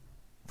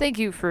Thank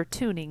you for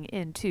tuning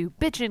into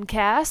Bitchin'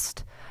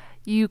 Cast.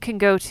 You can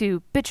go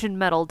to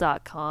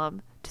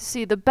bitchinmetal.com to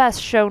see the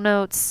best show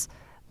notes.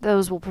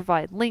 Those will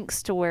provide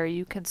links to where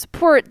you can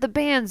support the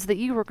bands that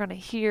you are going to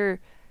hear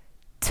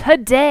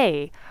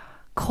today.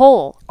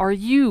 Cole, are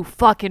you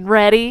fucking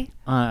ready?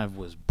 I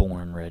was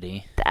born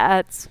ready.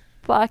 That's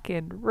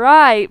fucking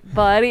right,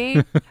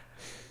 buddy.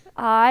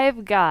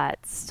 I've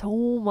got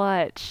so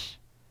much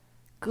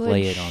good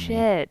Lay it on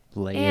shit.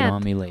 me. Lay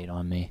And it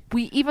on me.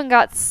 we even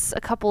got a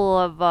couple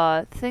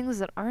of things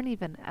that aren't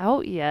even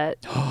out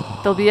yet.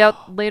 They'll be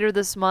out later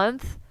this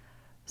month.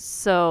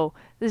 So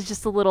this is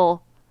just a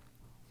little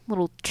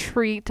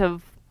treat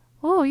of,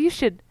 oh, you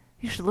should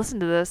listen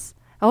to this.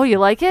 Oh, you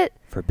like it?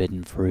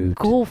 Forbidden fruit.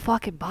 Go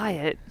fucking buy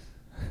it.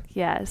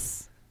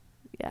 Yes.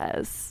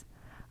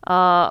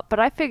 But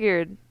I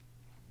figured,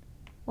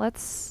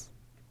 let's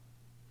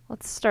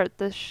start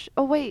this.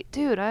 Oh wait,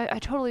 dude, I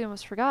totally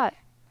almost forgot.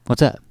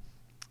 What's that?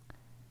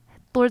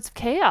 Lords of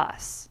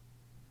Chaos.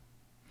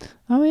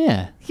 Oh,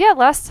 yeah. Yeah,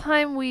 last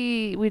time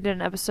we did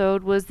an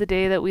episode was the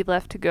day that we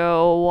left to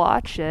go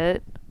watch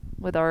it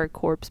with our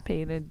corpse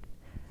painted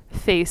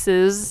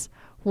faces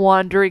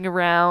wandering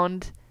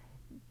around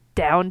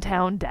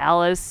downtown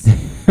Dallas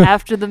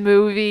after the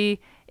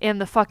movie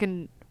and the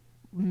fucking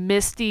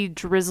misty,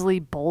 drizzly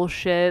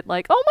bullshit.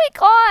 Like, oh my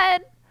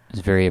god,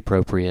 It's very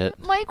appropriate.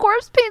 my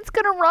corpse paint's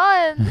gonna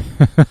run.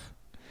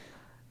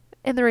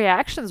 And the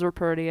reactions were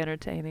pretty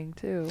entertaining,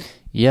 too.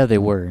 Yeah, they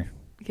were.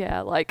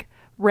 Yeah, like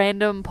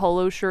random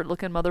polo shirt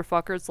looking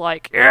motherfuckers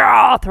like,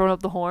 yeah, throwing up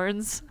the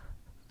horns.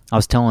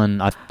 I've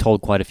told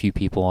quite a few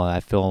people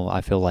I feel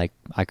like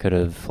I could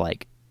have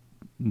like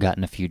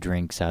gotten a few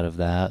drinks out of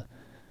that.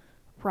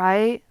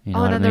 Right? You know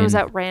Oh, and what I then there was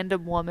mean? that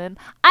random woman.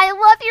 I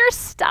love your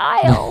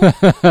style.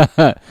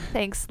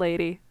 Thanks,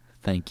 lady.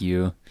 Thank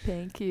you.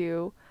 Thank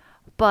you.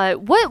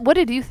 But what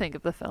did you think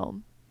of the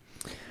film?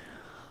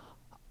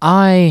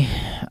 I'm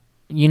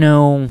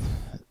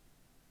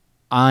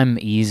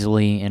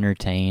easily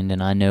entertained,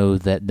 and I know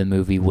that the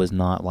movie was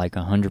not like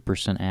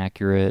 100%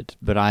 accurate,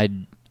 but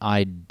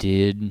I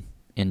did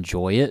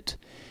enjoy it.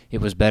 It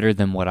was better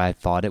than what I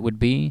thought it would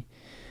be.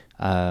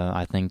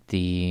 I think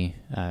the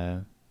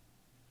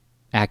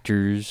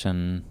actors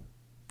and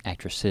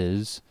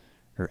actresses,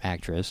 or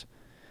actress,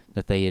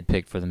 that they had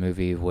picked for the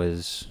movie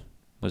was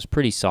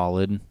pretty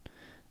solid.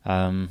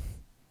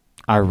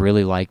 I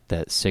really liked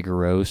that Sigur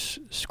Rós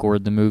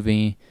scored the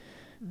movie.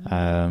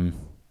 Kind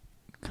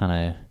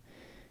of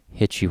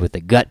hit you with a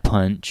gut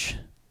punch,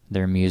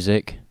 their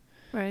music.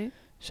 Right.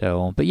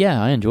 So, but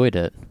yeah, I enjoyed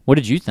it. What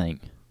did you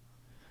think?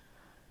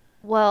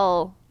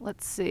 Well,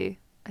 let's see.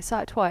 I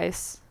saw it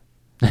twice.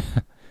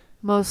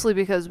 Mostly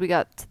because we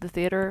got to the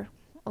theater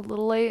a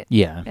little late.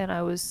 Yeah. And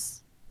it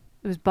was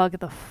bugging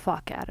the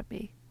fuck out of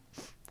me.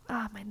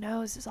 My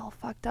nose is all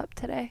fucked up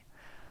today.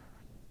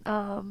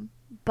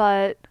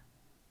 But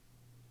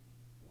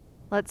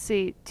let's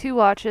see, 2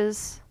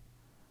 watches.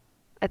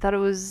 I thought it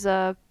was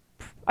a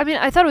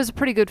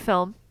pretty good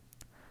film.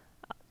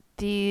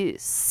 The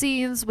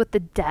scenes with the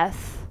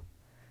death,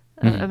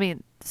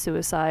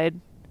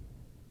 suicide,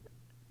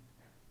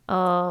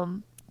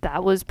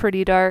 that was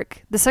pretty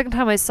dark. The second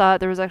time I saw it,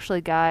 there was actually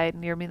a guy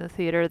near me in the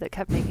theater that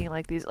kept making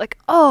like these, like,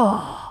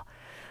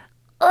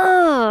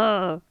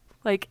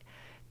 like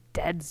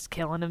Dead's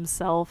killing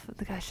himself.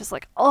 The guy's just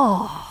like,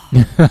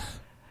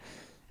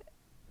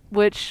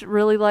 which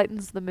really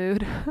lightens the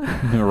mood.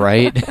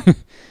 Right?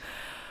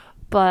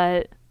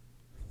 But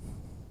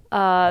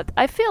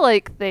I feel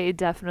like they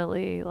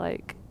definitely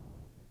like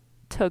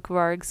took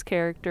Varg's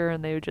character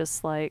and they were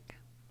just like,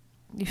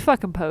 you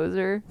fucking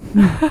poser.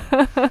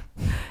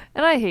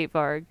 And I hate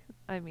Varg.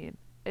 I mean,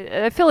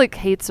 I feel like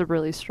hate's a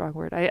really strong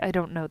word. I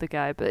don't know the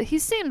guy, but he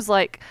seems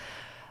like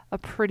a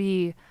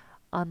pretty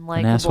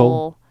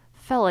unlikable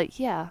fella.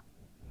 Yeah.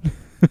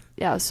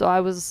 Yeah, so I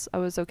was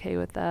okay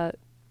with that.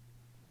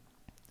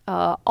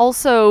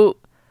 Also,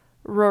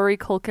 Rory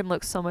Culkin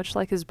looks so much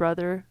like his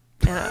brother.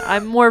 And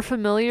I'm more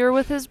familiar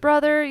with his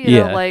brother, you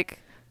know,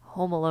 like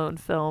Home Alone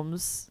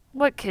films.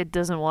 What kid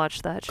doesn't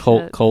watch that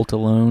shit? Cult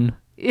Alone.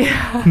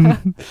 Yeah.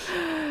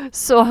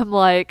 So I'm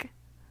like,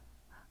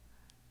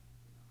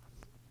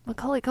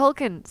 Macaulay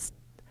Culkin,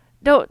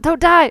 don't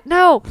die.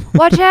 No,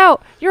 watch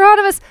out.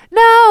 Euronymous.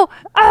 No.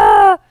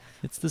 Ah.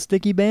 It's the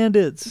Sticky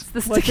Bandits. It's the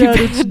Watch Sticky out,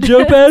 Bandits. it's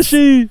Joe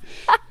Pesci.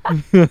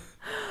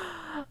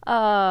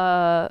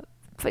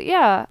 But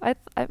yeah, I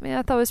mean,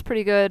 I thought it was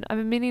pretty good. I've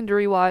been meaning to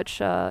rewatch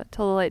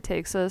Till the Light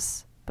Takes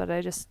Us, but I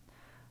just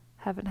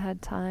haven't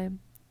had time.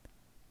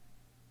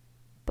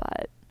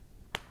 But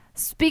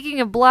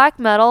speaking of black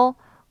metal,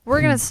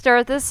 we're going to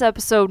start this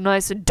episode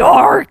nice and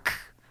dark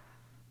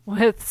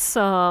with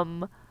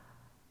some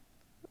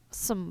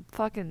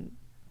fucking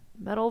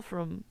metal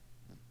from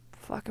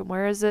fucking,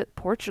 where is it?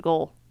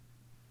 Portugal.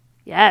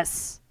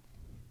 Yes.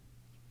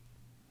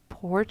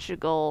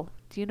 Portugal.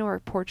 Do you know where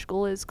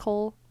Portugal is,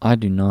 Cole? I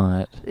do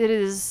not.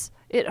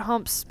 It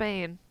humps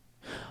Spain.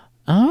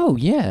 Oh,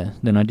 yeah.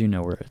 Then I do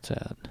know where it's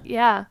at.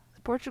 Yeah,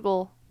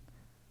 Portugal.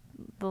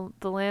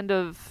 the land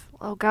of,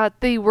 oh god,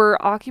 they were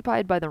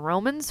occupied by the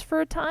Romans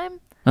for a time,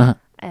 Uh-huh.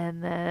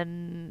 and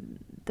then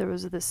there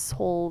was this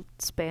whole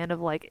span of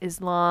like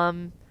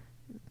Islam,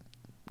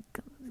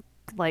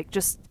 like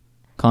just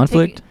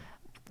Conflict?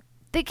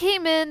 they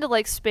came into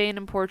like Spain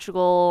and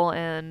Portugal,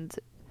 and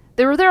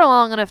they were there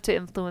long enough to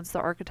influence the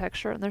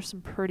architecture, and there's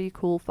some pretty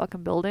cool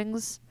fucking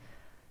buildings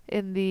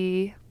in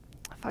the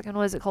fucking,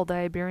 what is it called, the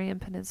Iberian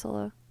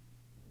Peninsula,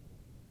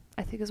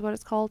 I think is what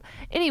it's called.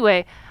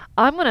 Anyway,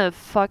 I'm gonna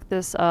fuck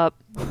this up,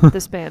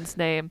 this band's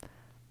name.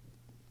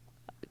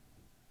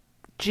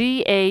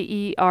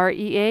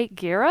 Gaerea,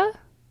 Gera.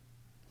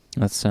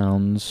 That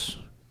sounds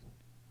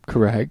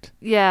correct.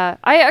 Yeah,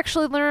 I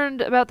actually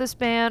learned about this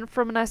band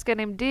from a nice guy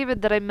named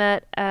David that I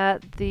met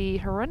at the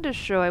Horrendous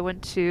show I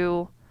went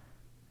to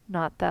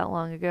not that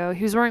long ago.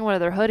 He was wearing one of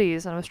their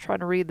hoodies, and I was trying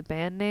to read the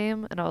band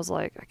name, and I was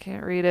like, I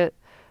can't read it.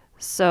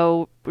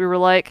 So we were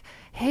like,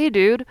 hey,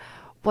 dude,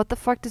 what the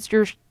fuck does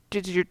your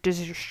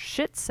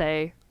shit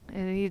say?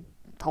 And he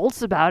told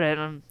us about it,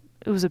 and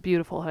it was a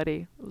beautiful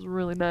hoodie. It was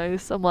really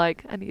nice. I'm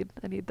like, I need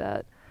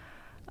that.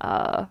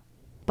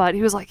 But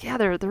he was like, yeah,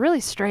 they're really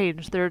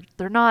strange. They're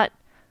not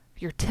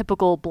your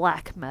typical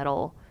black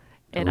metal.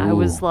 And I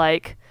was Ooh.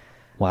 like,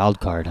 Wild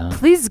card, huh?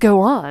 please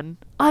go on.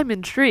 I'm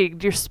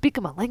intrigued. You're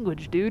speaking my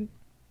language, dude.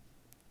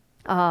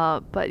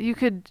 But you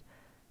could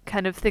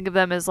kind of think of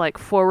them as like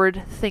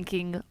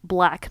forward-thinking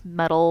black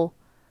metal,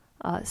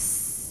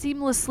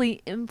 seamlessly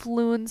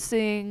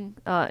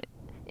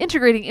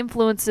integrating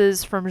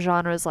influences from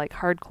genres like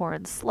hardcore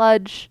and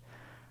sludge.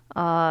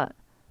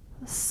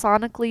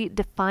 Sonically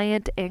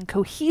defiant and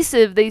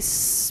cohesive, they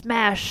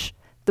smash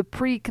the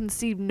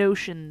preconceived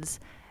notions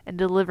and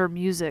deliver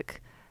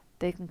music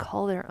they can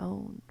call their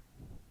own.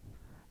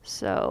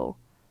 So,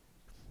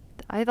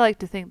 I'd like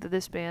to think that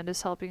this band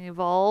is helping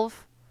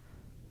evolve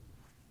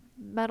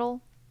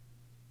metal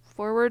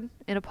forward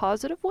in a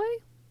positive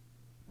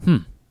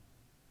way.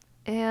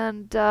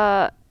 And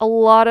a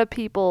lot of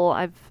people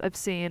I've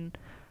seen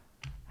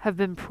have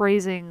been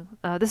praising.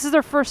 This is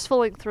their first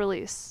full-length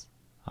release.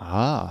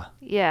 Ah.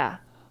 Yeah.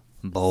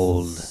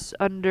 Bold. It's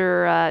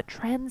under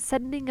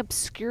Transcending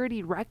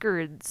Obscurity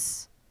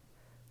Records.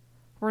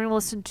 We're going to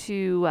listen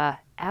to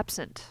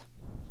Absent.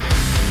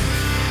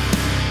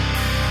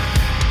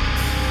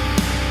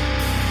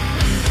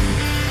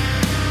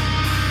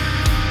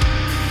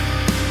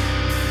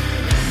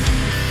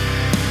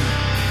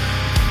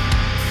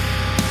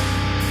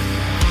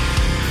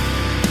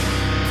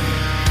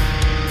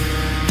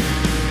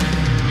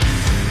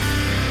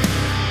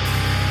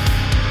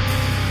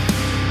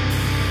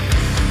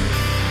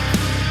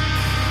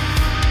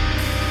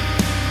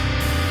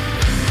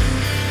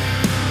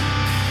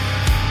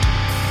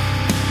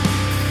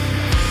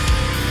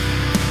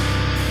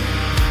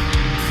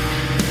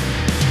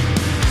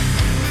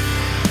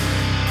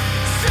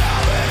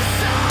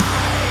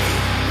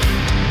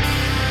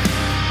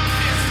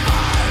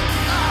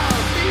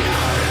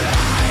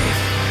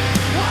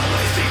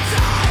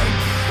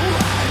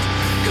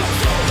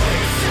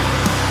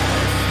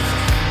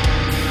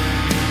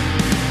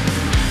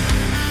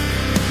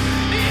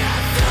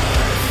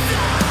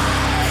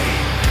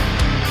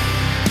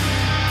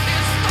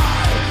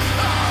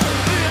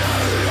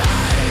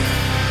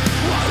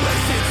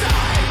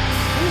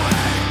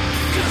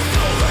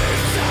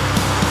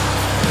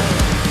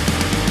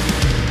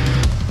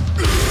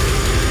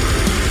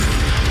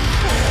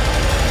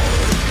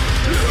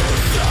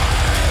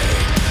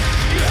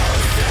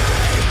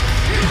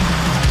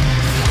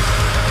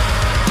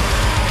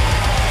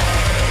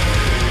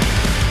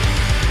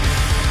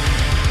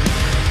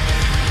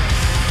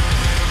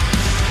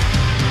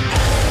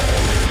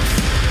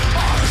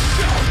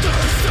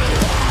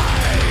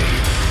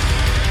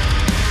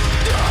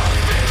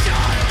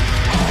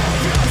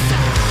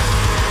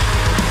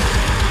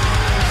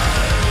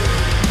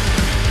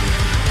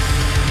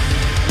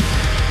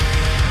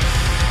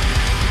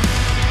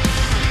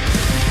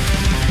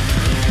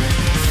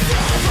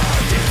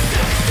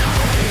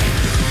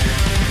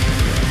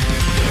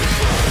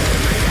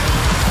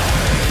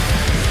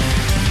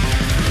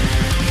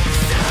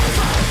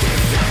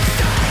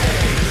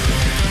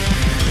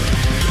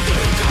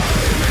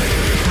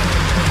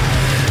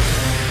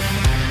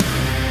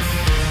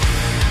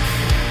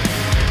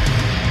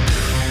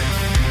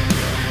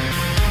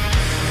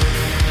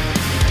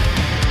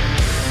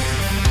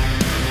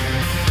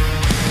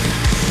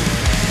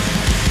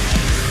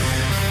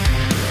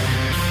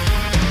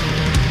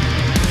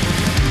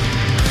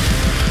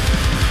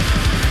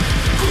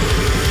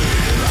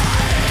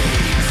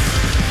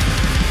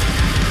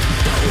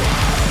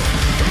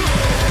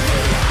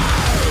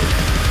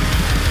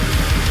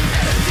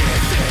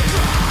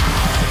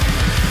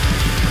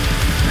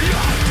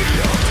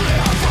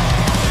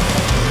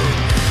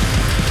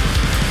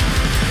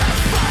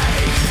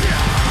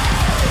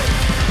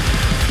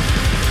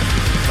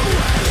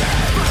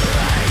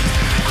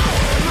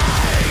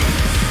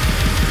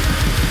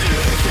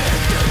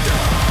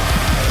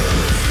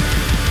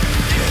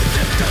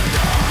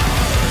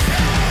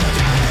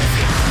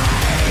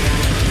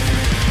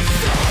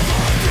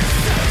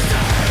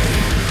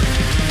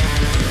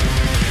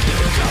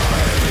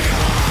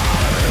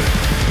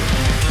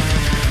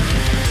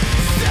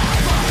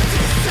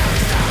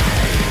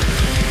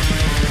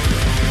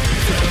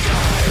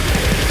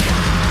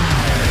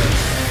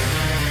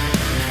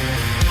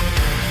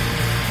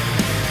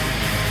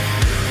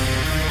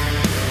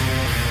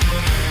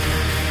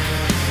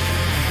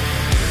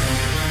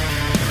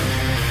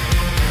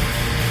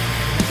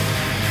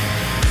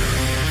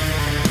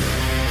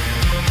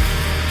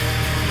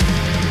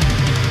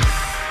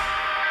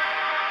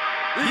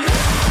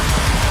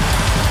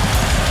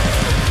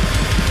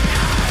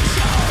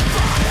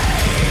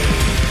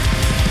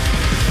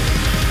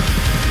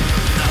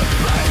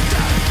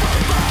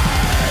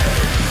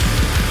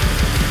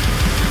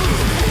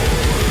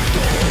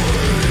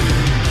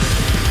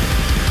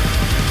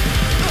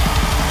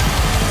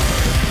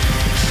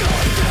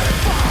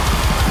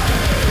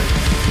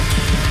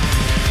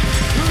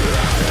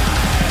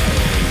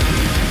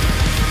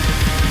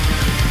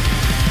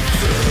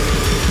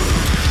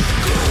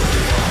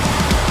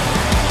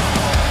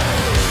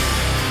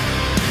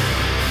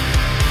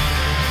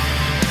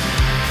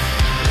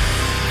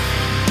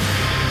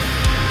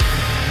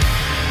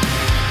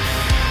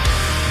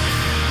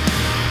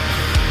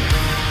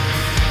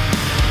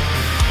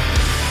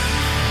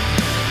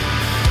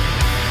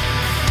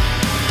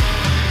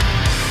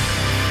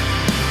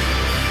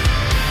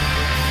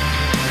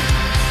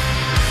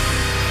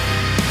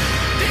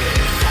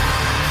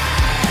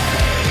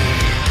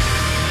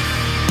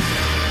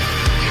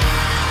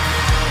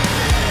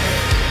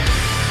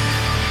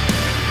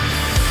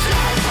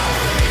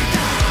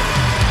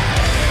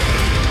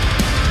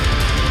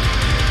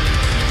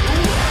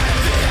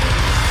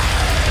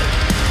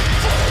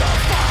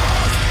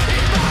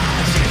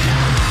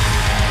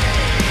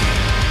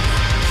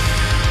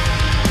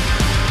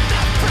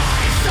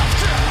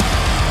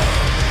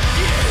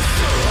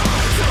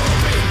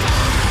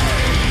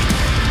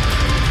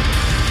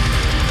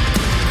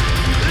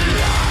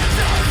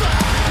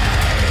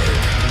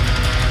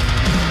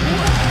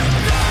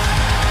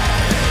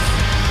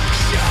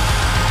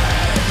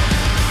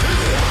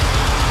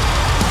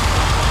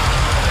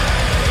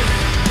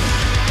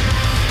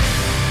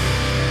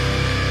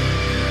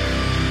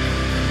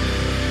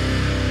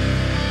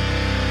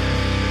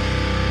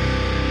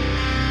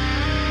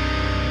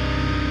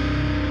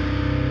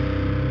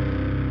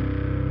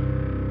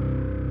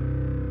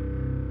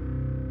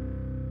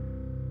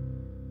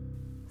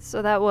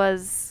 So that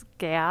was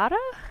Gaia,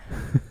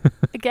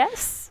 I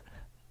guess.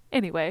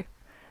 Anyway,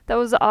 that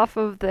was off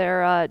of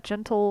their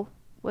Gentle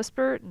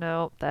Whisper.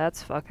 No,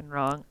 that's fucking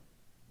wrong.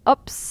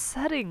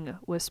 Upsetting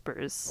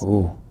Whispers.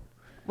 Oh,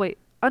 Wait,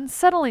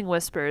 Unsettling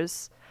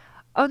Whispers.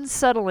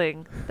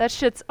 Unsettling. That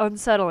shit's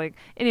unsettling.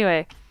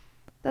 Anyway,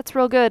 that's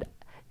real good.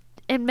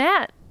 And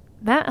Matt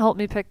helped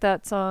me pick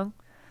that song.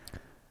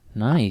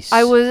 nice.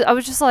 I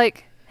was just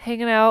like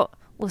hanging out,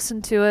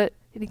 listened to it,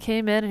 and he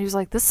came in and he was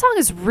like, "This song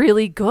is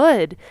really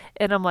good."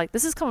 And I'm like,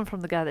 "This is coming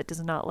from the guy that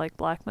does not like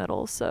black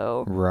metal."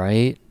 So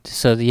Right.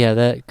 So yeah,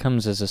 that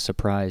comes as a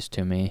surprise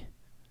to me.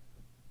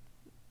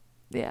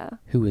 yeah,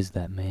 Who is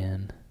that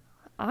man?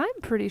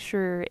 I'm pretty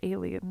sure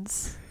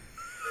Aliens.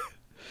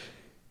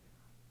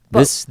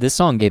 But- This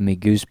song gave me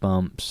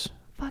goosebumps.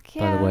 Fuck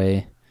yeah. By the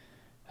way,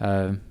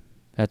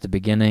 at the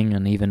beginning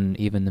and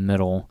even the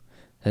middle,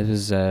 it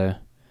was a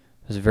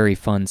very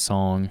fun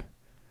song.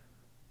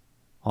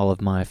 All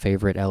of my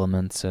favorite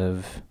elements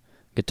of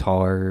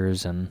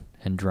guitars and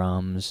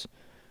drums.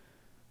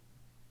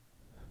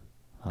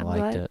 I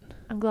liked it.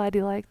 I'm glad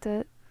you liked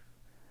it.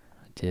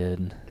 I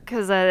did.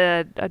 Because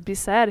I'd be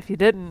sad if you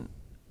didn't.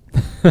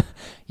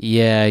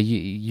 Yeah,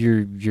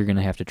 you're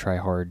gonna have to try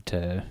hard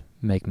to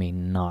make me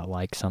not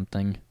like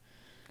something.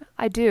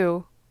 I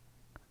do.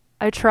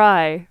 I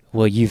try.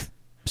 Well, you've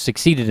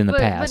succeeded in the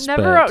but past,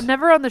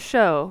 never on the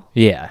show.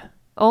 Yeah,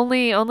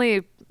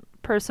 Only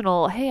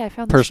personal. Hey, I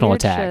found this personal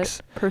weird attacks.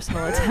 shit.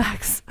 Personal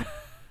attacks.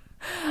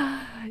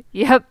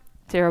 Yep,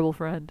 terrible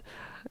friend.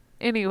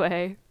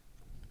 Anyway,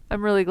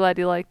 I'm really glad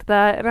you liked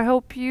that, and I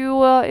hope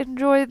you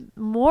enjoyed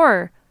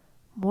more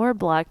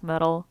black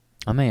metal.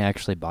 I may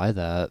actually buy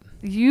that.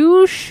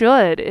 You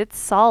should. It's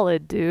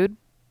solid, dude.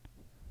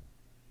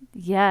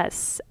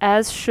 Yes,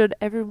 as should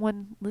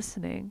everyone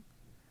listening.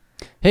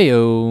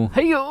 Heyo.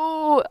 Hey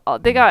yo! Oh,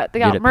 they got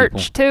Get it,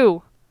 merch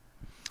too,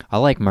 I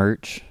like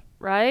merch.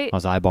 right? I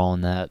was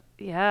eyeballing that.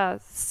 Yeah, while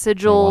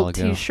Sigil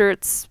ago.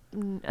 T-shirts,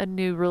 a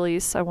new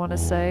release. I want to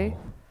say.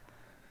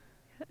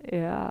 Ooh.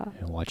 Yeah.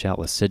 Watch out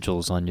with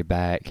sigils on your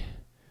back.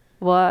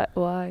 What?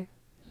 Why?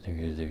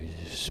 They're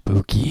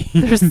spooky.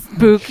 They're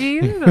spooky.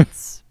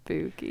 That's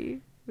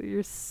spooky.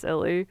 You're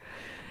silly.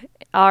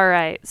 All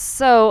right.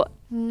 So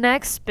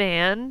next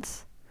band.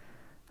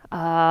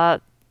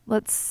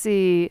 Let's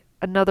see.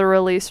 Another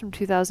release from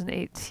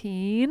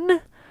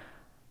 2018.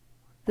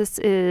 This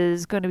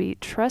is going to be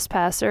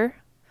Trespasser.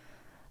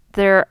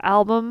 Their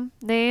album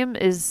name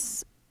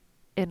is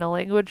in a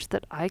language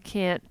that I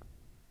can't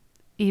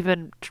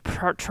even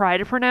try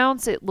to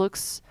pronounce. It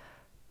looks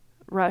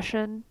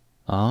Russian.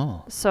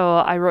 Oh. So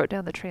I wrote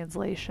down the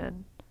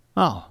translation.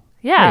 Oh.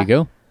 Yeah. There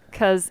you go.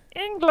 Because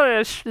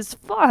English is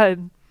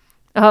fun.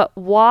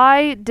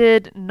 Why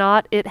did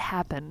not it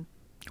happen?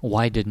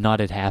 Why did not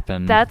it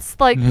happen? That's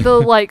like the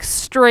like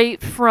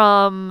straight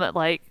from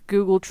like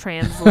Google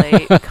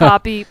Translate,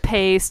 copy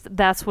paste.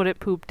 That's what it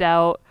pooped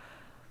out.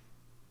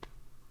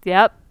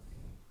 Yep.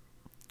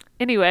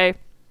 Anyway,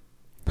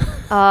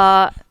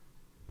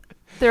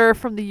 they're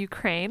from the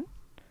Ukraine.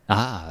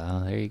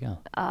 there you go.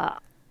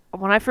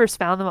 When I first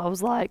found them, I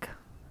was like,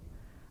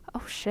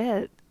 "Oh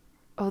shit!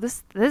 Oh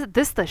this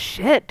the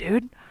shit,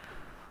 dude."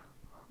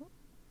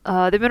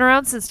 They've been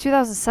around since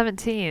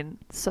 2017,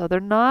 so they're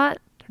not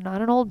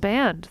an old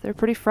band. They're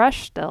pretty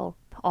fresh still.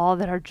 All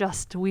that are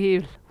just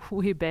wee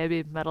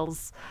baby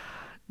metals.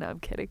 No, I'm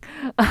kidding.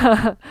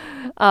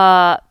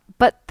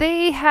 But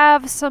they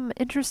have some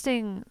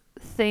interesting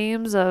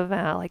themes of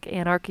like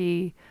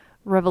anarchy,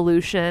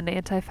 revolution,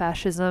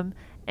 anti-fascism,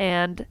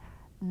 and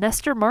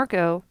Nestor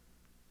Mako,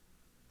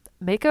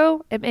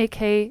 Makhno,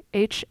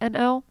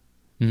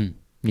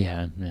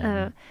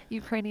 Yeah.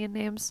 Ukrainian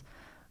names,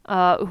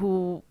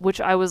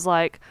 which I was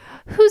like,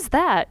 who's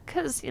that?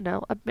 Because,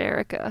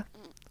 America.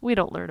 We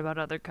don't learn about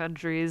other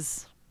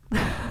countries.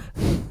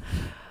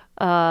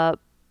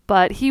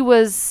 But he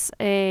was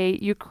a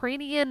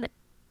Ukrainian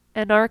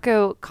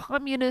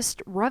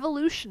anarcho-communist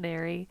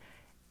revolutionary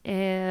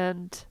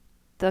and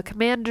the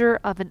commander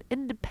of an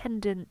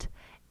independent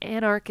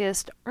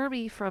anarchist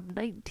army from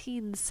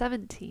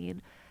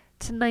 1917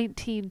 to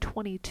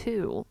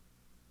 1922.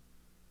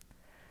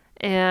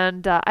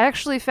 And I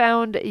actually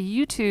found a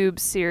YouTube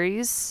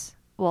series,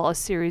 a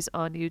series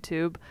on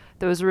YouTube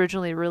that was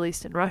originally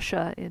released in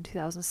Russia in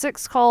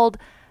 2006 called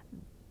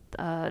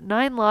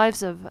 9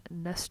 Lives of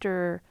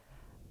Nestor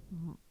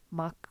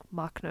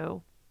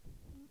Makhno.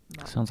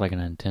 Sounds like an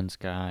intense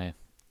guy.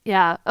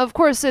 Yeah, of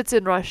course it's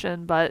in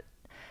Russian, but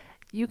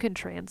you can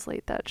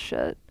translate that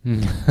shit.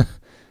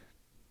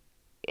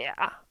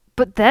 Yeah.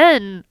 But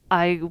then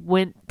I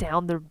went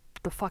down the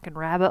fucking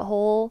rabbit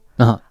hole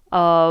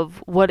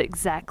of what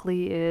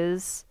exactly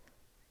is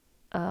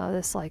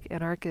this like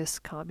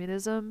anarchist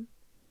communism,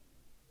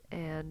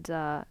 and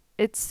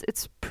it's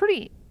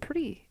pretty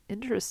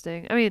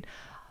interesting. I mean,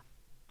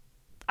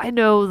 I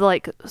know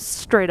like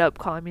straight up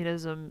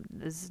communism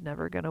is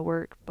never gonna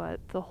work, but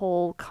the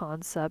whole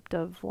concept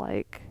of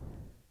like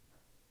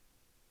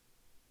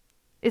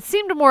it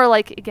seemed more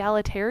like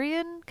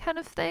egalitarian kind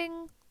of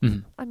thing,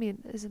 Mhm. I mean,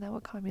 isn't that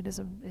what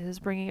communism is?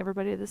 Bringing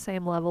everybody to the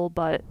same level,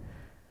 but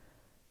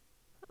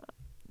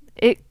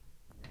it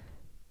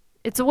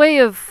it's a way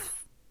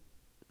of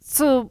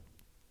so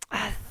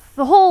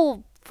the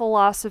whole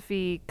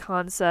philosophy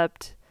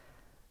concept.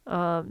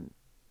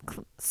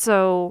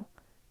 So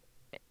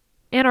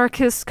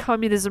anarchist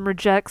communism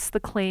rejects the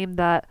claim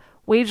that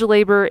wage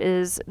labor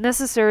is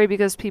necessary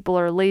because people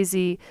are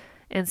lazy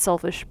and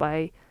selfish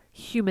by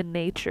human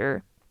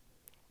nature.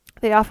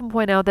 They often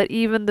point out that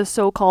even the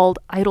so called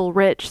idle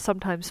rich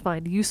sometimes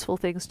find useful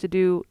things to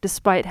do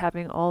despite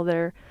having all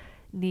their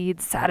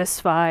needs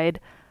satisfied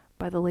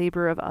by the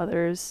labor of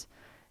others.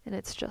 And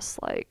it's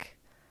just like.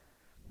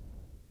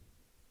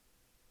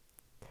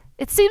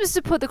 It seems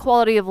to put the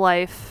quality of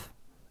life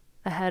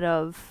ahead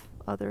of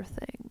other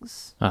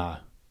things.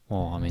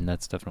 Well, I mean,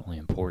 that's definitely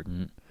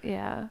important.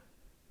 Yeah.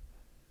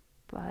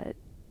 But.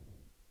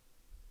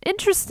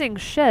 Interesting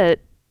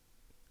shit.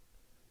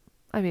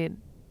 I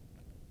mean,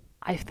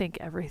 I think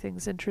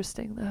everything's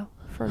interesting, though,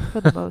 for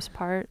the most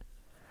part.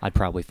 I'd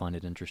probably find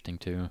it interesting,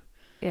 too.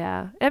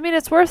 Yeah. I mean,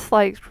 it's worth,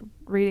 like,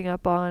 reading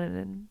up on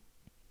and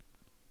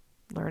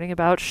learning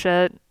about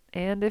shit.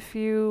 And if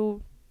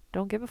you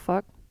don't give a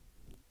fuck,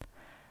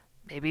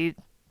 maybe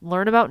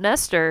learn about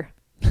Nestor.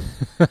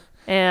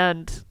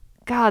 And,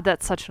 God,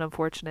 that's such an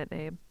unfortunate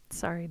name.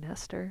 Sorry,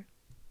 Nestor.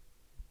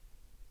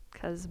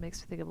 Because it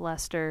makes me think of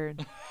Lester.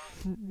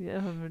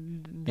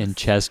 In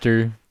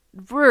Chester.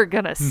 We're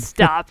gonna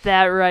stop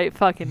that right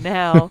fucking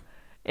now.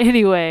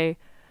 Anyway,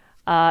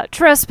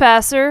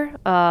 Trespasser.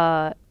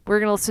 We're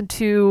gonna listen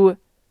to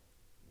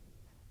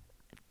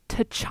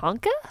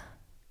Tachanka,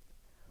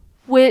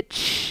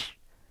 which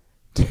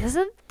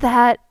isn't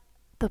that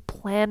the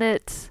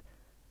planet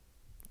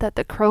that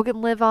the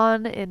Krogan live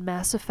on in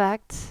Mass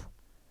Effect?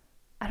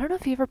 I don't know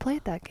if you ever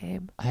played that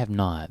game. I have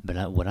not,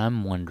 but what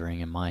I'm wondering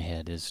in my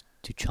head is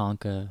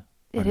Tuchanka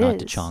or It not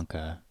is.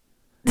 Tuchanka?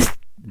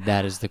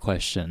 That is the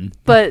question.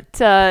 But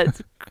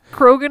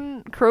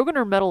Krogan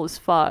are metal as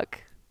fuck.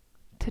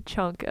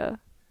 Tachanka.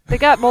 They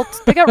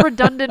got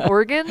redundant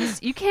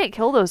organs. You can't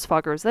kill those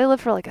fuckers. They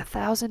live for like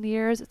 1,000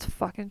 years. It's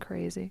fucking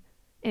crazy.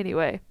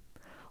 Anyway,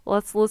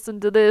 let's listen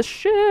to this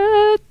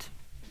shit.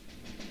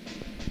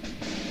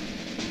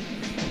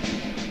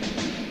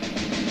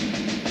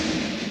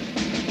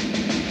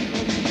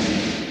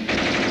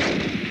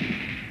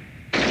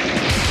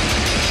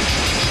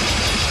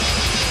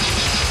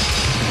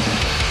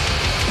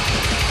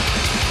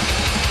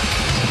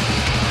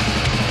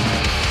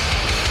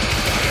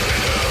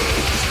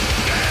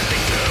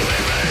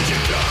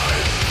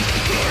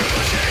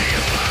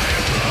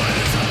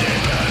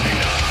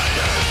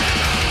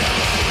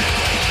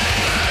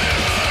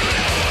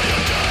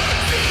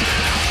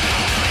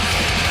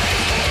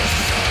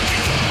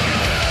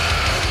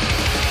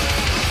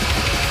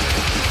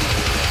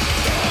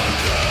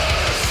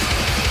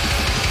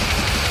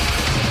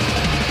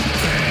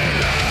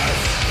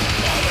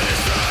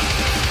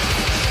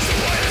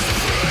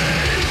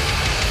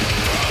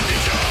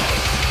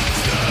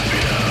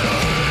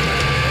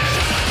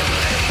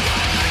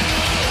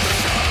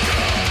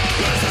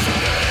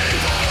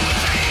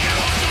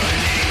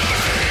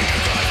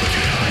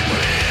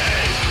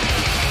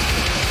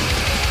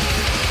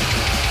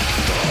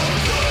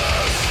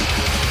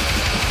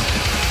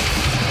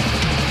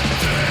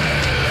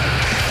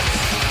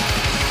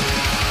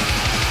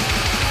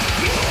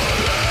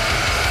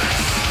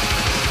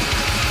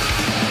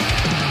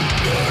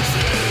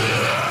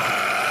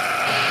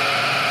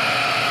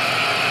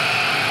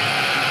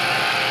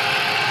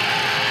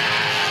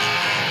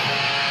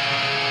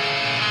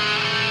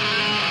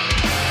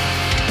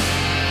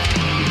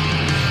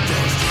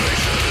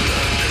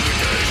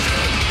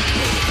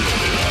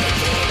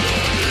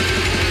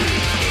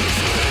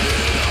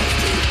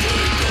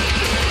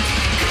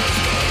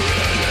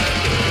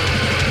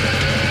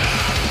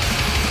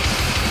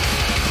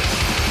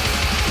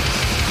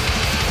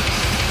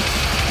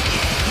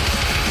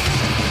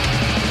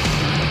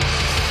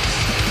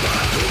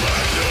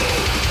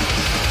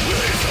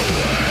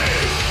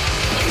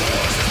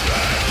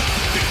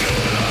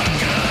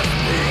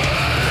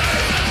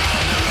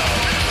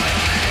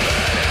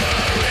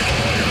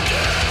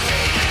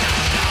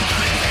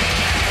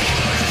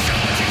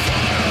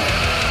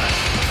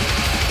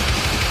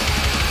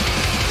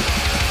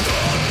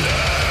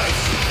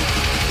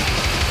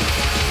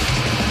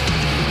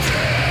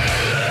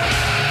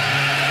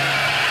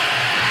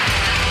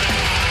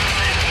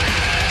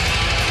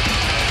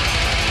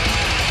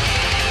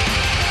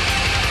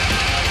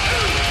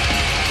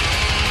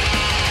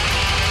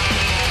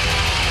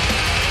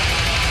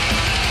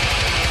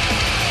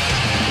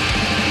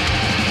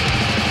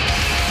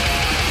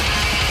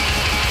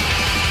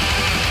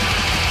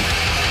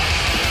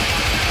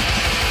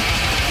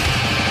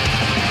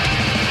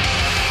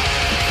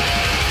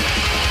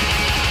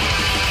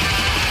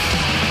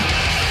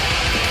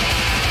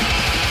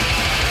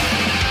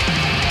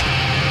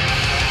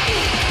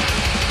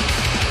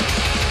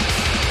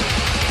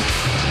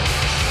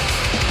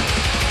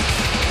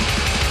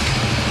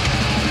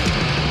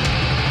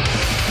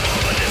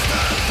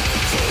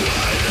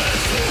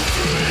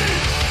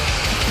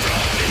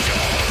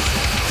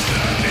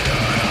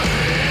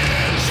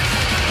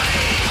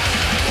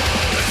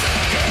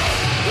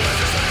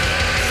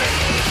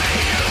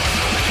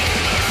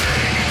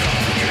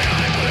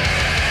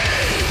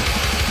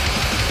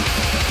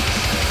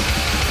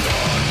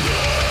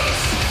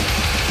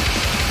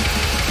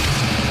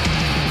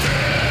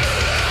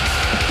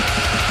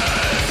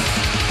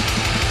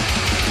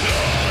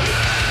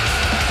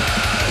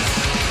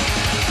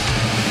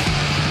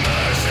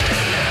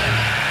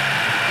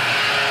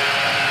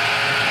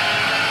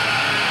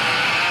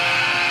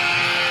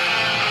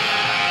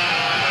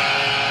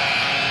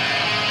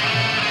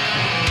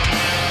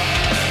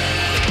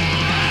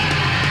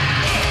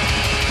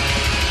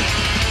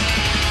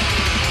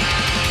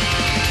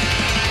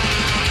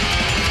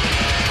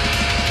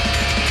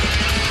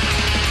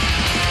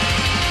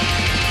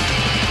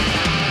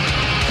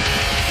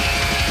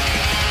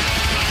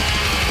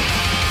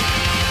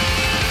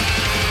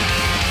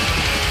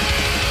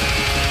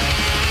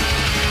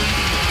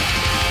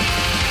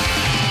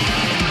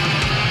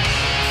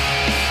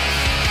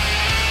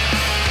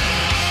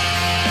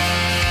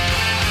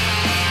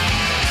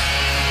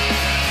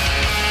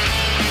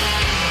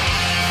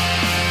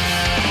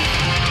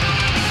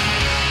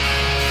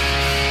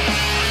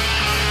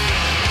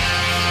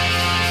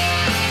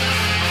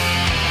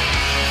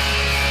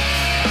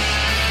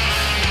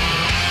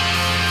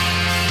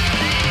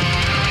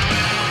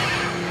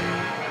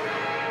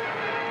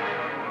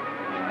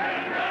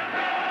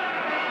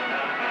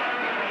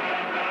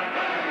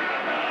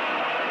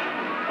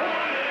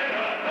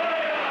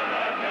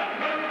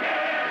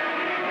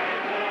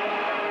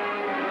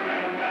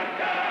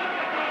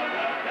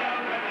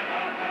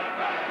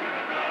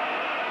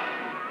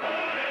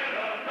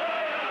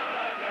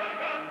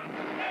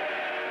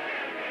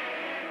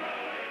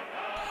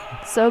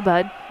 So,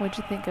 bud, what'd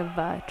you think of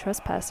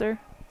Trespasser?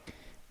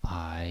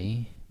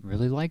 I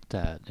really liked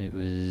that. It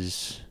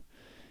was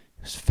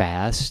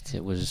fast.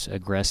 It was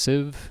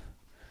aggressive.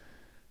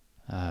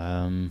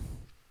 It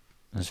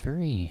was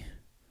very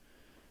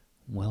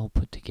well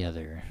put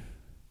together.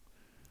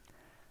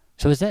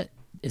 So that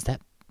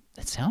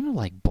it sounded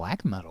like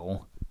black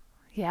metal.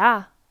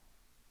 Yeah,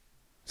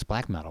 It's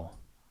black metal.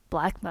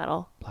 black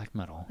metal. Black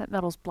metal. That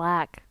metal's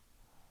black.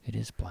 It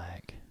is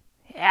black.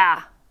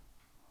 Yeah.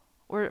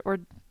 Or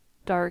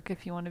dark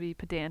if you want to be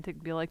pedantic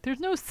and be like, there's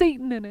no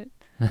Satan in it.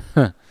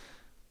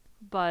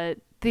 But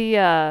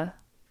the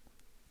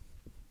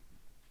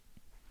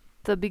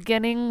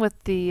beginning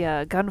with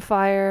the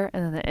gunfire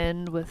and then the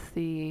end with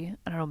the,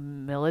 I don't know,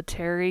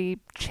 military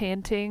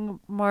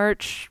chanting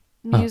march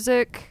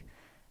music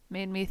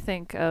made me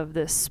think of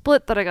this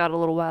split that I got a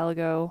little while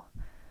ago.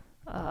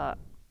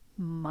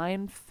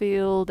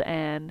 Minefield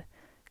and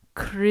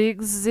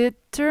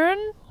Kriegszittern.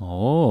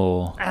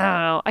 Oh. I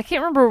don't know. I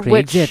can't remember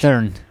which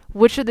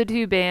of the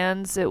two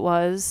bands it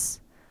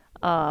was,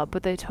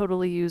 but they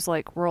totally use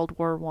like World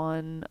War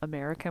I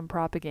American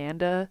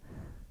propaganda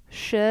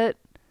shit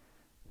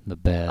The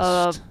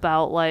best.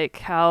 about like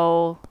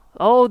how,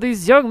 oh,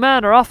 these young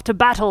men are off to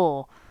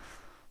battle.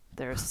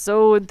 They're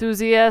so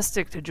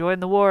enthusiastic to join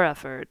the war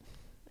effort,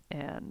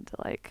 and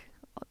like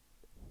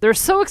they're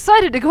so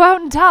excited to go out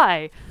and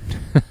die.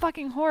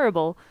 Fucking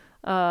horrible.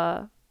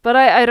 But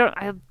I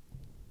don't.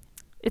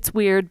 It's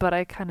weird, but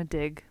I kind of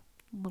dig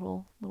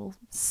little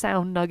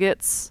sound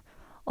nuggets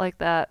like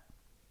that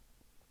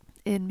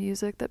in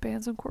music that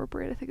bands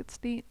incorporate. I think it's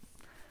neat.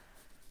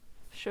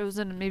 Shows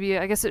in maybe,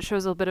 I guess it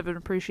shows a bit of an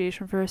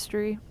appreciation for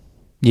history.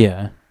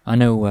 Yeah. I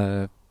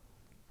know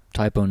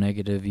Typo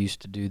Negative used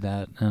to do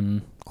that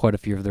in quite a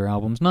few of their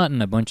albums. Not in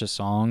a bunch of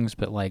songs,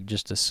 but like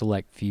just a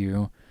select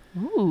few.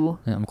 Ooh.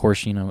 And of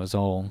course, it was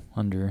all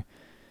under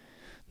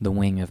the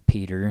wing of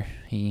Peter.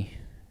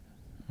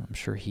 I'm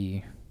sure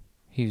he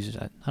was,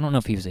 I don't know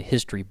if he was a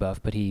history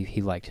buff, but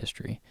he liked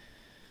history.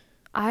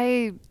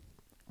 I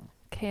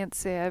can't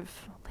say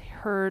I've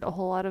heard a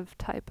whole lot of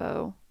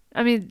Typo.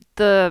 I mean,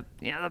 the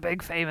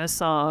big famous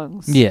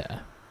songs.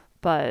 Yeah.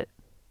 But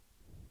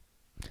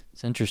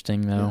It's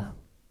interesting, though.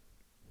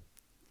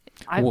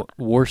 Yeah.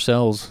 War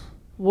sells.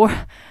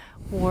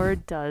 War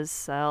does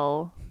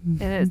sell.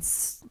 And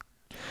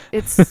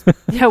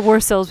yeah, war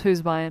sells,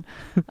 who's buying.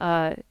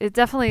 It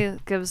definitely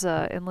gives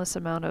an endless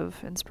amount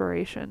of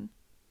inspiration.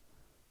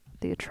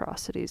 The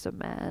atrocities of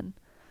man.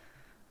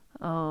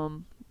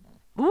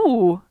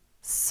 Ooh.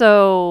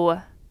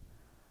 So,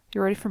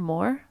 you ready for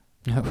more?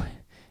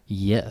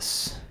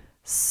 Yes.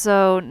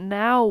 So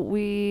now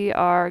we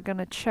are going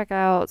to check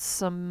out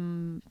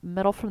some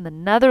metal from the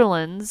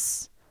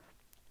Netherlands.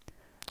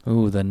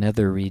 Ooh, the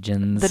nether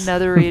regions. The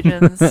nether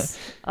regions.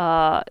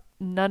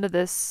 None of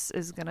this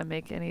is going to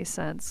make any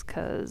sense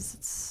because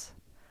it's...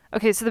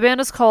 Okay, so the band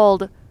is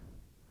called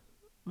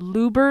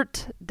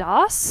Lubert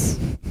Das.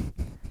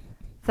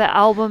 The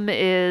album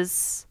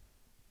is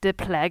De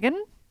Plagen,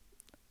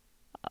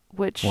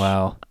 which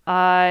Wow.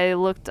 I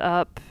looked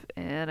up,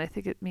 and I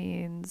think it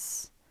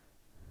means...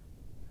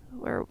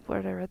 Where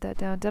did I write that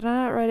down? Did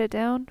I not write it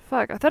down?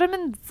 Fuck, I thought I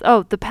meant...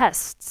 Oh, The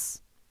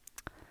Pests.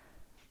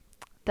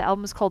 The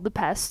album is called The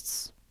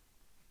Pests.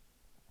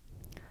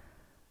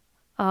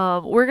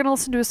 We're going to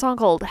listen to a song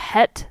called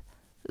Het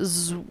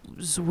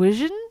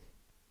Zwigen,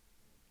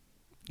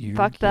 Your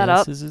Fuck that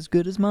guess up. is as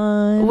good as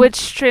mine.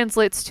 which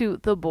translates to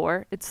The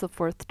Boar. It's the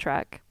 4th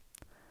track.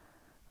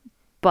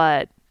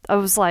 But I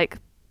was like,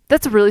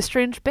 that's a really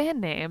strange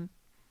band name.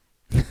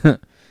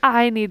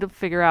 I need to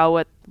figure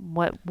out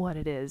what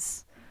it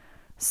is.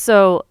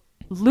 So,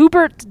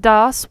 Lubert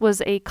Das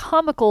was a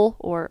comical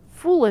or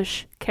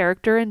foolish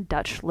character in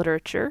Dutch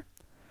literature.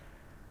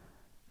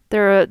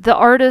 The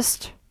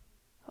artist...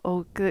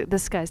 Oh,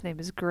 this guy's name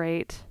is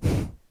great.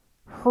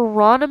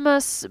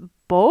 Hieronymus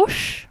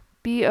Bosch,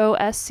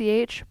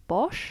 Bosch,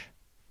 Bosch,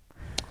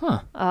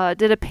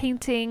 did a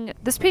painting.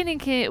 This painting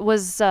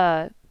was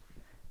from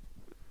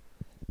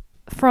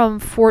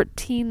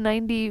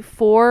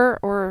 1494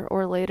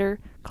 or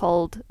later,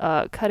 called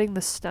 "Cutting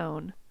the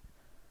Stone,"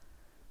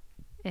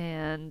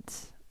 and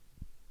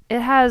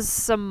it has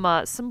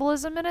some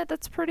symbolism in it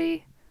that's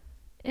pretty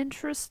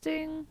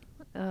interesting.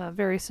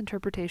 Various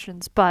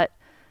interpretations, but.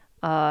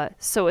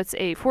 So it's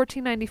a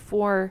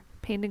 1494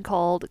 painting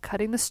called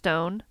Cutting the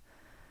Stone.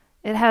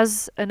 It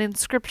has an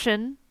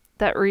inscription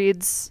that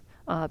reads,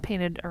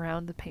 painted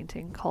around the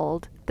painting,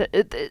 called...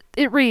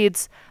 It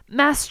reads,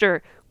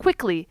 "Master,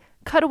 quickly,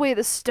 cut away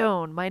the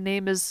stone. My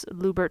name is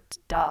Lubert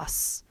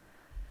Das."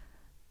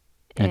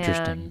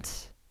 Interesting. And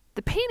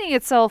the painting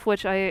itself,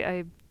 which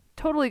I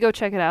totally go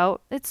check it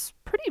out, it's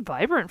pretty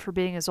vibrant for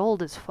being as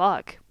old as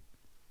fuck.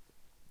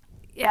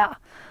 Yeah.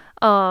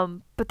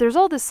 But there's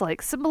all this,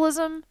 like,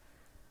 symbolism.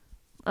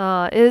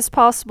 It is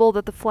possible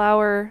that the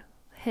flower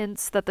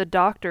hints that the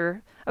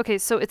doctor... Okay,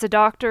 so it's a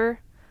doctor,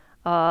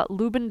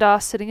 Lubin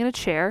Das, sitting in a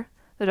chair.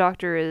 The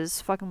doctor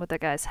is fucking with that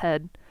guy's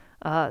head.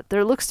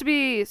 There looks to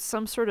be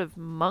some sort of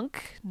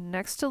monk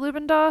next to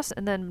Lubendas,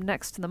 and then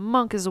next to the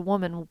monk is a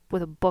woman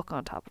with a book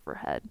on top of her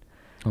head.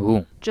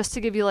 Ooh. Just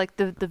to give you like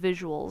the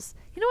visuals.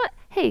 You know what?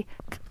 Hey,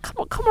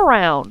 come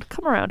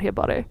around here,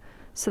 buddy.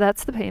 So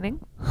that's the painting.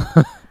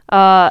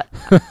 The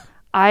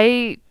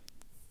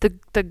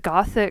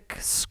Gothic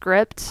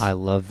script. I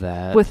love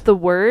that. With the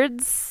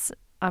words,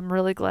 I'm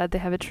really glad they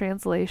have a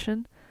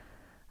translation.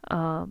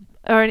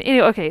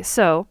 Okay,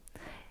 so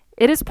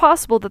it is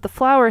possible that the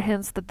flower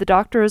hints that the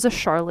doctor is a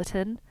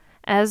charlatan,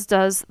 as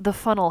does the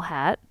funnel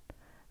hat.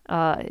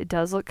 It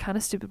does look kind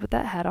of stupid with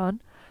that hat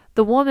on.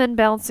 The woman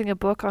balancing a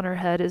book on her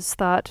head is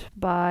thought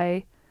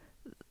by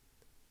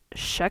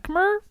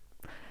Schekmer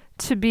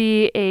to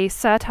be a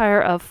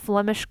satire of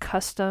Flemish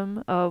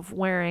custom of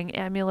wearing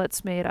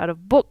amulets made out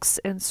of books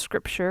and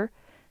scripture,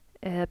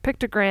 a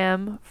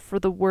pictogram for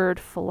the word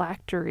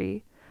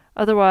phylactery.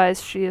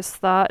 Otherwise, she is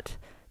thought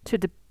to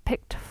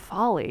depict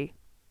folly.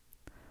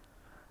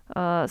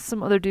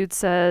 Some other dude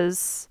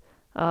says,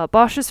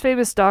 Bosch's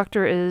famous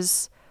doctor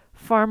is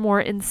far more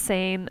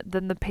insane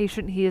than the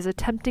patient he is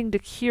attempting to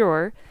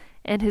cure,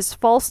 and his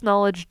false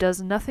knowledge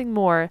does nothing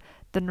more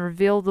than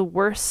reveal the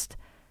worst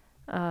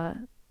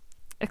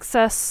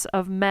excess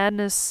of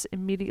madness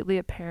immediately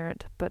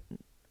apparent, but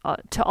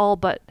to all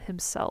but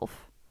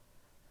himself.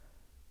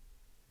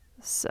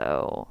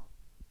 So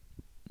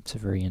it's a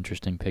very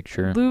interesting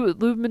picture.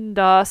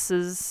 Lubendas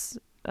is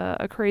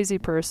a crazy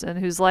person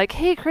who's like,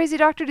 "Hey, crazy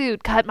doctor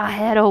dude, cut my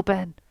head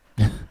open."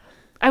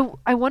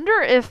 I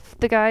wonder if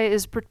the guy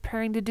is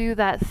preparing to do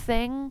that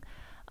thing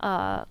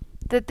that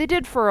they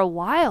did for a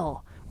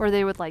while, where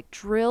they would like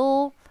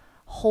drill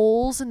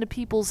holes into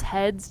people's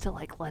heads to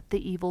like let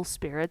the evil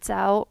spirits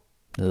out.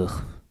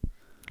 Ugh.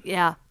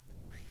 Yeah.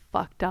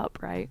 Fucked up,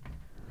 right?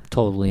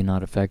 Totally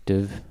not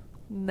effective.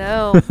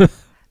 No.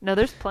 No,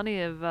 there's plenty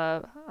of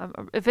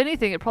if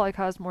anything, it probably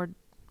caused more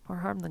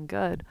harm than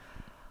good.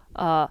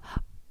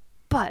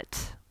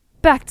 But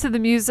back to the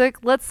music.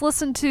 Let's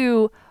listen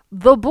to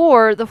The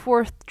Boar, the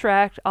fourth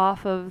track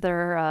off of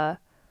their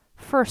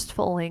first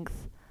full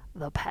length,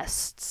 The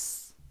Pests.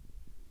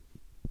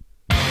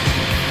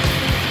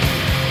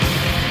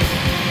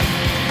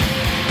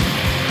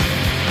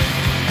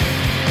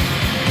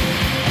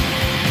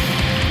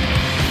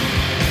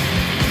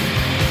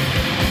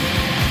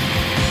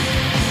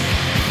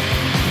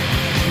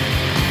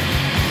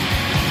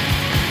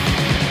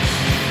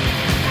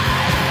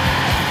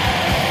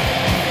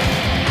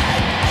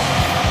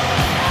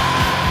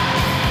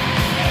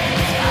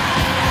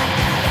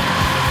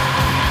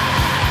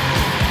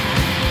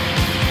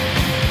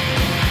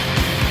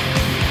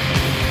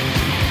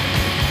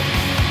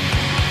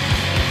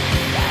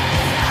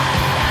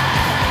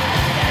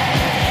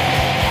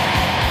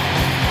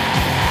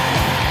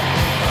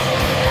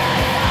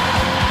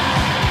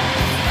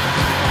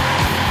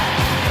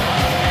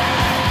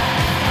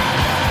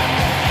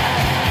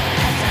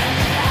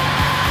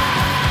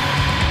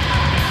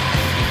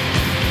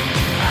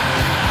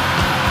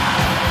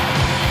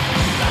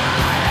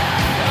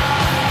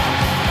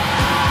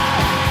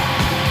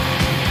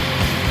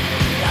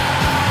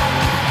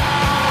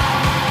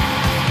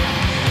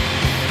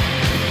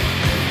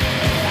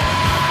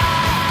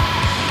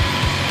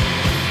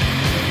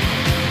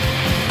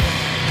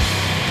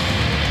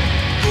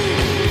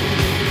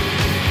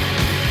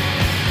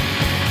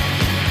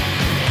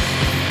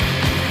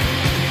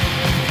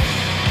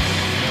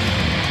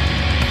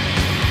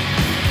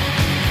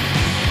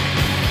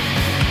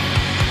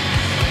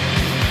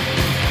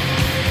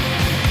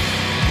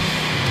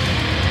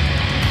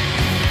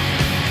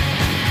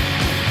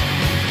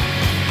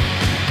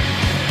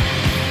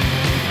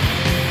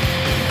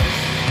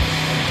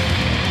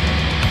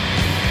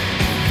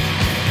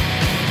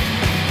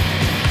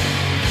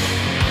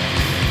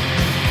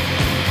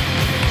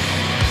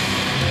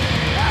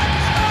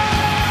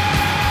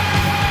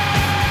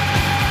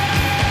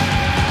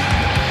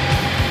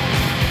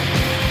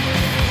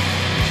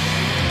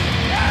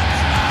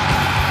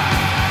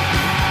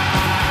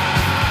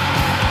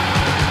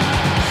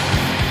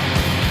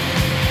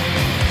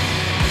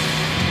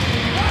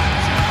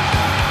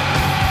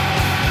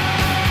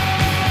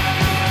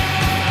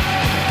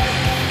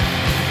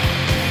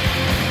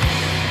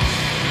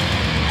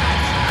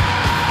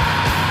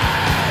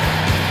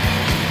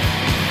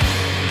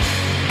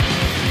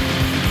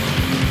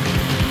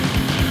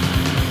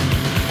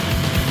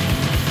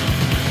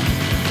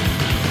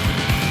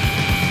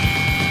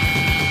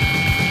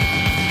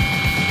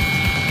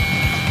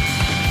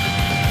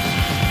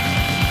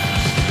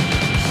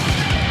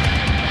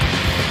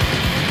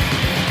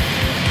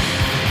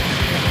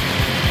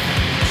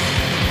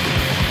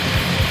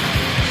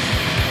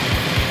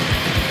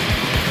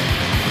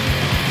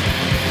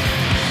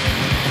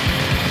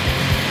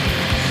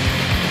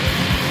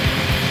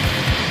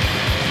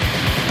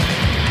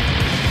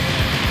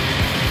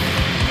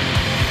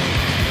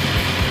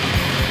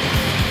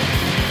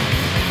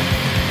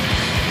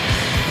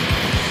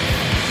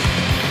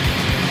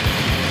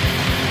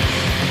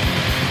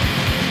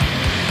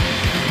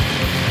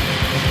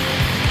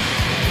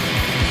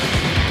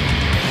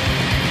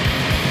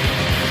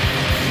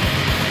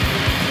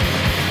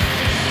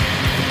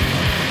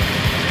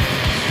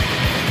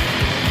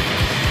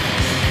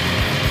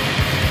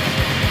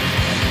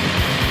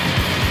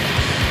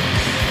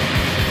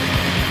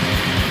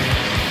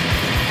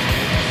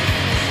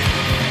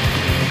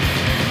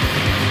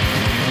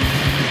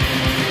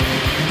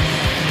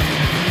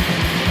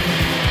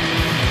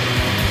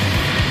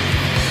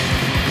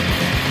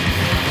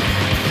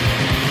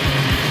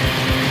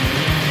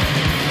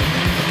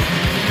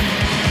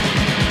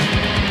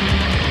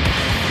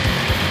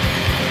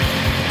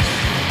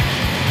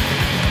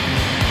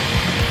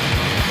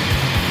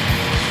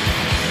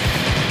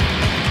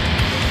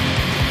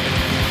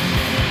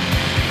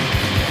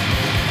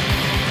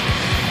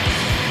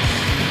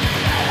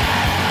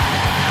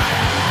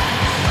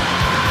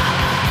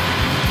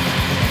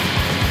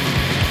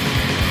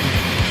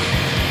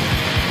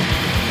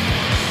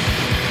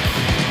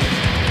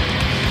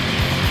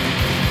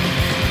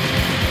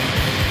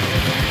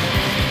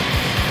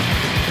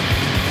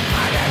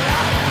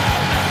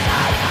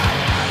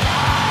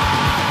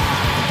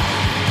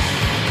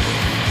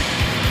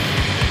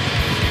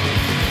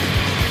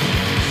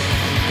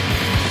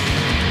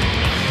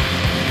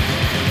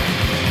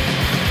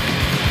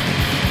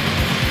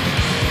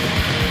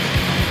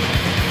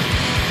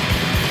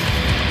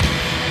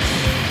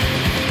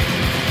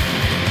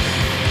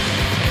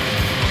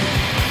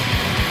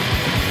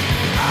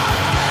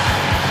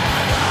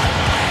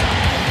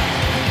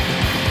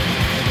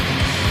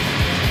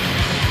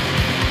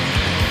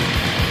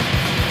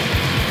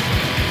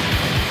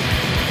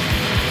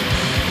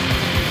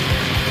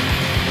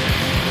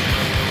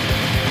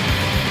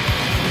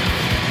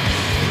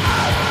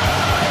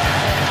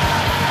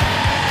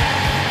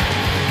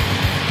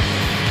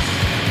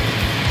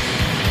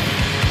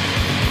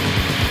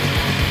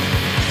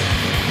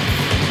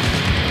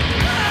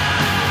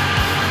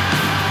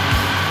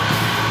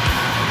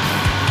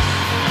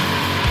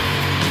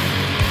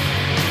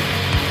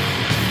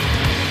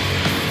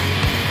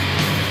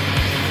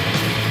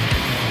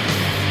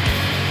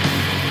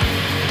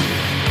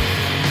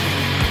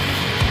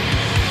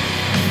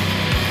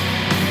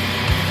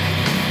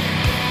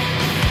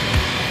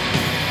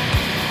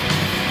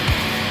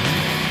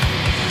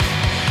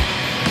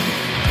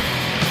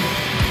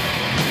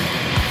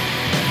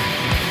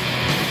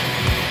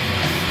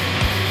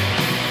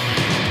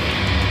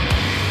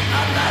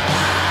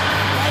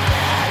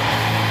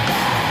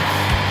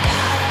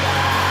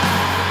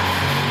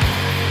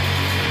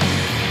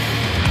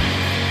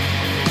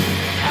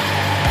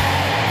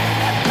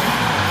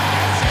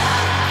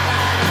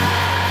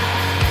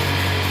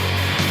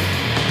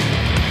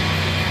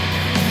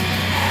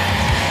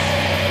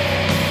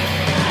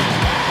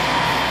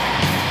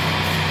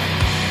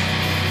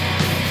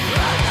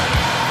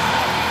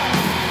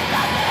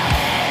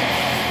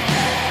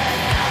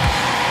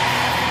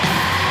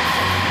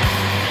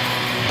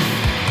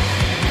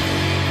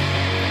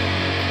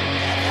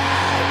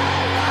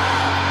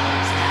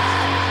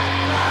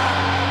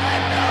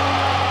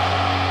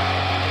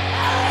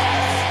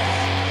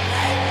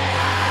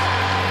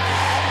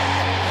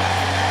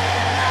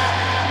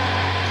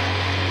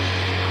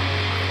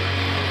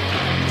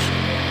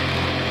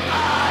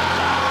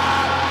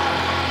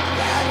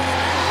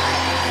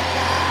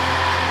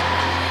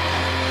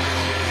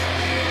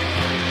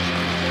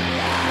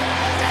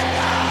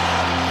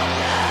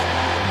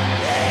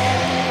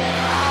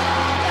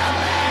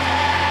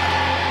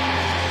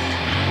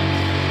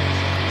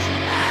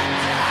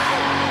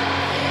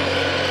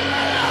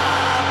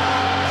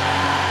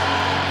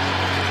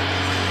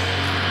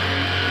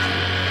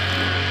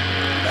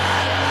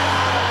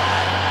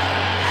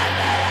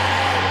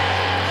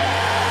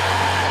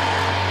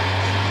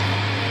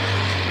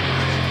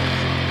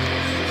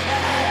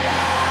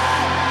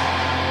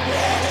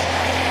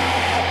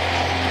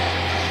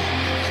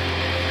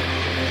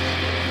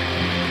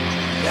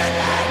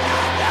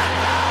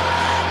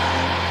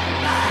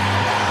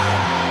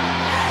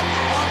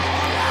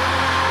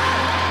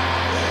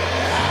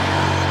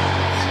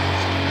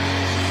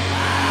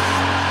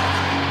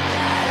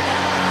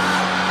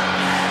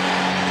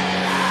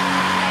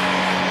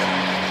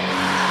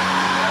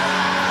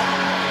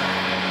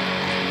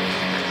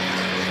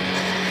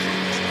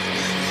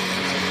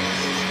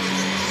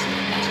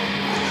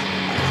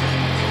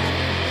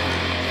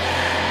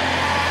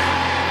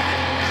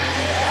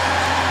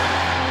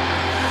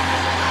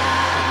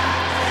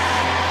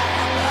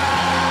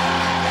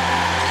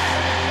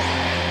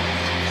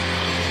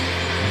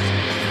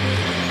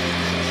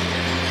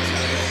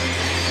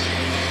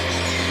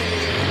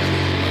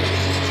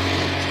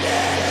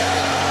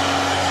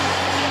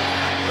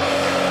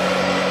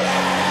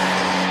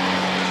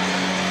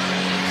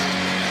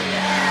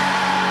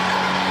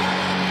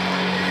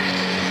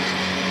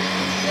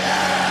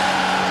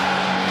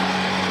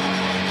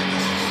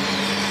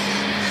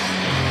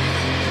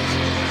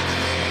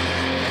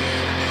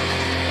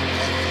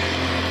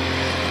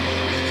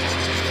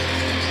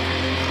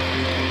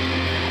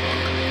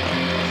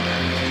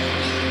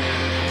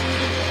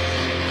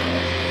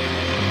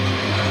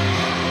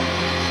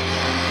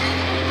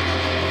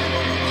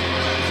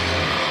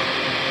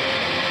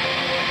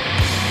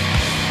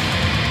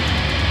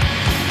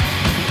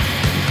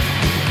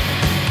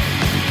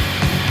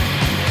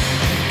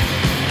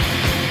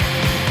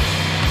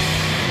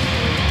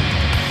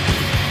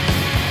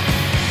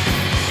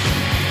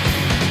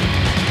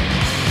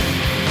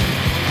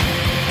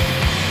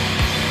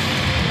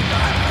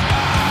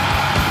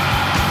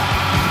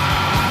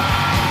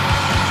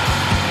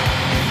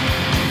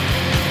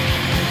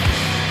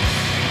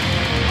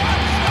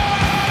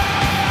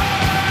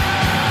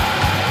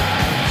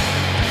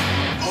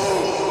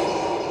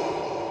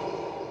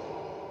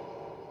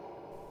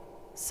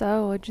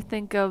 So, what'd you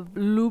think of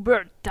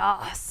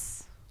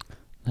Lubertas?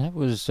 That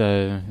was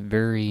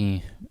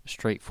very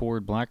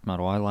straightforward black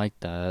metal. I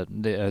liked that.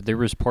 There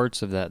was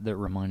parts of that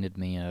reminded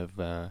me of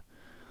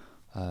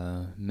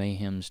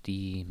Mayhem's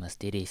De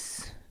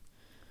Mastidis.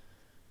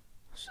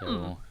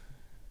 So,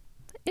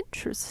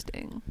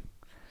 Interesting.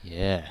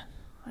 yeah.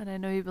 And I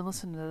know you've been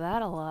listening to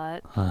that a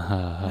lot.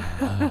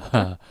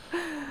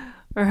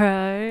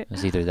 Right?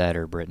 It's either that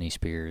or Britney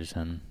Spears,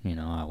 and,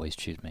 I always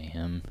choose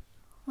Mayhem.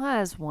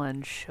 As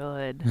one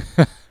should.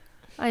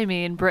 I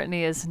mean,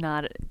 Britney is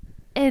not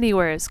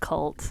anywhere as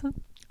cult.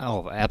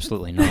 Oh,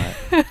 absolutely not.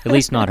 At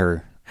least not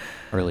her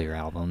earlier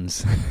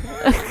albums.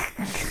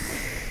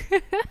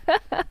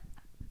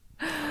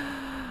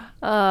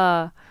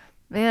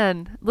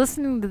 Man,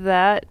 listening to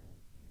that,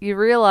 you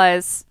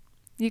realize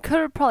you could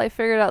have probably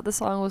figured out the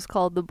song was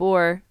called The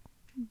Boar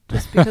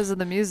just because of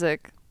the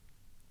music.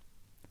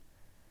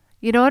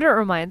 You know what it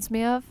reminds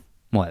me of?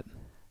 What?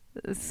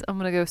 I'm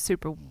going to go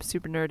super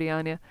nerdy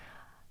on you.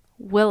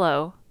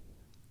 Willow.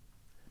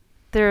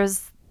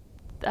 There's,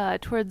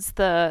 towards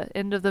the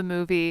end of the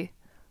movie,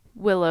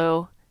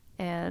 Willow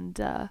and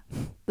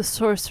the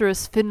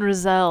sorceress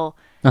Finrazel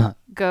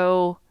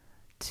go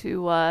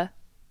to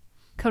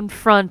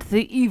confront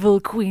the evil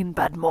Queen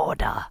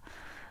Badmorda.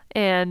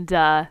 And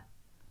the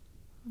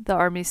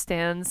army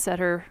stands at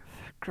her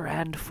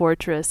grand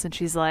fortress, and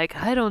she's like,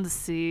 I don't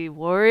see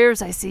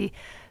warriors, I see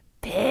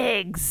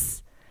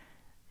pigs.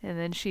 And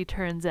then she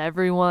turns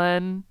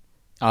everyone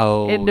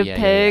into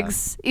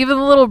pigs. Yeah. Even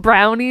the little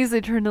brownies,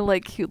 they turn into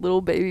like cute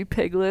little baby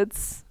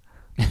piglets.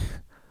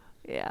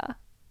 Yeah.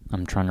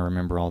 I'm trying to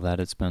remember all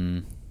that. It's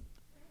been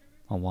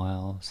a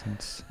while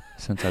since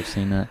I've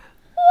seen it.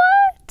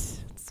 What?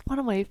 It's one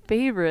of my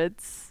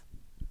favorites.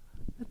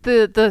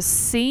 The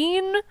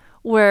scene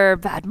where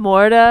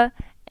Badmorda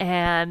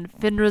and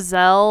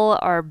Finrazel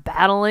are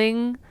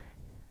battling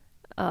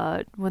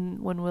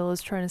when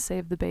Willow's trying to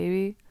save the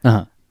baby.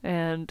 Uh-huh.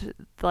 And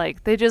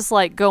like they just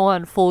like go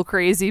on full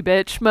crazy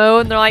bitch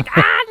mode, and they're like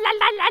la la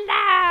la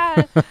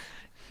la.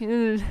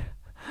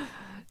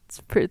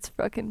 It's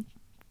fucking.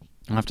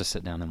 I'll have to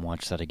sit down and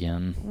watch that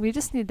again. We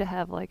just need to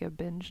have like a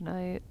binge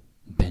night.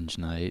 Binge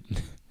night.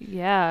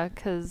 Yeah,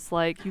 because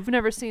like you've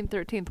never seen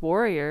 13th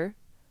Warrior.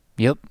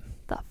 Yep.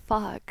 The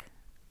fuck.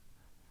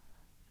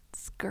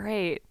 It's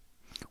great.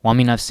 Well, I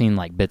mean, I've seen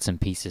like bits and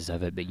pieces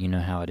of it, but you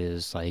know how it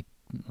is, like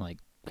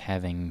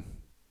having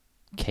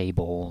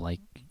cable, like.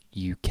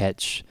 You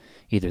catch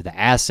either the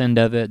ass end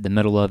of it, the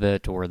middle of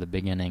it, or the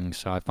beginning.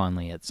 So I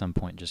finally, at some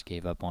point, just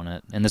gave up on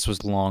it. And this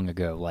was long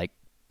ago, like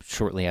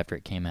shortly after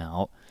it came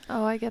out.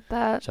 Oh, I get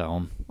that.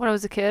 So when I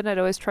was a kid, I'd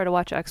always try to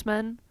watch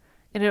X-Men,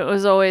 and it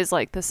was always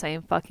like the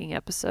same fucking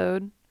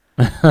episode.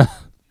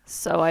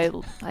 So I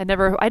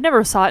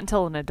never saw it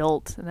until an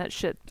adult, and that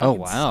shit. Oh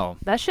wow,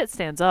 that shit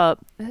stands up.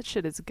 That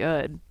shit is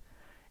good.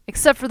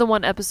 Except for the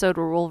one episode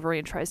where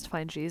Wolverine tries to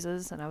find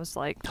Jesus, and I was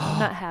like, I'm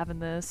not having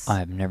this.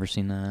 I've never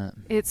seen that.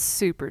 It's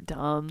super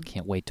dumb.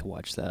 Can't wait to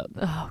watch that.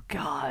 Oh,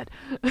 God.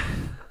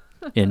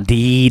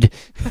 Indeed.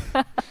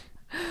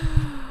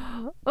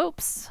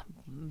 Oops.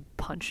 I'm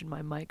punching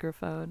my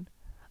microphone.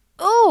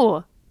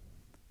 Oh!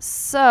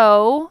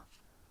 So,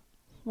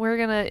 we're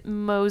going to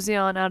mosey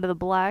on out of the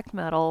black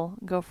metal,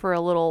 go for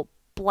a little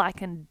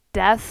Black and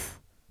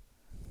Death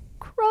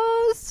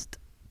crust.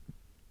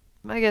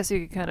 I guess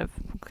you could kind of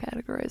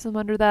categorize them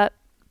under that.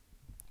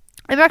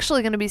 I'm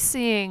actually going to be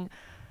seeing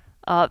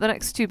the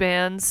next two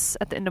bands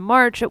at the end of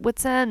March at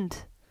Wits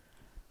End.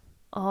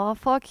 Oh,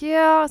 fuck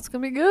yeah. It's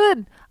going to be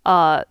good.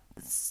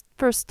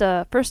 First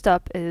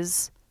up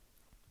is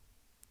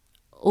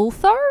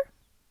Ulthar?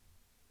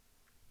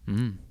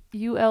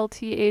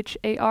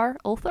 Ulthar?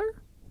 Ulthar?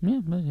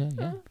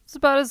 Yeah. It's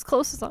about as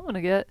close as I'm going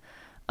to get.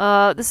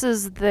 This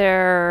is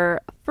their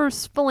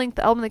first full-length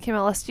album that came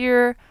out last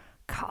year,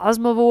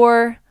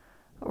 Cosmovore.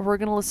 We're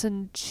going to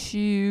listen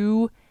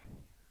to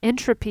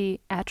Entropy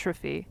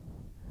Atrophy.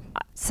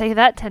 Say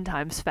that 10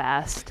 times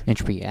fast.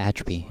 Entropy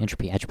Atrophy. I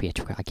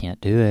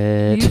can't do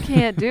it. You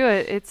can't do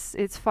it.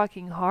 It's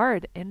fucking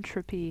hard.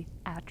 Entropy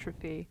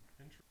Atrophy.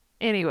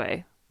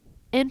 Anyway,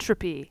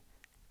 Entropy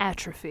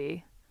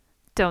Atrophy.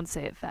 Don't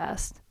say it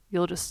fast.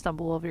 You'll just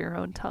stumble over your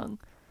own tongue.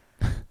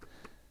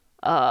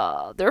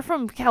 They're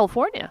from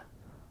California.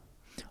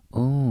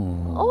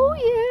 Ooh. Oh,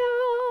 yeah.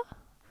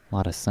 A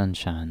lot of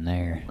sunshine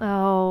there.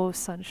 Oh,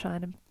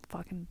 sunshine and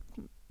fucking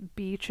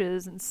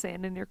beaches and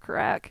sand in your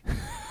crack.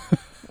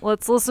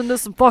 Let's listen to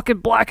some fucking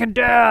Black and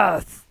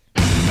Death.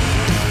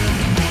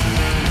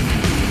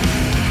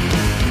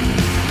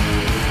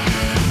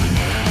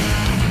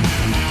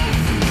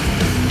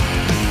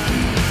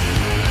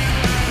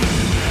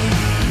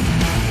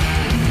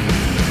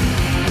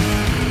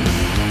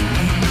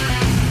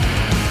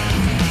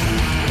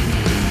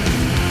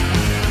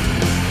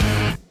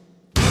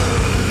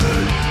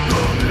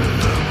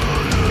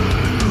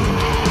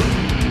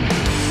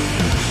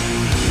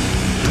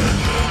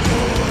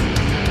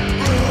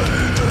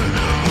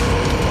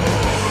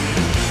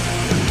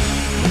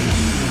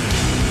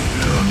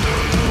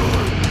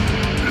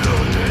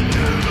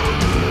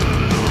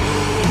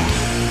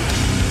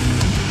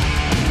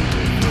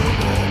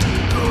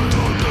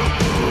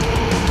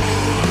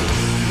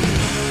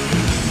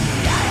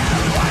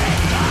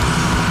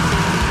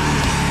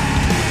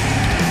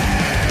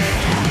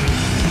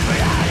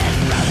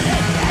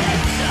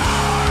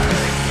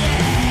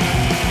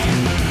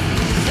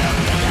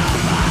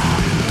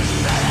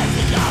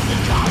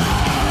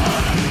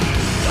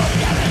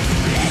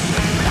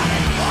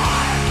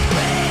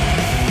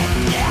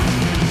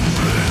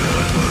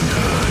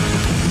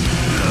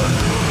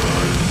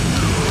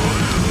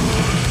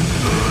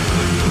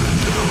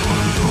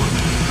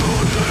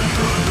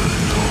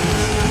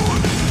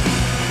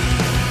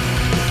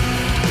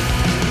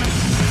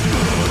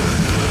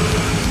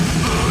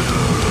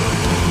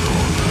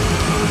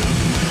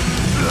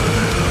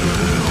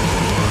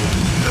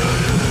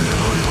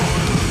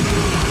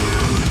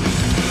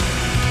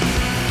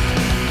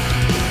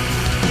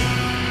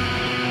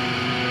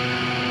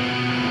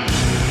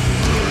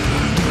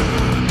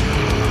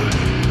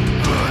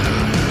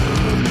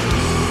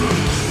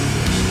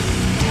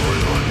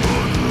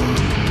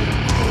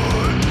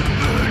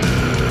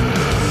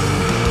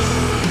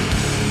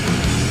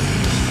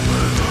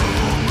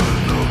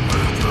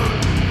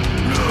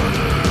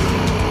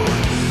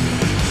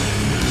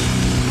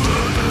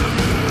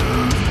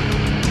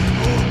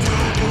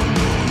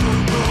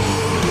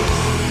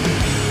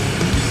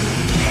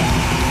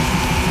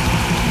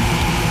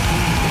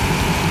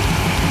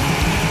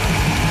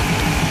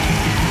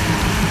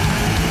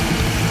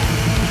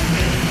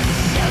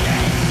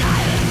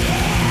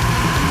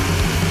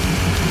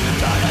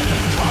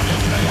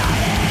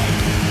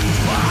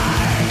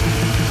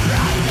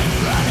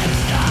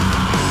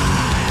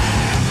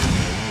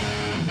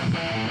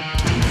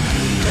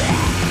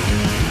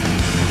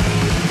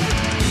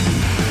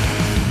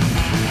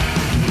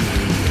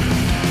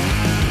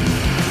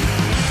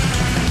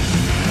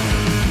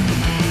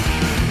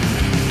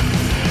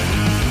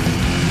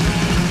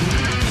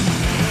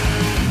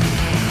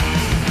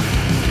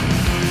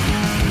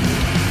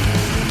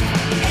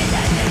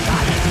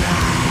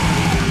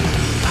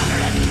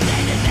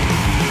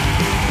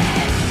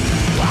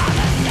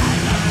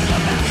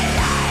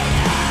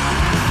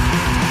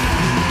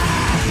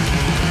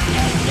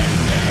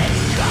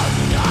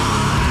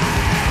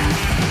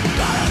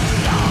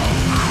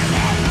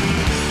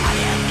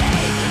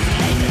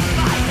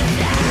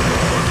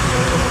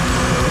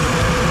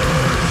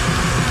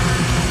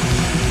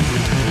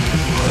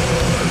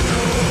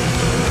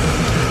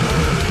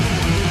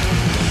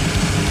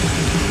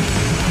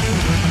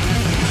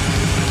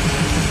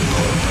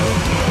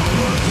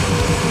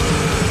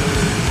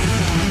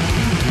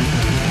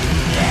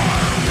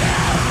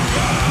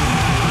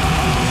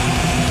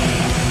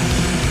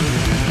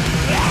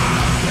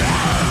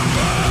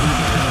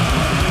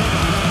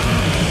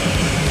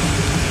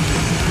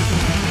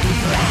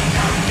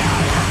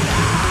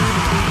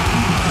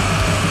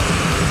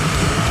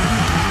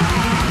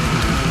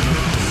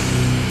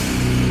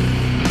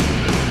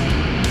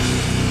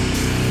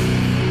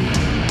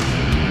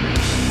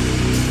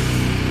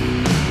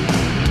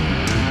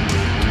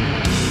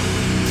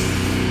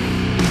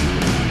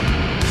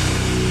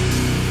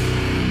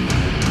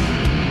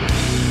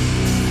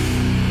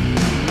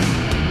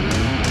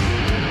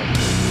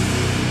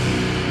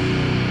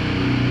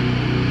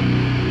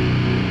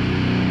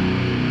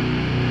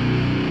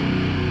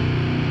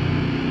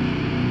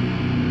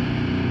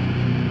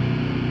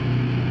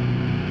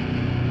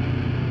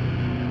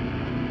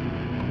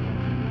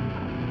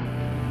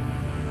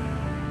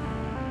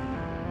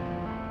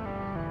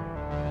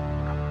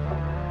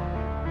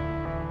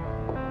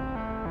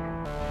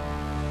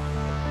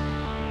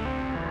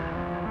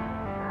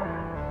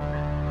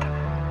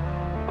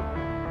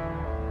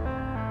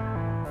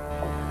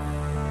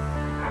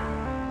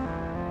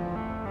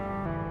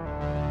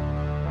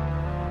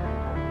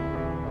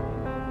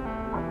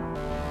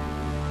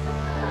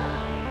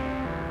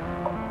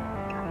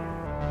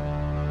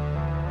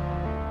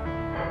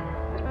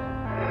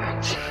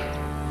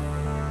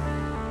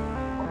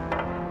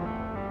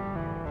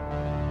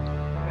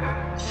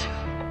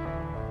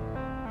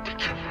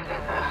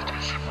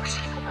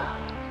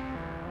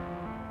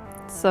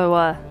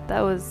 So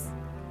that was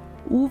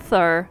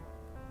Ulthar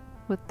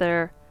with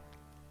their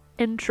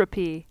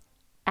Entropy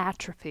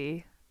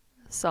Atrophy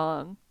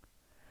song.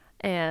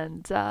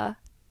 And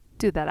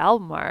dude, that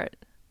album art,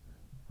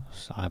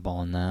 Just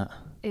eyeballing that.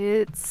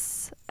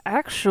 it's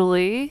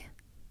actually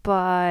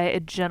by a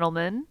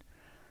gentleman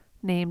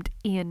named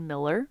Ian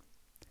Miller.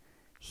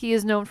 He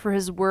is known for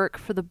his work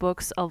for the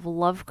books of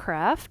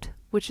Lovecraft,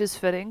 which is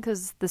fitting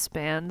because this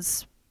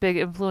band's big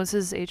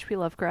influences H.P.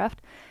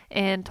 Lovecraft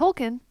and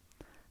Tolkien,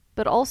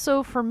 but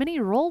also for many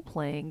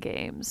role-playing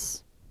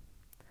games.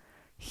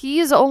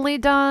 He's only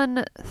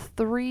done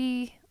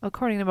 3,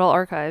 according to Metal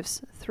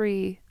Archives,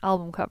 3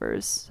 album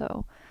covers.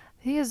 So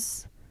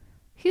he's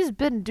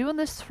been doing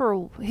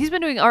he's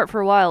been doing art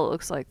for a while, it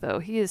looks like, though.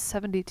 He is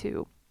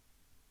 72.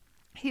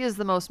 He is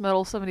the most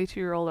metal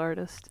 72-year-old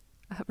artist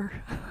ever.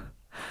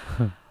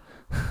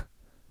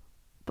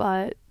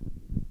 But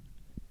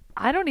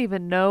I don't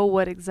even know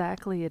what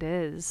exactly it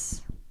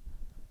is.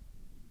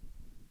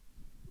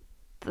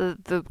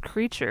 The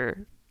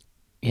creature.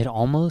 It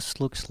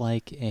almost looks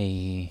like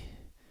a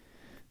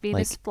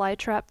Venus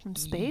flytrap from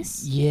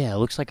space? Yeah, it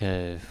looks like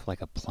a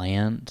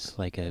plant,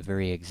 like a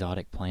very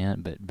exotic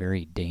plant, but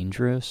very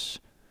dangerous.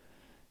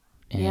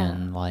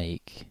 And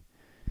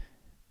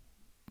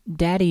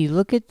Daddy,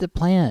 look at the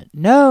plant.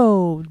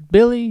 No,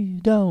 Billy,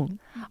 don't.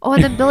 Oh,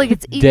 and then Billy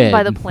gets eaten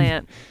by the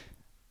plant.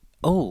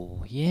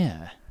 Oh,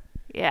 yeah.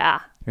 Yeah.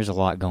 There's a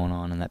lot going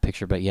on in that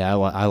picture, but yeah,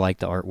 I like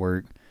the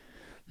artwork.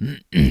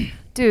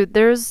 Dude,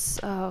 there's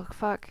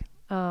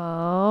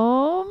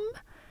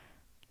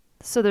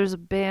so there's a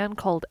band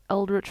called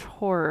Eldritch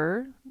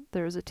Horror.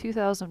 There's a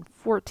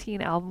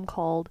 2014 album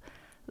called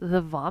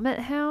The Vomit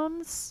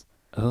Hounds.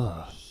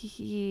 Ugh.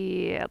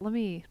 Yeah,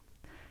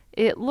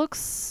 it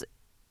looks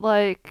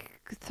like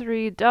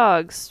 3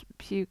 dogs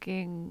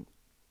puking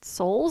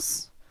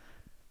souls.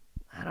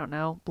 I don't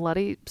know,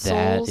 bloody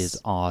souls. That is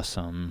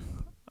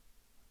awesome.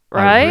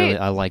 Right?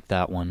 I like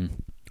that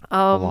one.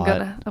 I'm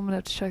gonna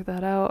have to check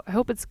that out. I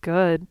hope it's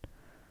good.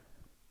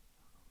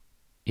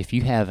 If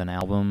you have an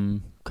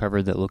album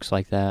cover that looks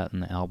like that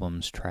and the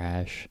album's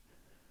trash.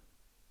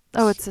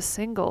 Oh, it's a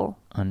single.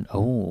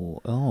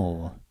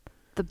 Oh.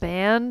 The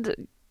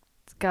band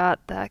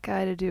got that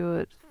guy to do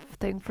a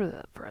thing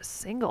for a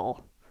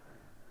single.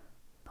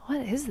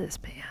 What is this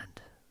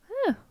band?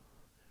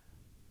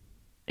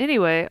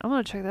 Anyway, I'm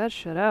gonna check that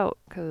shit out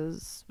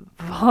because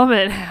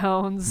Vomit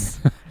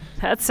Hounds.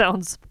 That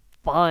sounds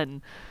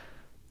fun.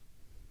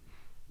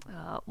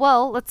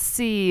 Well, let's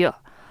see.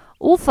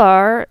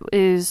 Ulthar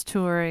is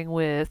touring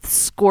with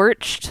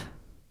Scorched,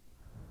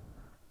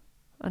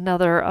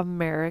 another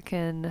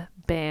American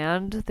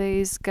band.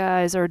 These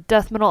guys are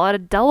death metal out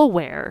of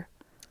Delaware.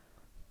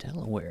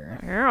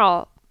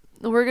 Yeah.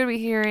 We're going to be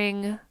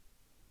hearing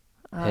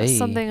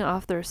something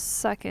off their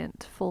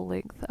second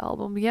full-length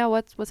album. Yeah,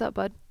 what's up,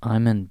 bud?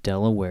 I'm in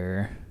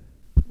Delaware.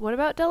 What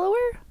about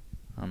Delaware?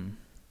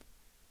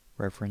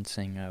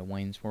 Referencing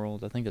Wayne's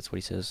World. I think that's what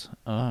he says.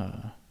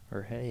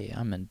 Or hey,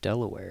 I'm in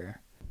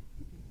Delaware.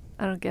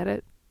 I don't get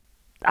it.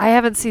 I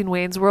haven't seen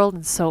Wayne's World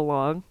in so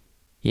long.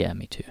 Yeah,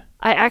 me too.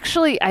 I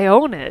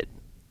own it.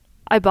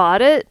 I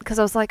bought it because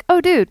I was like, oh,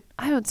 dude,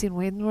 I haven't seen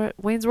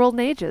Wayne's World in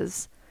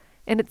ages.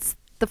 And it's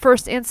the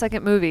first and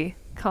second movie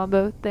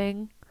combo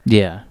thing.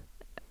 Yeah.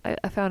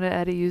 I found it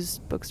at a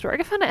used bookstore.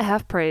 I found it at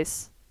half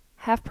price.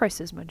 Half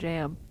price is my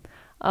jam.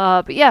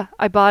 But yeah,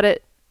 I bought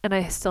it, and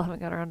I still haven't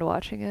got around to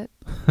watching it.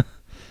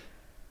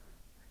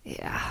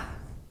 Yeah.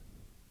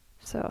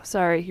 So,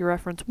 sorry, you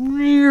referenced...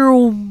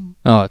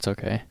 Oh, it's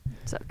okay.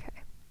 It's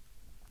okay.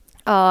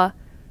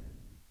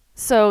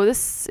 So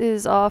this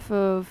is off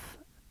of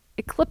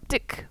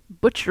Ecliptic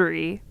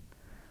Butchery.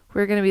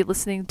 We're going to be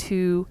listening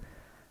to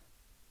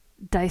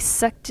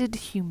Dissected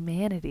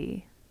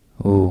Humanity.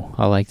 Ooh,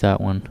 I like that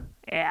one.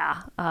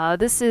 Yeah.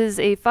 This is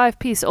a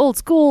 5-piece old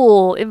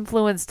school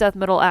influenced death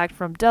metal act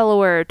from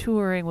Delaware,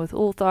 touring with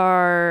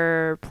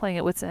Ulthar, playing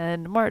at Wits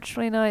End, March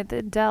 29th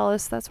in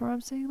Dallas. That's where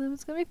I'm seeing them.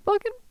 It's going to be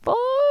fucking fun.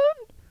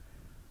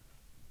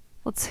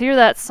 Let's hear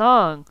that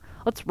song.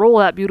 Let's roll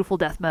that beautiful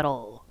death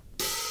metal.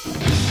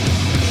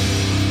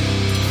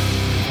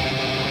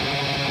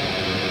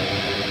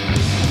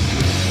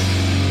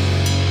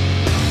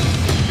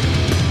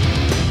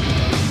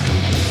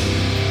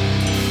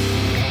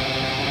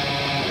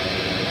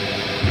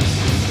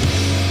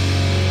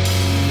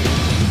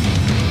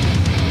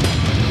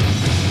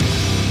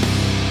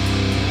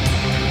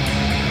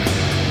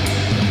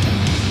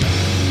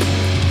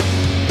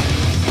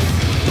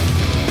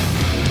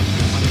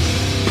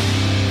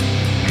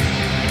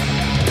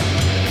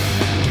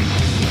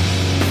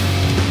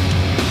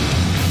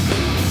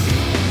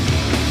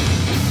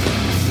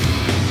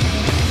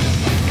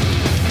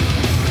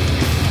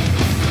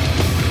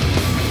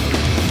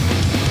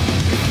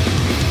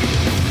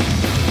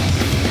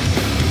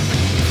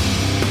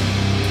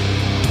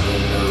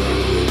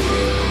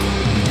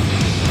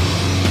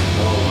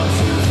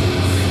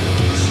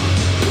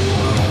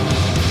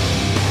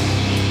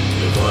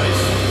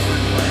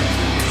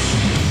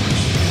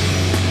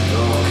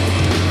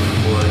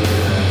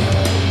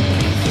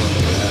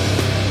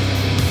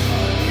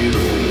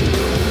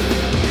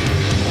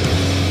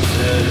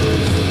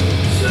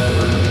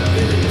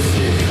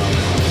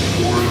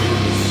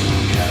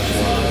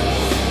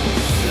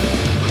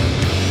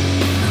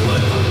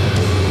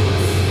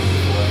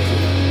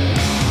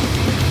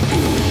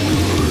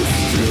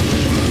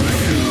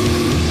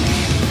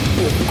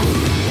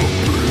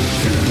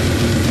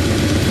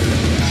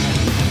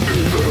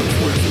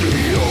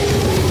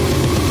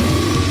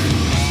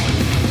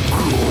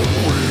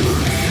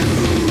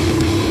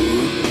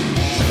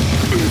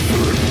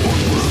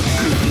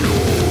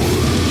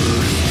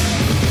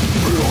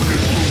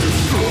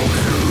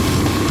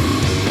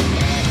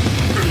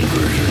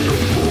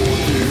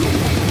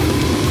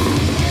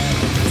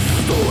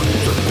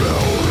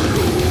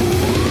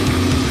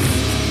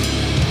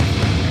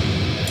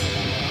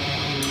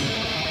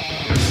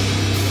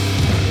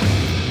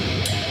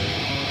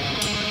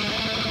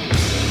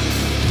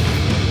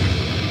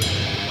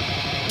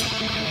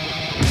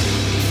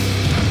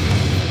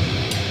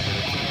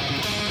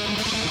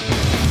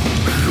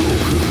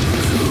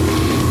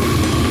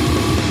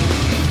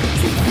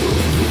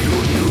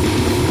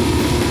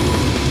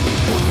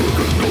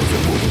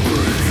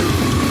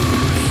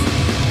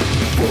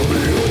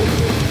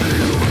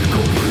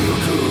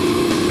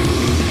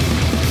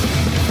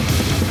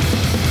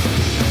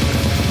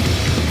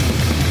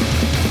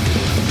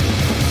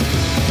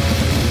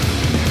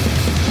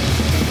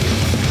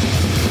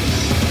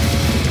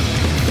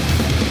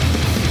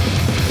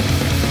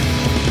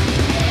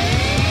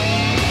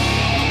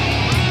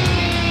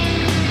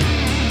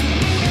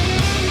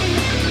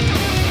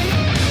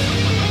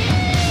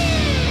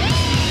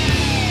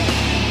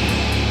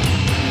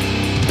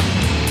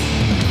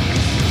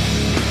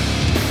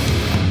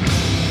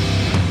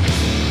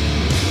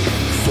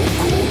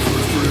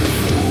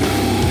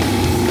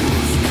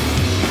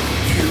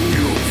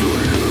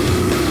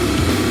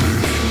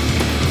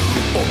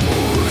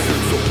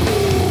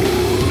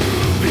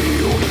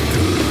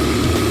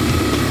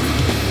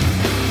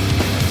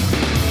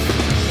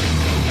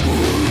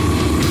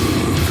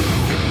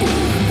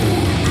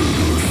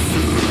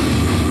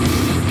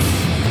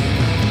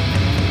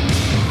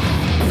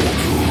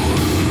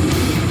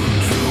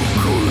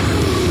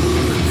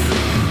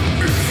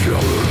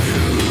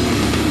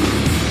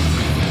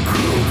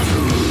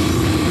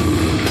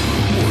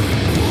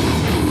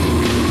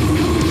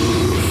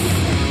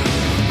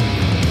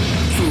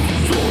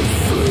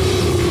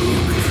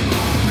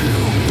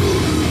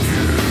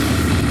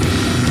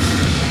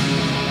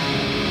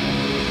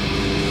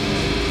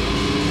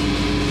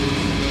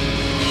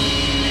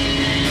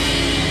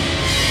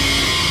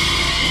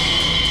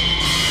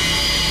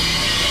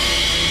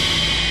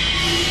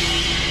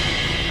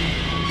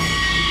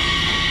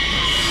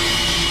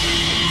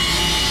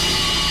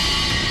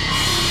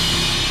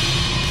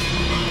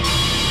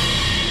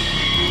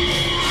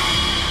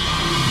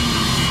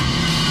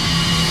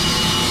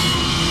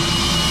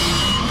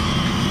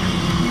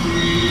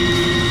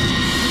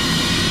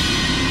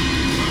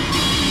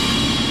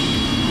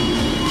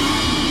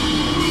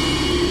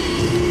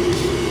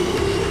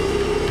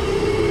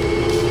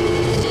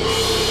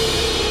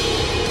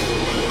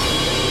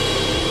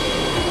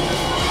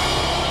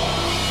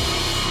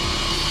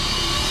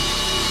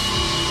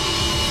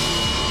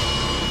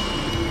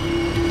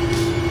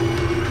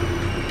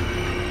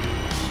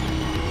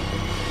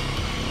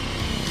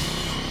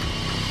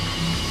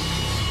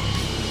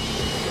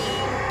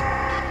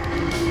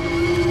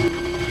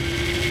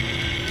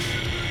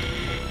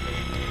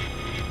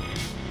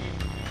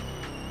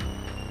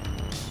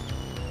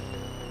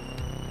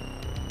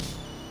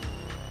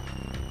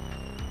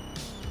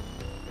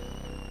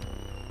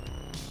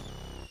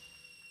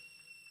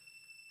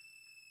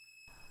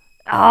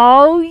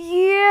 Oh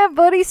yeah,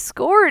 buddy,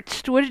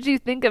 Scorched. What did you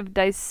think of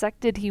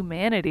Dissected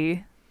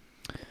Humanity?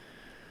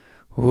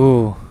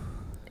 Ooh,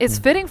 It's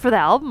fitting for the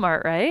album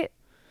art, right?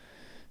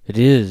 it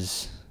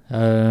is.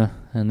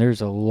 And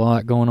there's a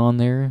lot going on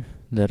there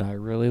that I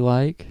really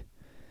like.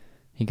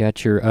 You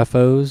got your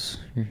UFOs,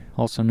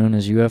 also known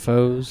as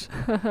UFOs.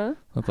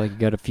 Look like you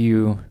got a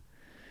few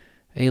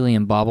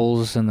alien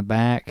baubles in the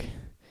back.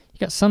 You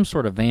got some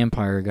sort of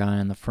vampire guy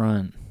in the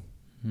front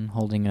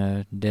holding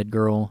a dead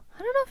girl.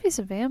 I don't know if he's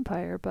a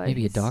vampire, but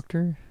Maybe a he's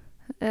doctor?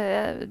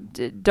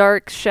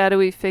 dark,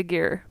 shadowy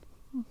figure.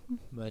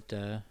 But,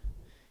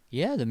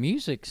 yeah, the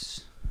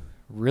music's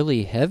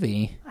really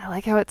heavy. I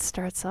like how it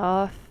starts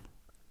off.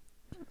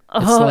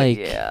 It's Oh, like-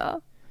 yeah.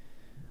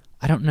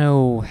 I don't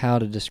know how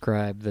to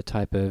describe the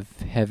type of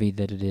heavy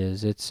that it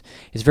is. It's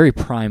very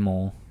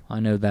primal.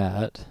 I know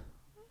that.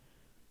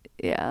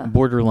 Yeah.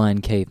 Borderline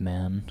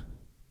caveman.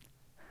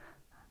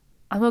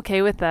 I'm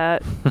okay with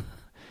that.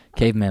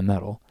 Caveman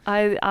metal.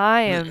 I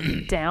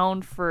am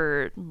down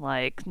for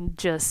like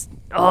just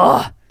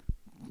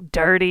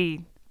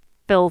dirty,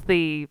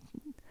 filthy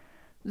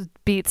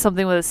beat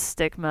something with a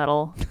stick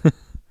metal.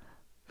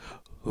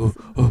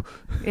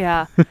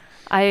 Yeah.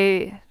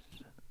 I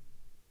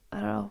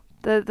don't know.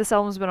 This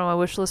album's been on my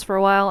wish list for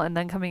a while, and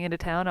then coming into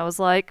town I was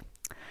like,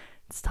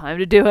 it's time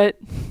to do it.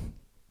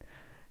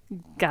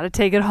 Gotta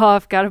take it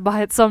off, gotta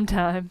buy it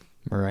sometime.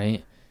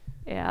 Right?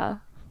 Yeah.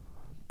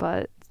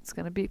 But it's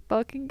gonna be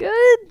fucking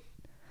good.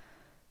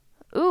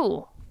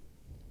 Ooh.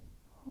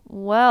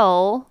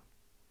 Well,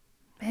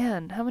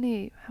 man, how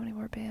many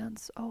more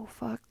bands? Oh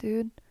fuck,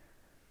 dude.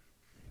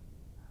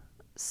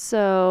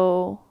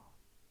 So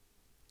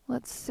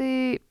let's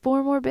see.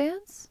 4 more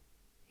bands?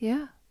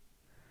 Yeah.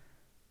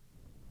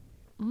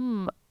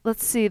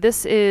 Let's see.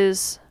 This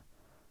is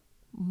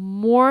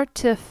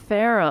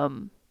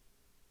Mortiferum.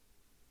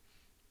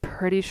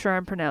 Pretty sure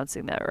I'm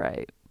pronouncing that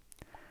right.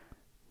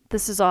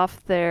 This is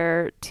off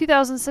their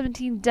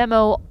 2017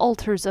 demo,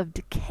 Altars of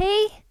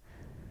Decay.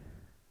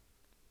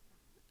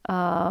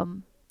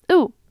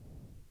 Ooh,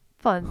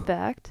 fun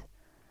fact.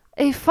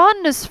 A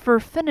fondness for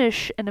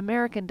Finnish and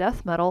American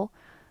death metal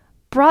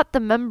brought the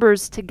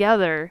members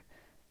together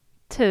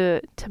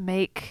to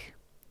make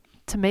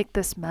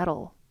this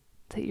metal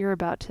that you're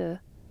about to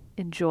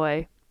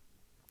enjoy.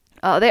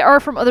 They are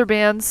from other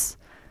bands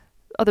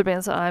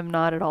that I'm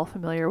not at all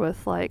familiar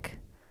with, like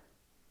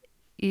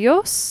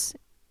EOS,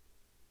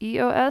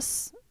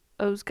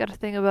 O's got a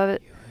thing above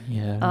it.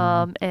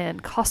 Yeah.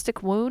 And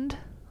Caustic Wound.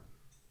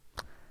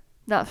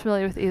 Not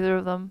familiar with either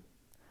of them,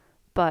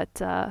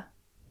 but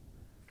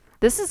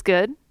this is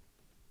good.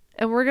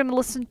 And we're gonna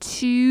listen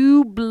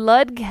to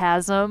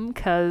Bloodchasm,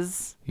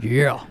 'cause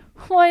yeah.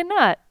 why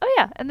not? Oh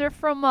yeah, and they're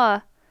from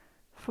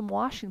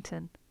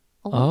Washington,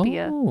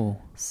 Olympia. Oh.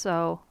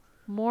 So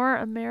more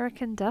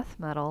American death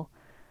metal.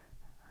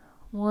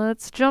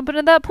 Let's jump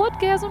into that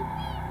Bloodchasm.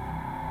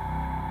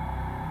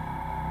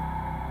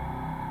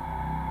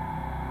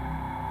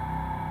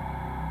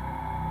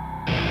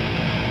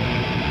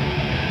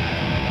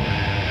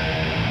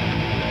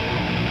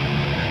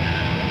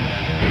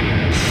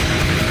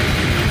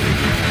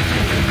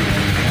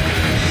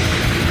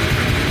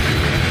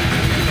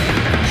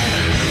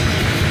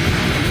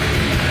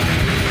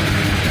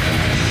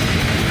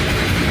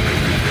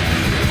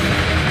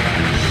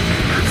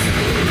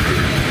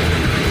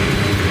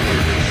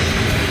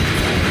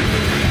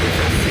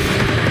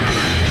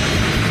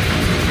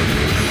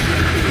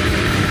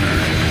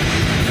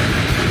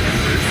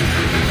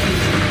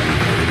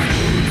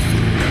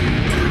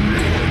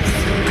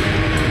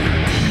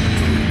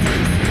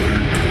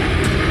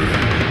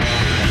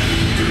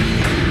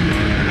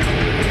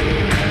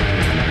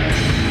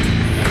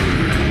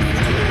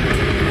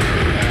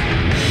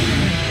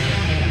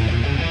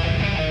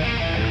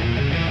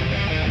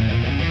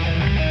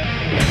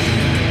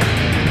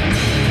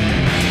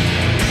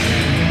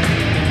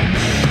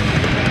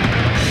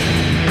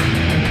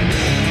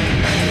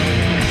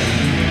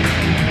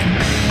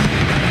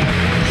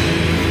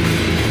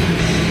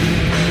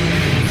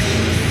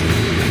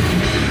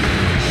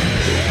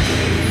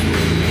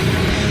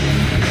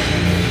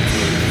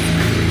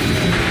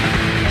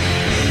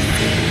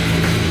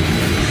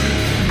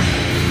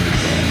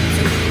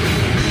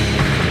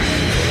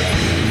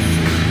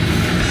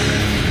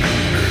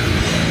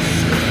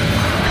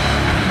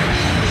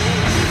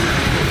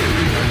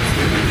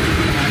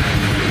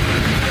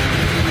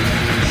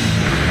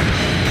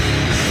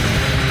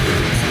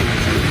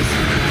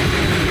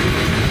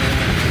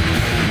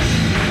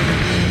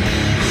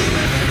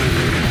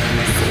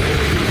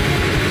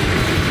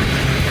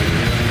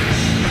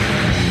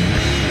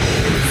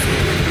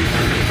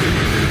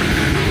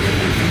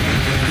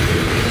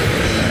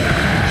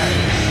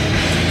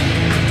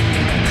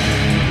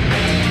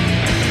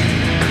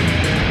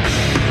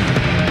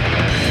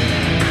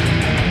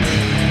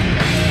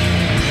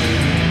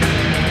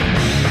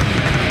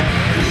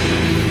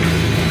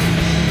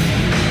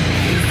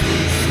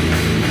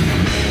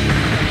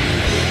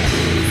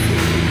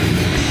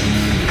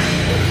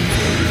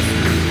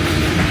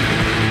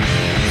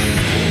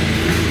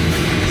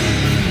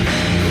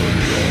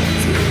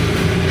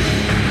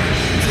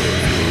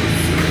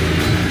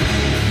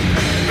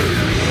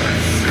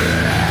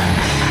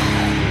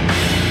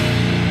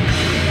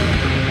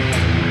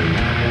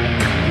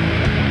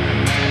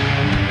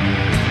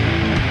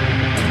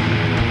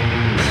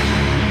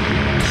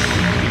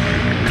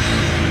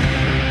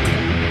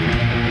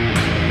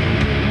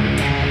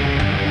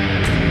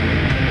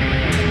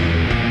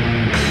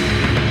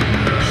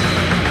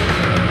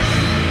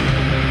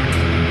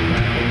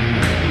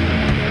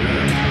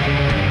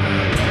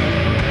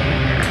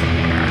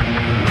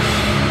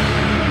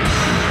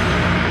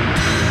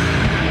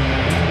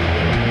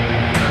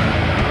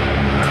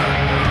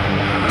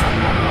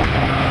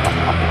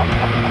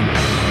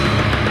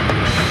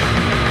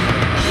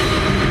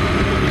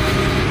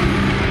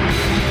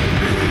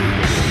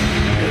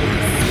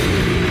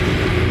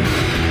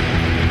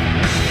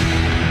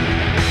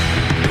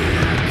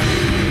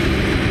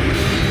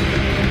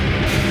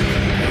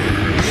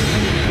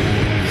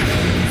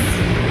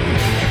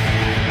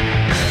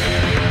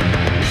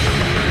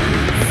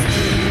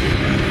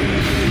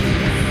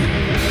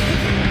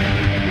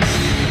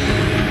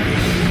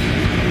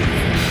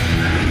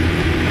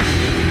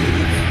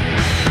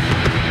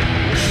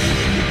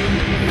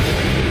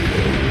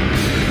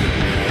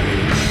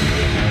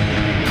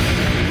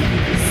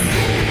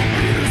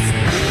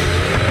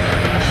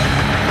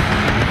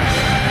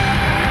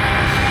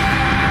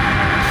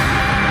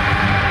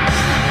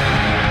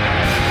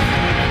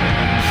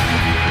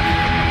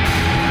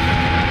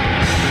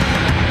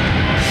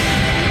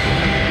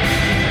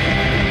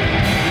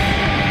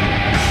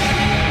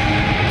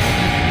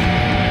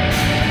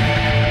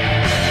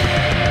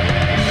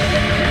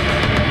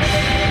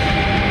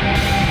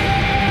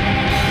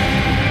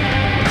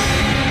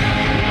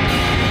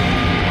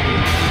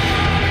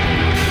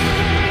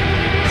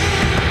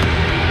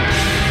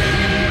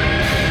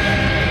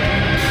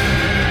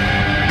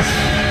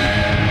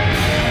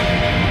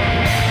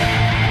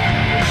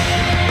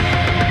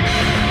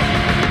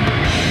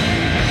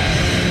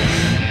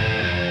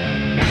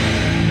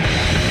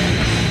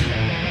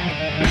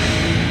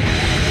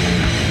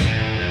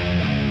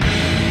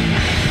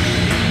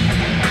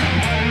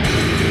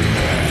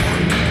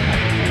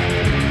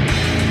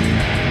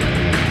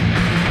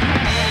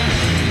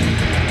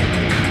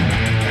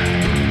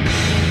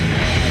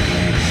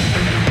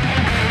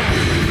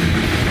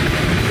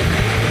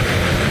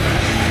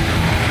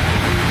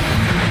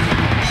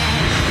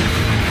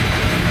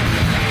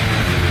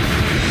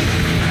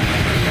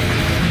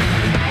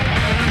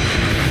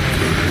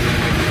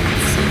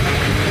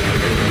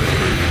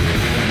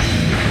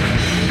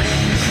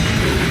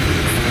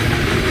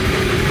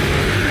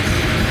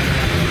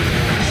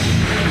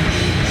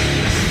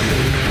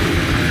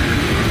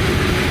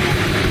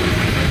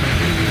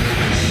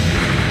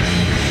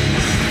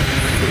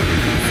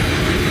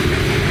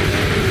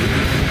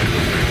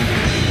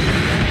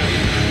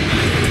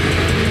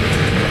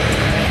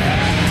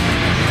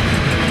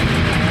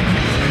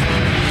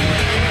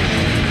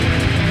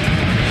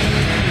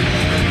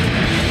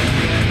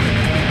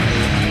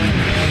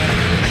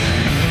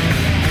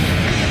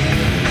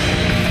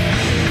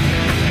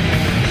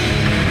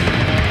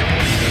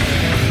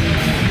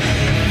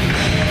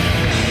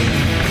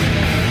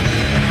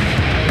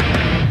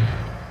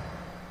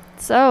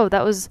 So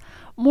that was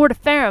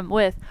Mortiferum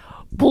with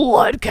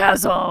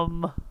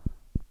Bloodchasm.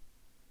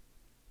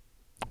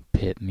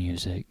 Pit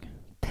music.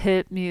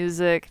 Pit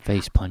music.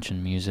 Face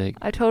punching music.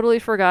 I totally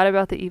forgot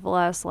about the evil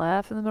ass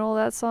laugh in the middle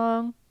of that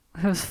song.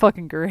 It was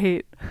fucking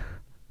great.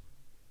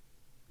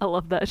 I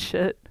love that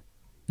shit.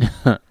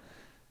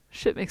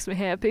 Shit makes me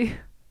happy.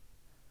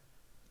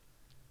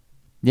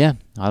 Yeah,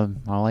 I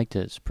liked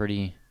it. It's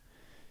pretty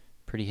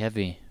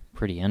heavy,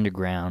 pretty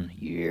underground.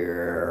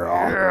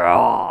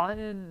 Yeah.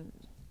 And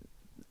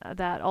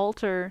that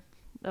altar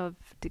of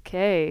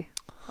decay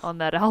on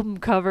that album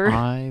cover.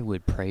 I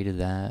would pray to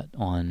that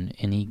on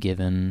any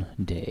given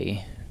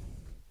day.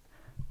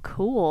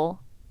 Cool.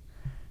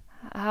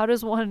 How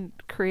does one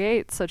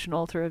create such an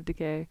altar of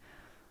decay?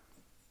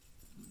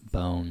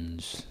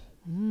 Bones.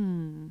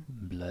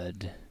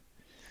 Blood.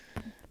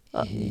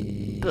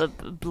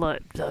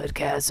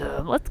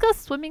 Bloodchasm. Let's go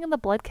swimming in the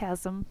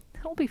bloodchasm.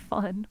 It'll be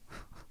fun.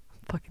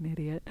 Fucking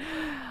idiot.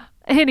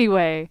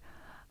 Anyway.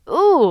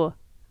 Ooh.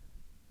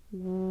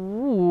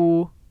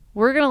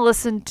 We're gonna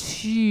listen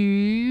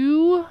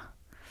to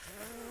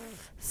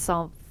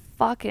some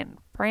fucking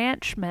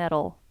French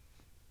metal.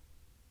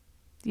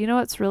 You know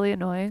what's really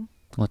annoying?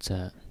 What's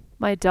that?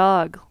 My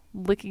dog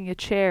licking a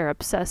chair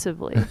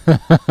obsessively.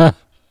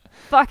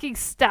 Fucking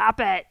stop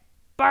it,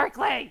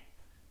 Barkley!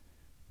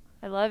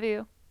 I love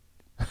you.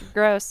 You're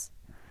gross.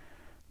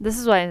 This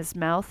is why his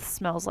mouth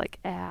smells like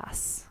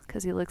ass,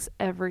 because he licks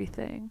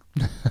everything.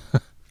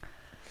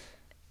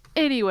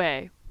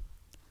 Anyway,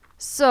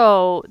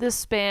 so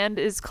this band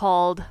is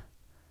called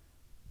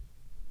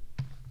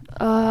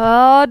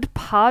Odd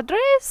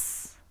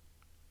Padres?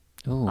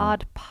 Ooh.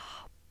 Odd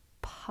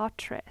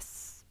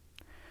Patres.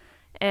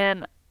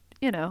 And,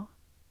 you know,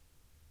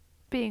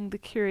 being the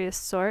curious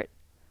sort,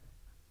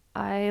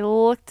 I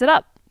looked it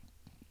up.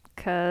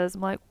 Because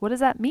I'm like, what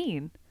does that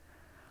mean?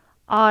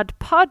 Odd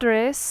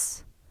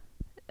Padres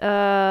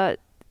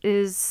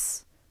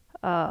is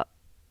to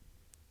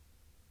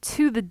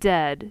the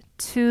dead,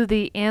 to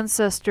the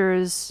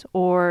ancestors,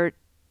 or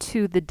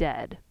to the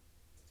dead,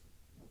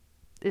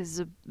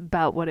 is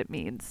about what it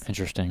means.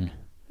 Interesting.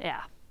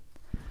 Yeah.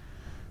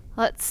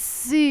 Let's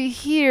see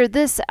here.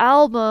 This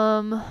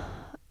album,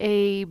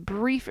 A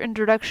Brief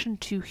Introduction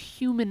to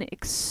Human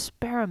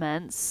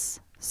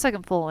Experiments,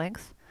 second full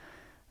length,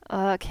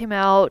 came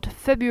out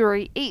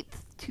February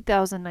 8th,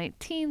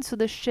 2019, so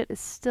this shit is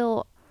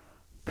still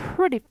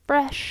pretty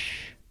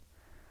fresh.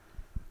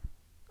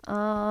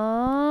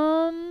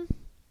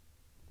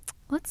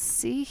 Let's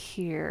see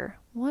here.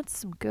 What's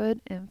some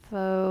good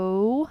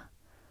info?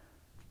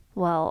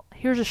 Well,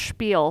 here's a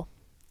spiel.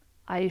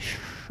 I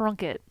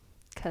shrunk it,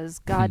 because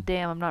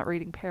goddamn, I'm not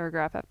reading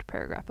paragraph after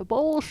paragraph of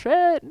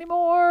bullshit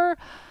anymore.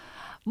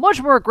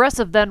 Much more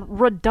aggressive than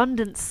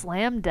redundant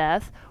slam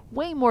death,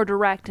 way more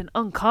direct and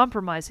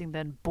uncompromising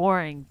than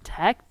boring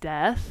tech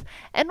death,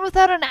 and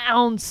without an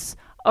ounce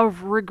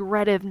of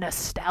regrettive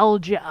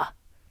nostalgia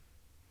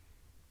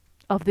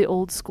of the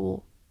old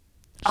school.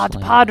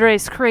 Odd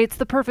Padres creates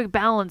the perfect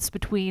balance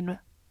between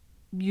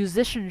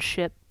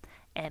musicianship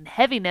and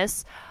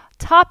heaviness,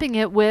 topping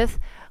it with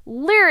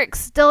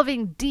lyrics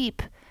delving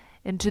deep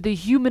into the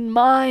human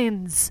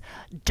mind's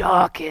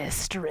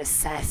darkest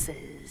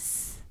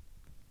recesses.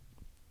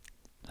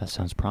 That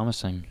sounds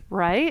promising.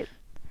 Right?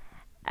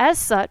 As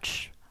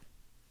such,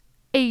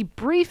 A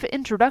Brief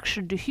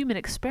Introduction to Human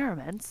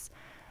Experiments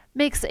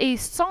makes a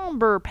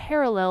somber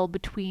parallel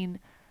between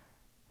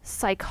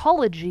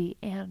psychology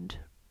and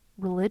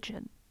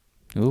religion,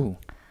 Ooh.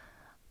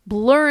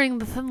 blurring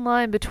the thin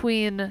line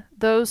between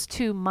those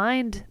two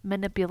mind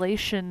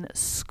manipulation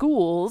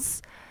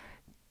schools,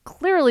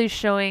 clearly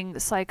showing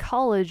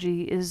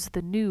psychology is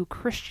the new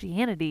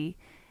Christianity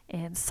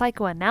and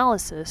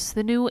psychoanalysis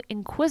the new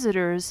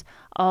inquisitors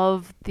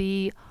of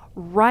the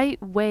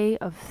right way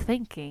of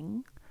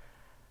thinking,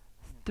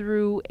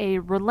 through a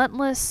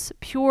relentless,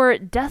 pure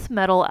death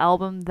metal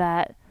album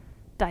that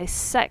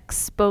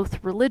dissects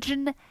both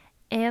religion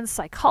and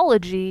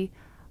psychology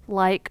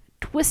like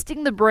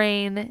twisting the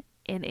brain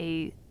in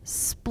a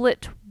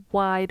split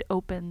wide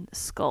open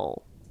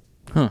skull.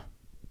 Huh.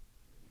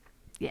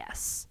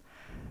 Yes.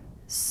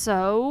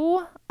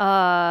 So,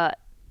 the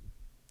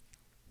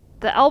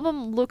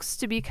album looks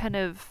to be kind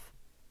of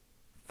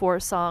 4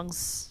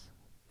 songs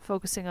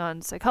focusing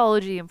on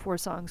psychology and 4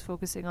 songs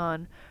focusing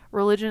on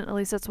religion. At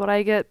least that's what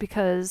I get,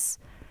 because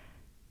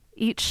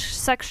each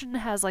section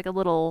has like a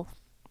little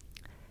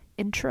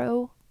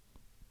intro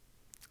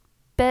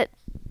bit,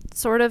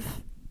 sort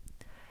of.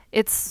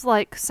 It's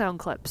like sound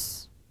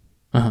clips.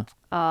 Uh-huh.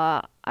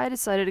 I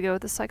decided to go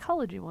with the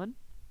psychology one.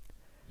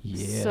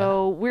 Yeah.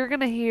 So we're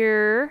going to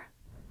hear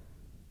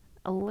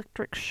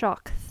Electric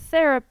Shock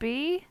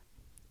Therapy,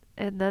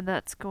 and then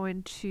that's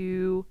going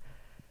to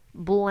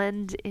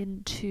blend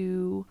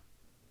into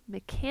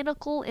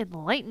Mechanical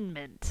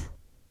Enlightenment.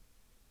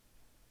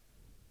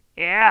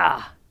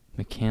 Yeah.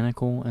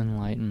 Mechanical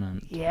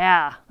Enlightenment.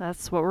 Yeah,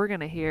 that's what we're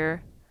going to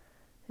hear.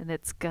 And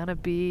it's going to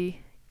be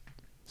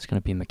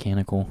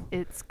mechanical.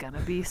 It's going to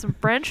be some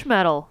French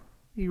metal.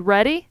 You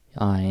ready?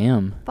 I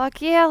am.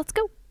 Fuck yeah, let's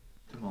go.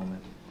 Just a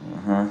moment.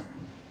 Uh-huh.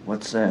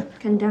 What's that?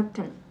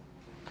 Conducting.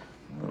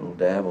 A little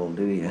dab will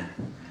do you.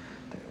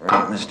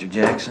 Right, Mr.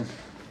 Jackson?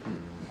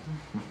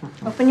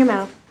 Open your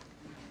mouth.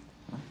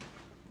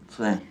 What's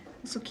that?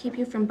 This will keep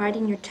you from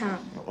biting your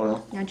tongue.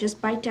 Well, Now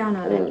just bite down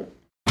on it.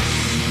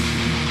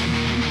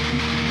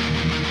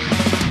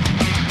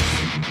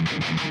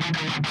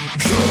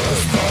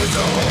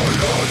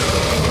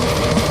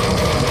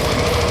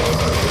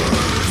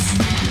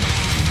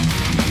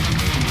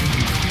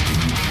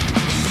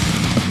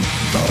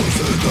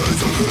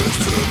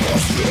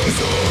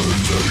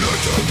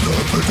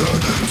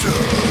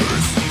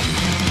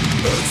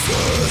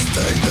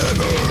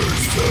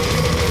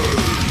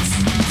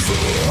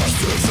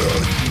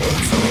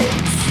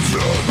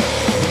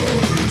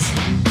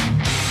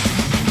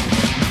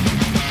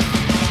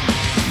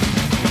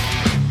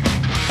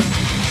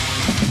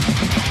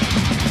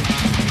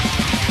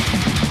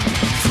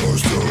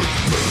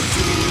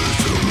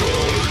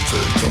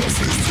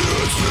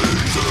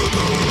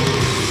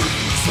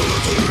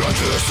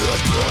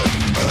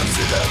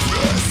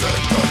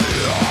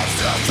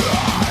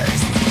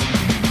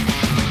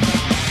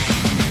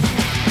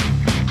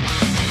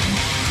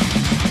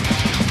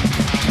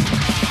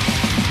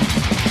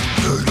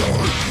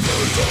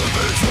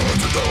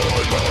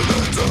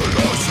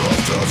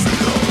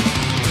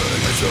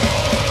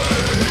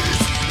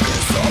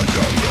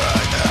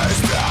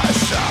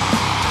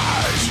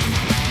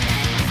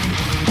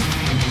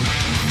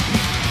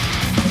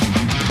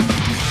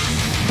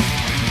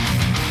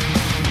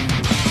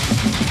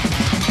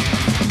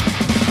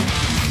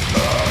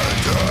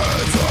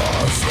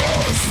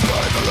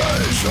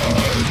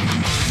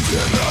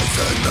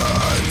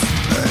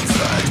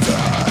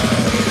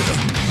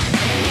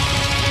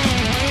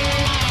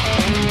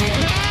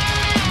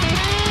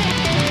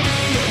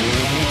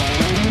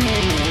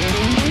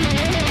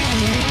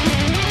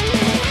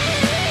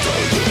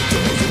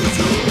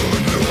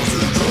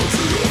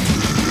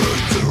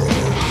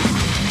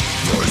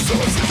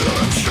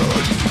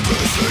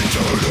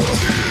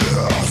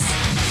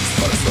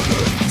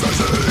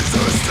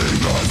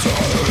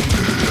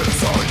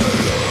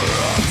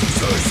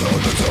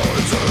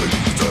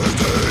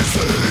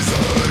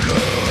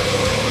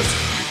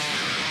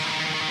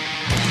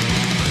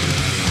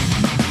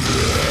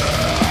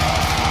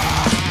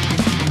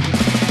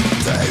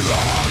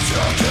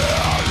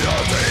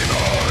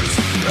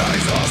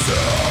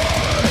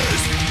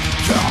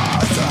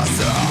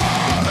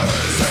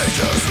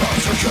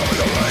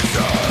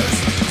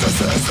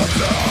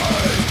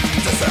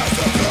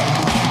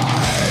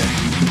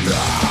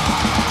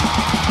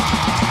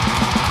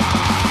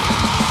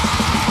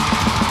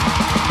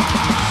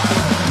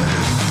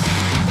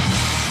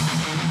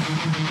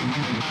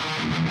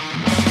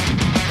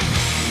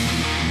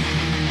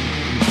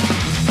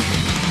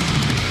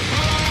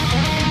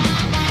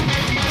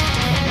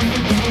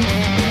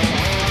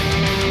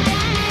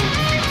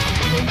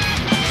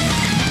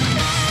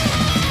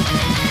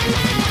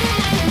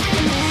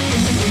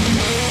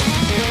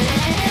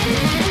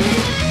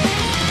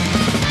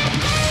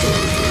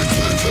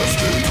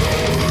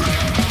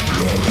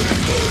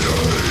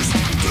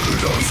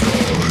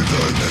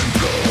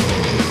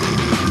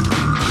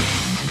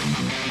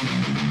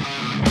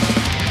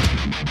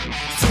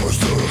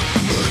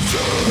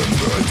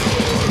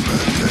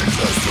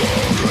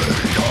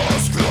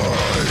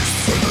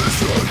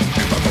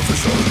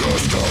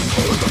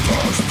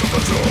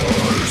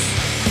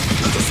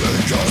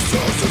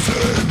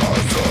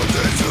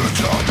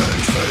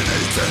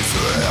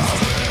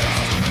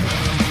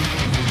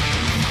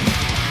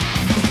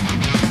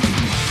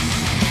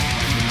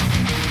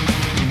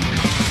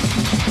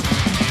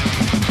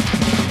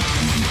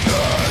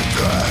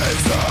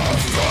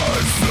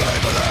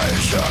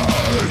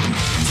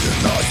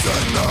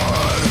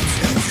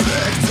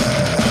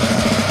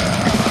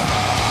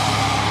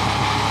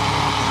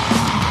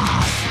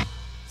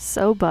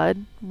 So,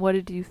 Bud, what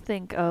did you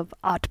think of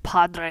At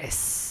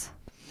Padres?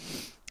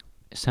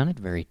 It sounded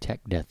very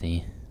tech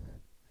deathy.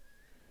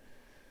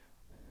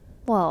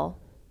 Well,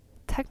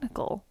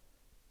 technical,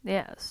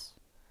 yes.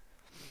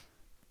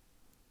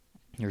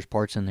 There's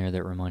parts in there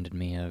that reminded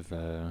me of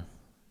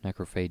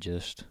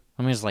Necrophagist.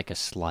 I mean, it's like a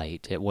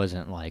slight. It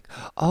wasn't like,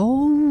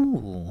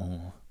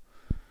 oh.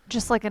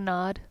 Just like a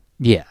nod.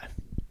 Yeah.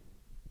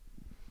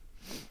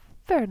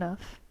 Fair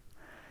enough.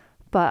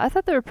 But I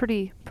thought they were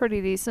pretty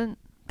decent.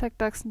 Tech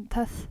Ducks and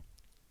Death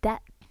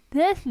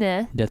Death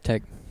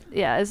Tech.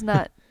 yeah, is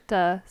not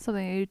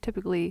something you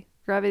typically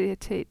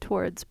gravitate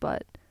towards,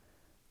 but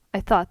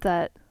I thought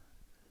that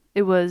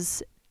it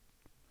was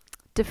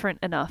different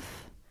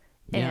enough.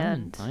 Yeah,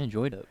 And I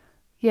enjoyed it.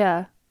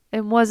 yeah,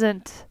 it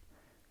wasn't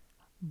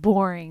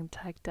boring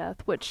tech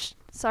death, which,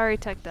 sorry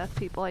tech death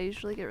people, I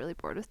usually get really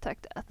bored with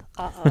tech death.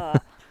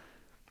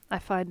 I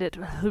find it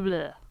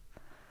bleh.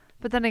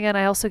 But then again,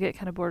 I also get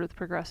kind of bored with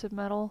progressive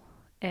metal,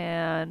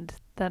 and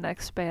the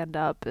next band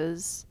up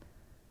is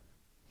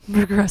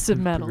progressive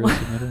metal.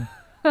 Progressive metal.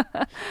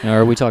 Now,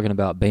 are we talking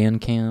about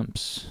band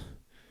camps?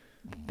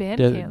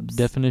 Bandcamp's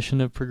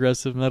definition of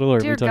progressive metal? Or are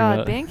Dear we talking God,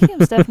 about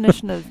Bandcamp's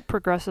definition of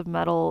progressive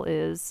metal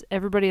is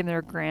everybody and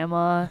their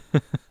grandma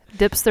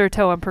dips their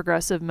toe in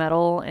progressive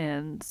metal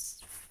and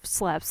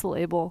slaps the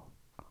label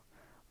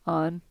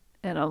on.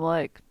 And I'm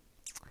like,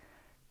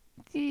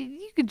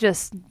 you could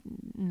just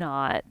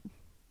not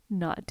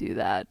do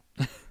that.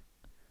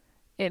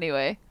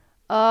 Anyway,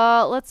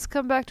 let's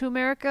come back to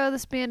America.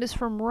 This band is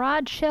from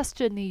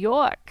Rochester, New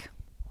York.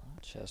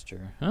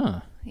 Rochester?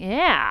 Huh.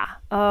 Yeah.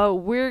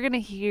 We're gonna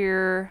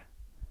hear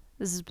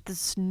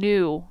this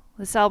new.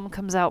 This album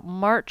comes out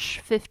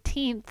March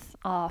 15th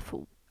off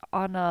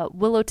on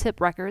Willow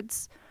Tip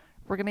Records.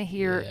 We're gonna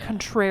hear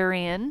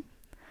Contrarian.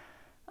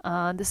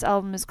 This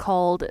album is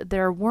called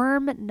Their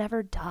Worm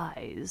Never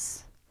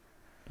Dies.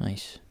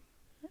 Nice.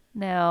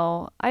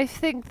 Now, I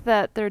think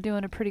that they're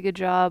doing a pretty good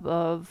job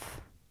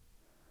of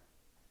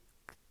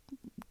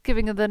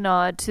giving the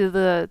nod to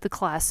the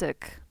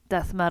classic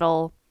death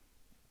metal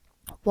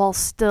while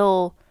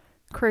still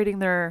creating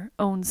their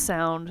own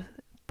sound.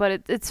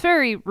 But it's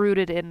very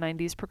rooted in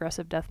 90s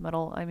progressive death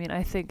metal. I mean,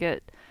 I think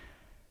it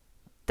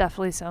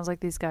definitely sounds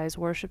like these guys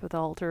worship at the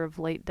altar of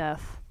late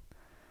death.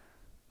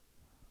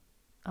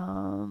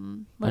 I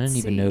didn't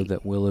even know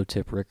that Willow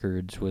Tip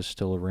Records was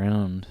still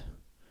around.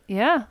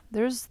 Yeah,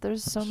 there's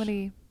so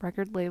many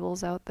record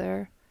labels out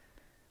there,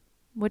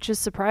 which is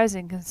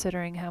surprising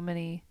considering how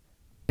many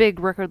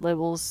big record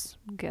labels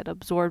get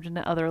absorbed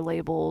into other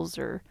labels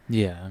or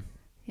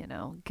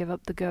give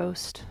up the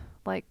ghost.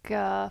 Like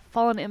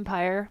Fallen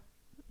Empire,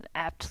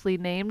 aptly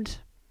named.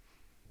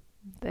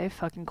 They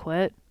fucking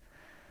quit.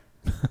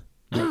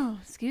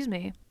 Excuse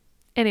me.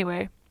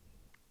 Anyway,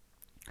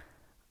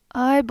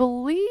 I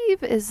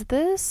believe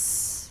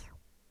let's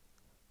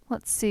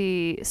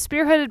see,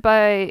 spearheaded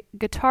by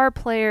guitar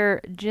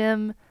player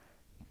Jim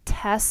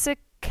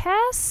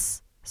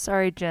Tassikas.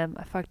 Sorry, Jim,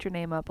 I fucked your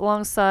name up.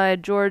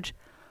 Alongside George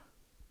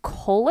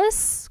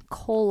Colias.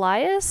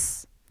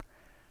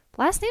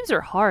 Last names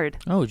are hard.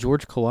 Oh,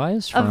 George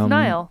Colias from Of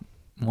Nile.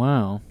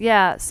 Wow.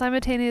 Yeah,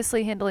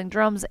 simultaneously handling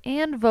drums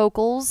and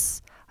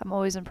vocals. I'm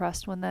always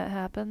impressed when that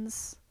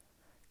happens,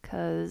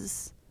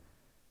 because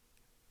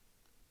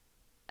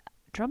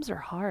drums are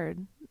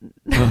hard.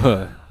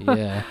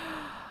 Yeah.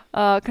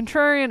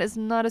 Contrarian is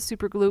not a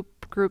super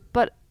group,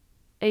 but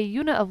a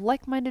unit of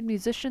like-minded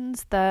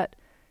musicians that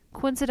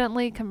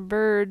coincidentally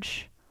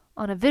converge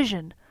on a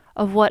vision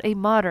of what a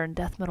modern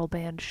death metal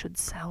band should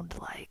sound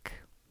like.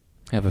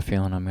 I have a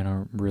feeling I'm going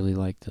to really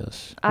like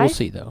this. We'll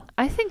see, though.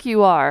 I think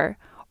you are.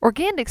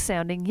 Organic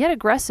sounding, yet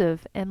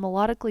aggressive and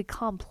melodically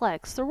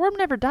complex, Their Worm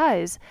Never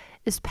Dies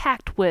is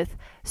packed with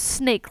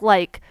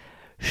snake-like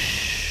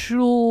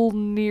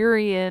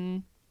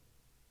Schulnerian,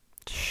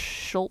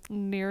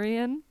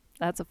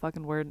 that's a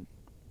fucking word,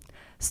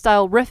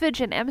 style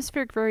riffage and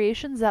atmospheric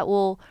variations that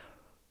will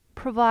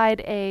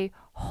provide a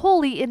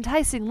wholly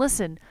enticing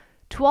listen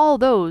to all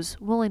those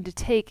willing to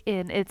take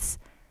in its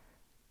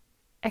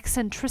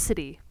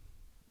eccentricity.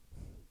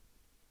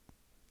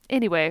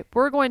 Anyway,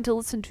 we're going to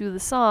listen to the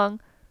song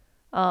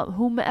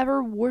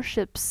Whomever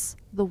Worships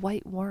the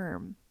White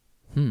Worm.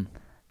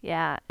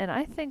 Yeah, and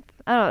I don't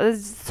know,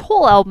 this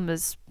whole album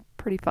is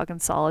pretty fucking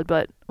solid,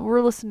 but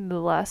we're listening to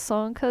the last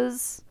song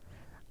because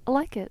I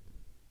like it.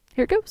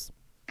 Here it goes.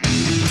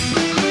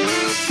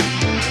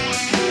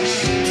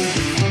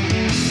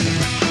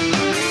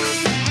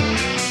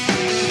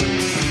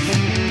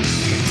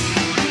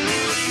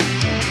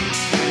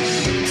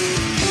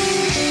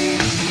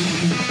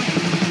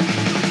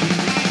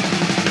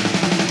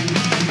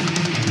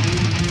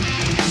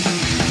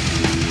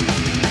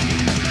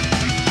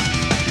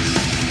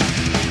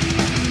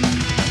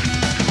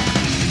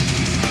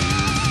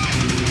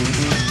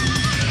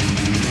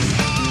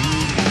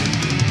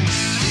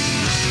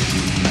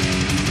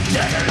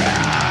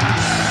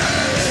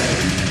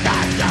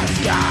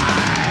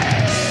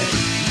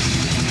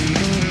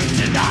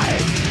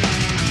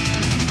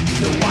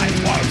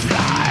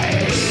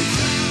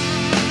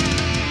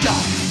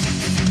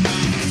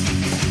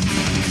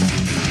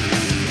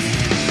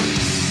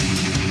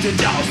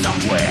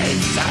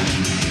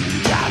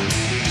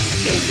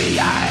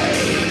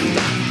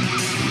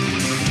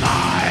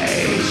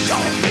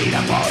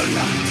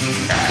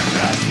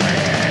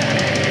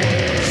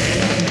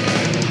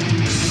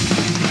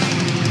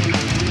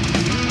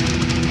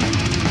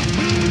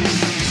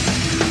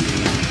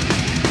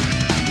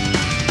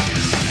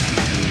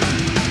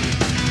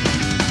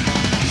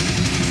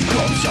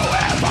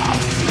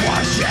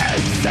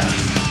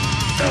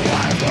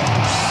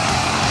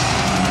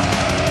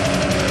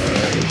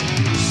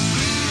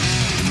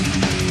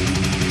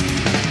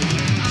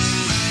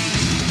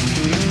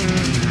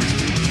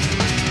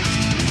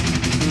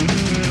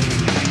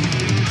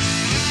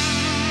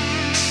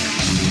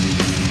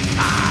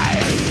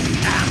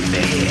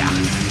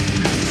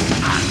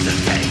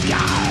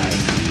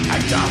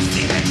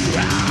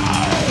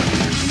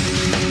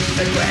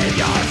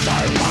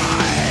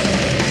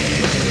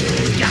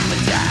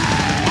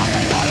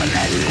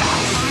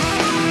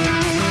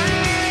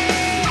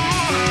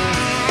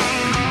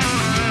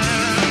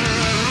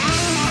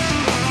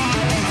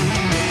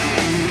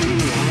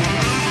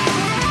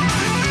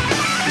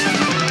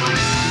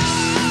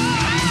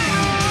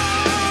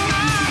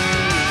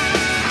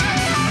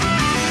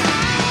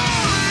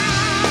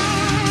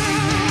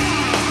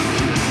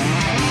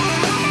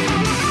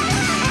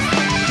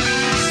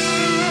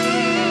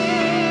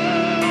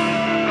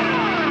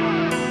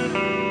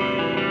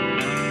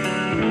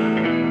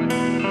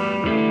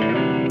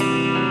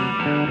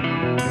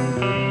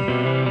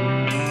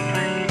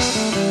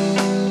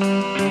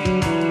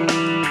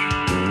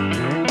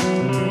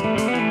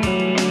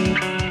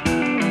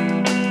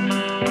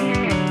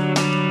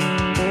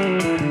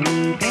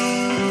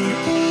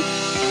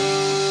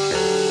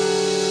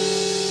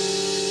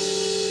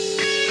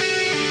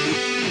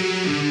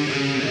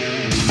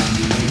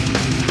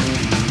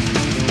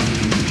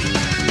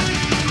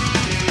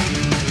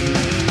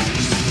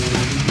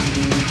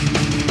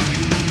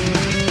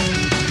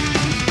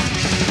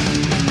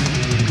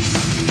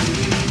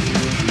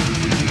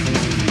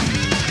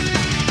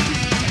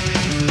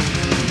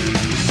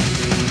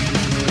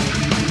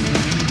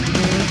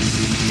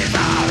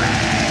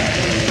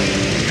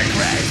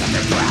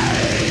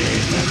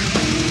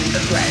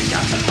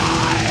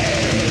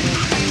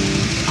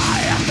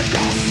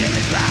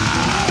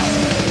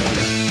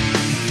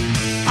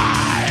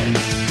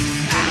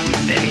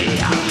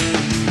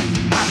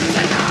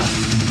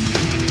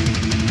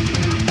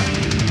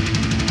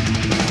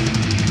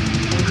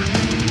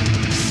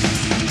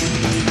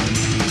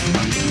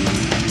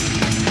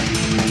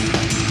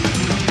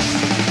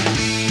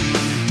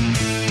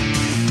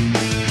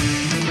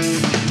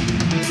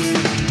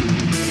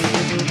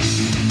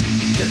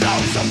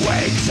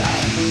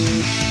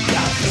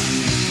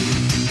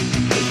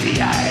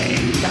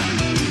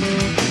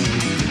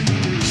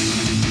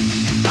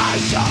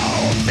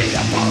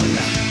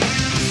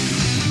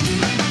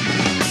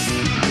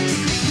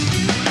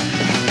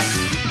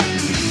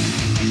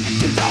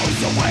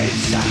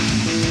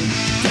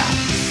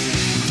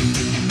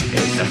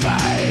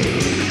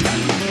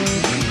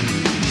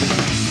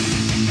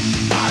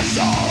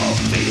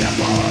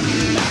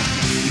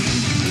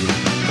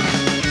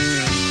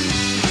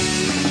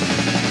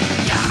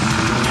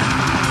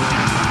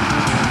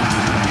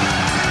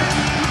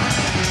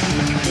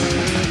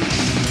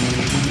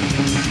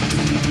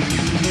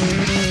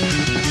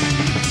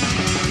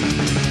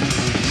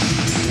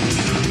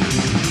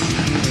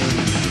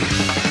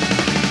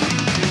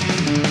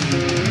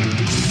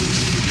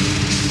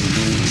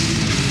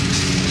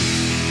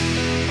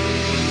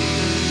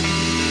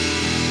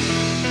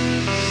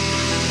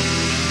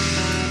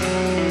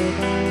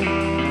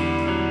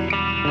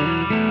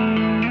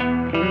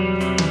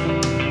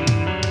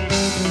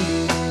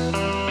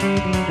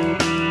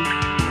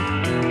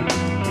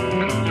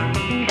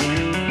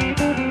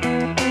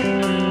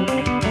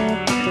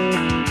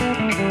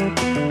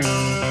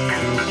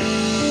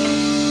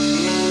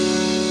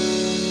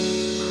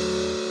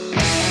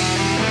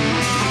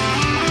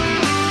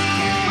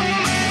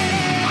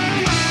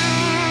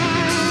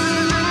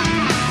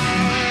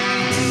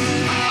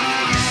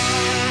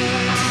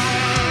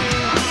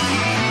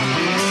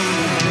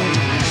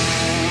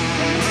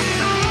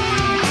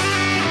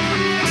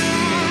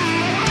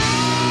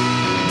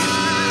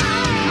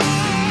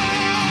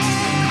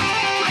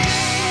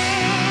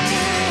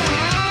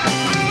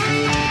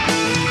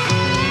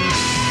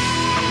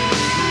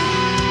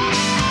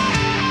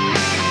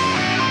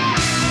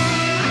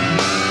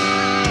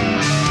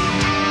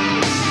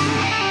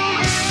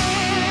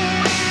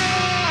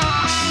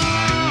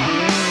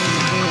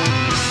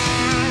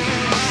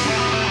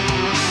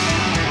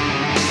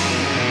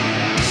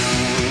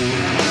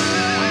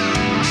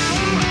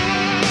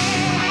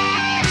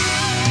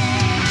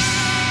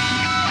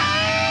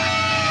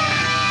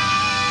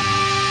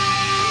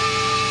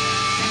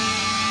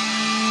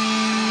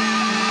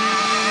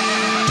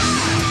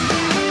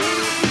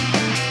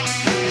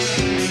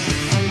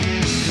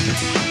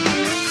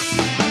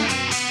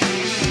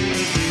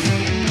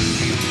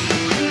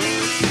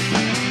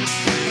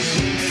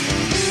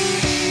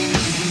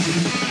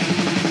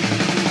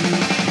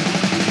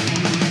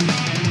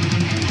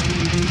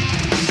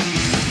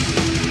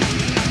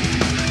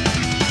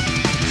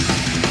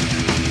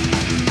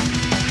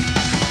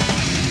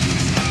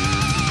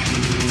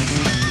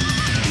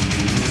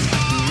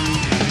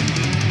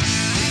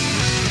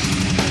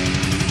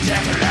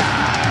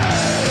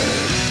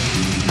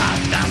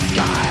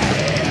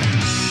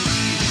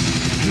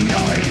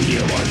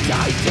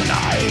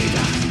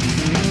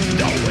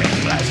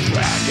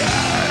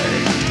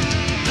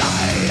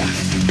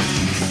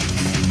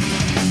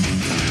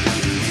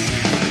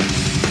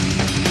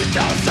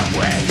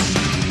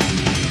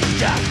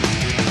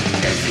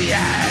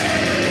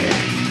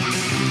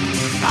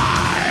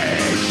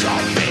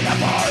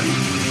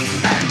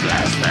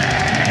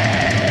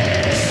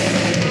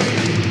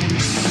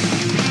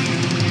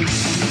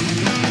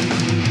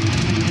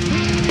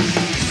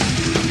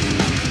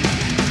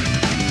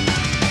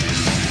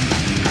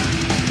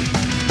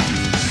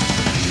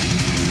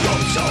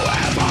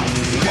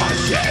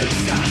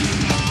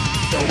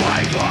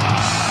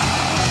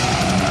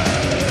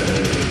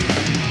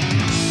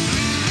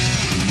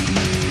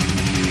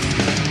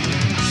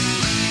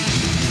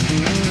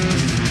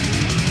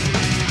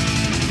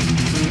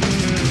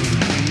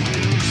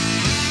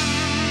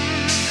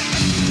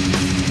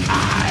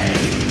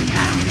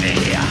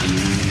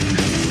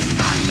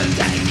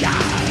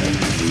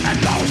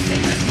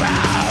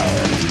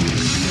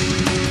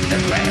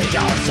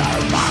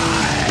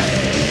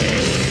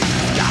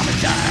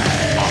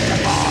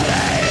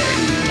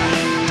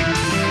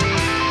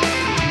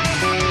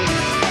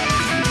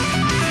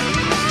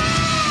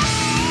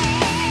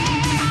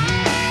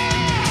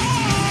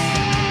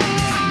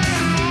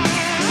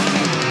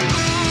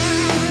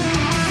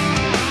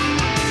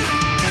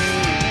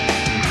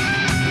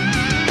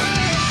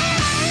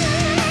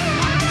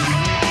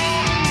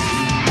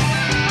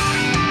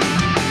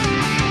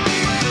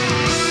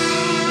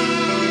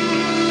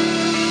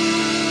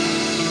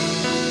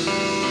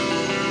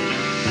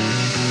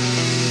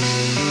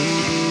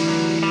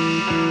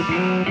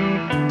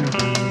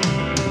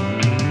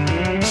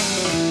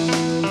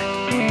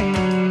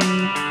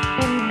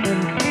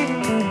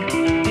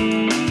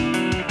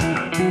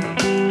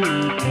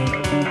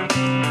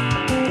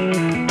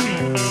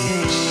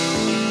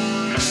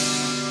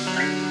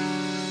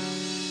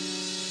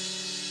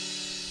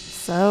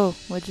 So,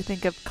 what'd you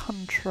think of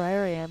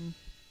Contrarian?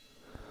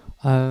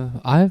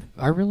 I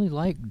really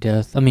like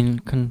Death. I mean,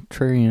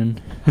 Contrarian.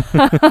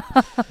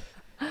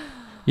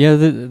 Yeah,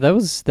 that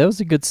was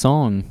a good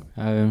song.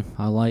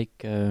 I like.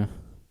 And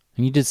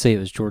you did say it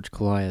was George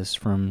Colias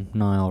from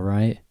Nile,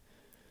 right?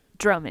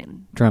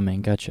 Drumming.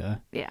 Drumming,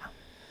 gotcha. Yeah.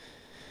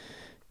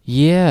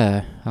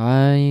 Yeah,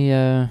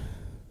 I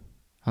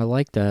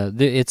like that.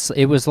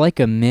 It was like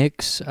a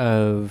mix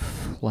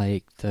of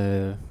like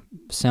the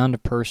Sound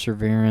of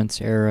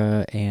Perseverance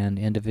era and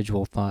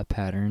Individual Thought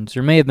Patterns.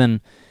 There may have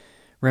been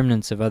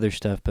remnants of other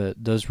stuff,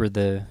 but those were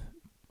the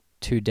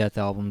two Death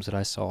albums that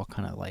I saw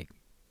kind of like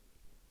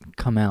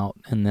come out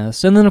in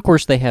this. And then of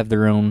course they have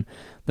their own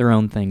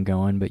thing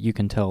going, but you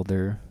can tell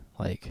they're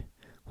like,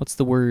 what's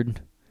the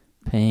word?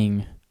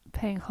 Paying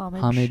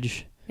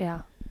homage.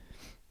 Yeah.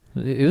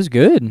 It was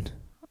good.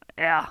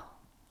 Yeah.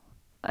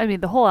 I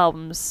mean, the whole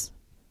album's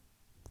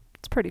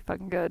it's pretty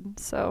fucking good.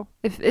 So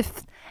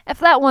if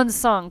that one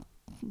song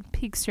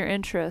piques your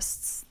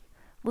interests,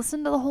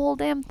 listen to the whole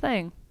damn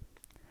thing.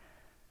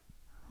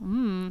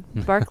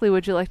 Barkley,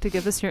 would you like to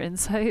give us your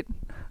insight?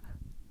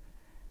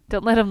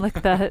 Don't let him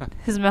lick that.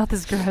 His mouth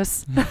is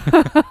gross.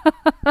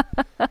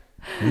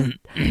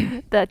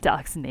 That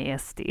dog's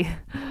nasty.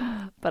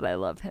 But I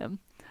love him.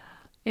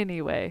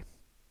 Anyway.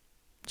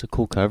 It's a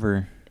cool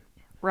cover.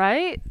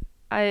 Right?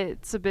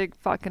 It's a big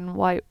fucking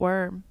white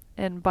worm.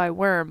 And by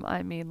worm,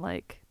 I mean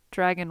like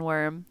dragon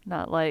worm,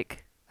 not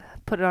like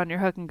put it on your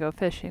hook and go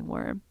fishing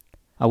worm.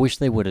 I wish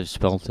they would have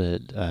spelt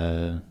it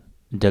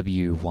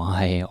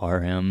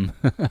WYRM.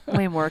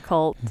 Way more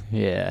cult.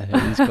 Yeah,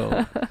 it is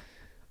cult.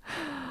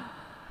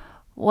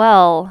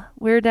 Well,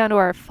 we're down to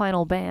our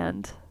final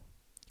band.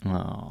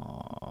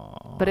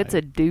 Oh, But it's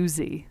a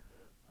doozy.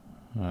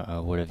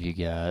 What have you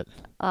got?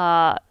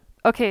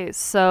 Okay,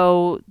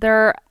 so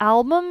their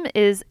album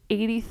is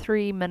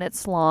 83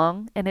 minutes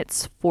long, and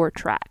it's 4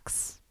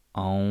 tracks.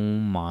 Oh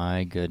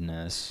my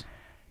goodness.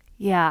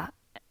 Yeah,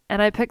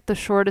 and I picked the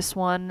shortest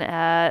one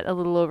at a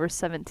little over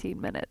 17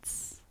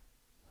 minutes.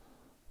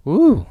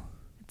 Ooh.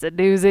 It's a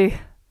doozy.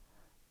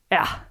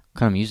 Yeah. What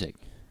kind of music?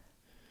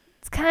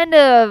 It's kind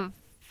of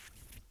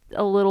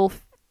a little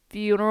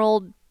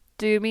funeral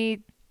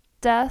doomy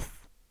death.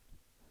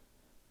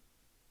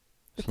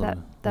 If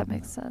that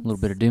makes sense. A little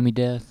bit of doomy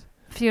death.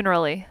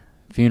 Funerally.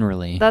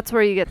 Funerally. That's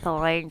where you get the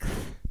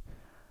length.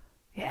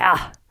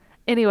 Yeah.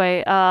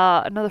 Anyway,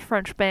 another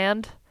French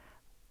band.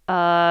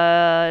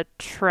 Traxie?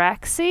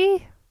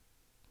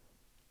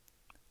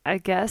 I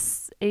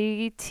guess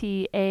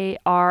Ataraxie.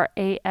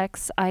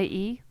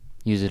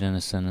 Use it in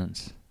a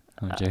sentence.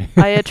 I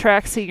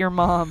Atraxie your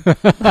mom.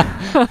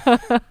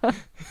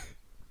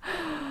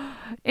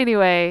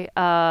 Anyway,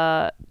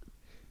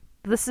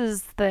 this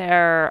is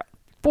their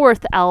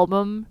 4th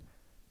album,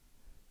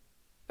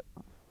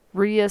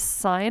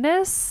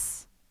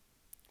 Reasinus?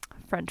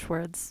 French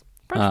words.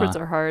 French words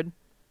are hard.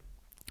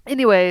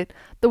 Anyway,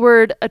 the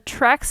word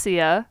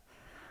atraxia,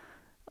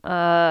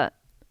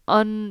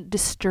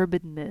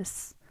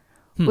 undisturbedness,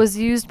 was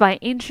used by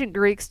ancient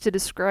Greeks to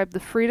describe the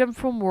freedom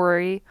from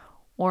worry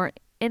or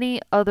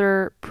any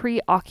other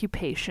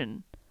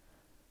preoccupation.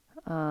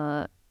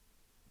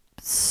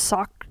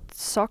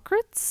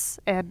 Socrates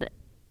and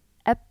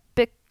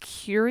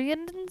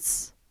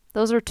Epicureans,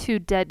 those are 2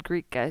 dead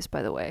Greek guys,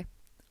 by the way.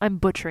 I'm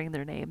butchering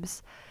their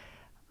names.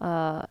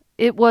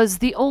 It was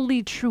the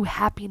only true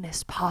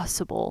happiness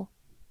possible.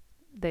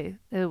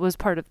 It was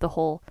part of the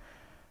whole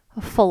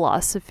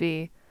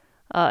philosophy.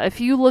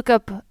 If you look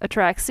up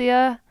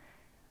atraxia,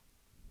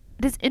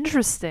 it is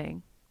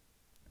interesting.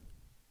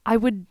 I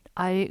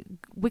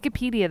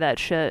Wikipedia that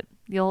shit.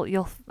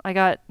 I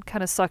got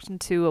kind of sucked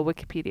into a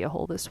Wikipedia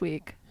hole this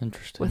week.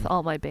 Interesting. With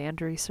all my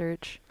band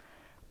research.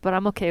 But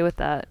I'm okay with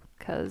that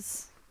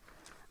because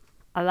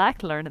I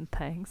like learning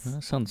things.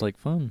 That sounds like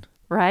fun.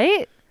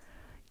 Right?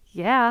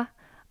 Yeah.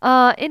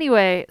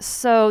 Anyway,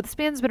 so this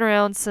band's been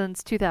around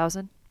since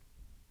 2000.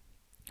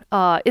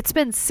 It's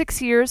been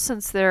 6 years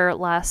since their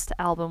last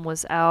album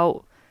was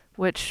out,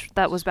 which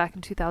that was back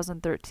in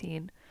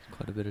 2013.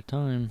 Quite a bit of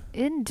time.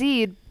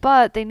 Indeed,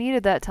 but they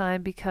needed that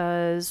time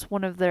because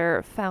one of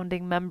their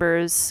founding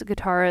members,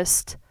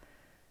 guitarist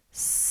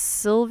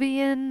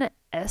Sylvain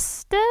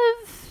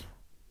Esteve,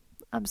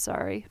 I'm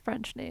sorry,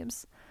 French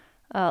names,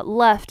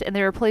 left, and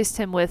they replaced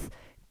him with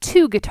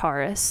 2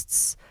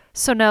 guitarists.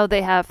 So now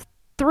they have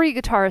 3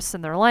 guitarists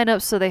in their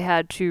lineup, so they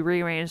had to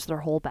rearrange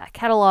their whole back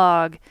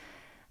catalog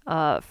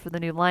for the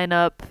new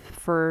lineup,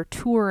 for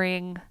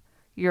touring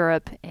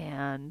Europe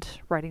and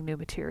writing new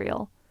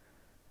material.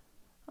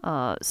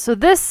 So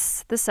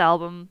this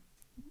album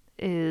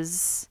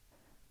is,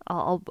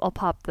 I'll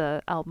pop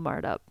the album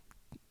art up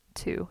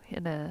too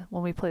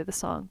when we play the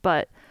song,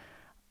 but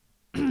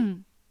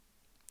the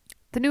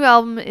new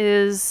album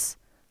is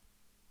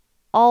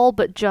all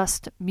but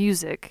just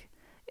music.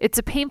 It's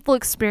a painful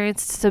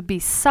experience to be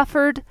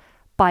suffered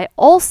by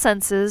all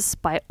senses,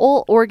 by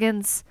all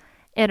organs,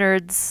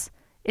 innards.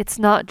 It's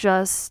not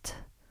just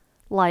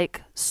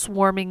like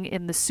swarming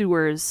in the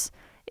sewers.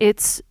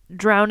 It's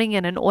drowning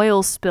in an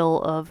oil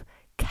spill of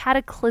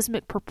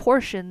cataclysmic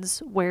proportions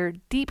where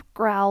deep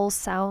growls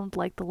sound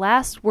like the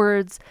last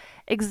words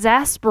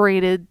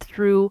exasperated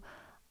through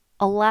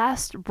a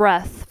last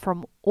breath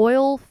from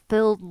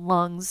oil-filled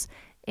lungs,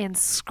 and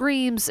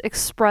screams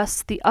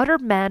express the utter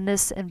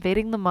madness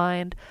invading the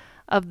mind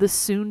of the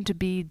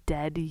soon-to-be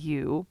dead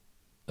you.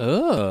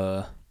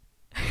 The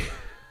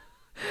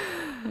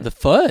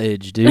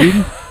fudge,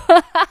 dude.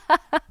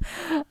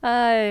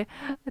 I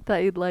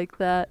thought you'd like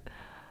that.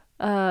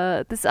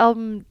 This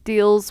album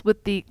deals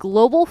with the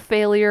global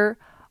failure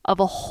of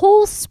a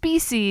whole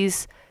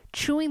species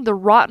chewing the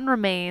rotten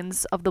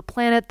remains of the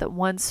planet that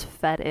once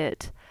fed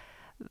it.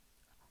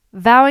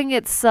 vowing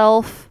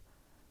itself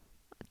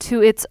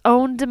to its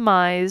own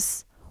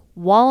demise,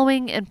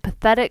 wallowing in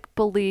pathetic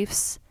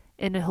beliefs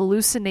in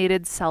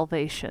hallucinated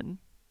salvation.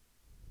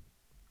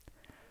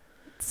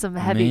 Some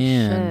heavy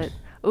Man. shit.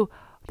 Oh,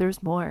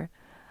 there's more.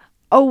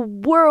 A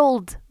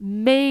world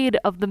made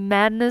of the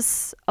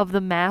madness of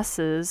the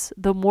masses,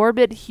 the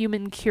morbid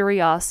human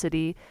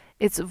curiosity,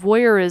 its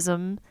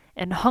voyeurism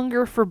and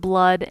hunger for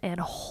blood, and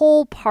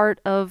whole part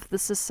of the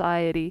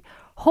society,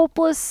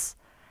 hopelessly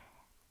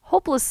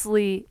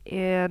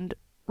and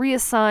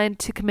reassigned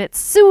to commit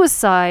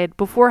suicide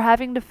before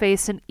having to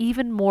face an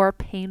even more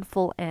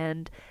painful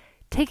end,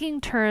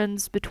 taking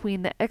turns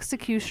between the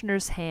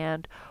executioner's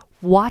hand,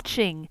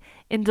 watching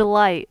in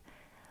delight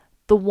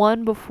the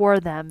one before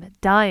them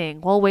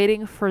dying while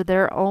waiting for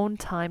their own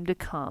time to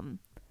come.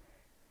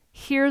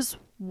 Here's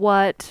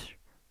what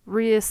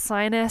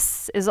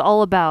Reasinus is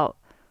all about: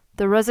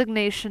 the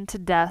resignation to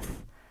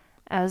death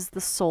as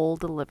the sole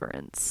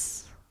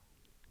deliverance.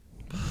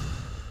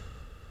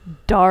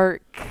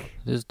 Dark.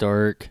 It is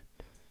dark.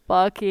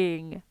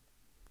 Fucking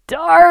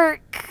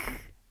dark.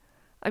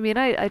 I mean,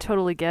 I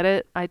totally get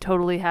it. I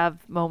totally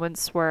have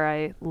moments where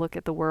I look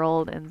at the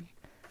world and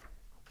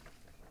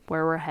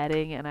where we're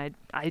heading, and I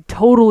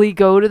totally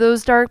go to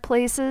those dark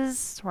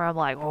places where I'm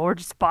like, oh, we're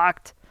just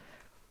fucked.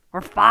 We're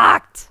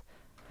fucked.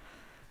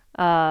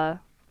 But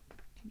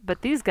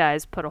these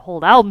guys put a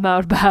whole album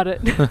out about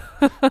it.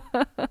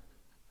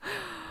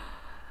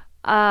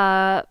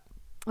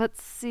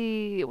 Let's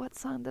see, what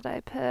song did I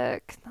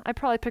pick? I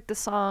probably picked a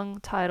song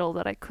title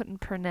that I couldn't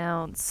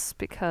pronounce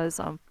because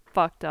I'm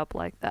fucked up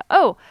like that.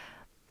 Oh!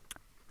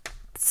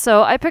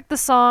 So I picked the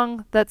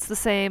song that's the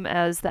same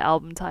as the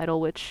album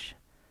title, which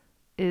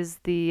is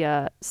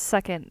the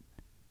second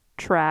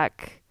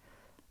track.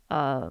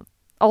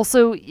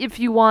 Also, if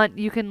you want,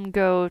 you can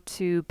go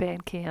to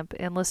Bandcamp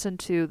and listen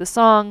to the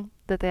song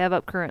that they have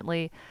up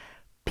currently,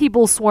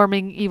 People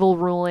Swarming, Evil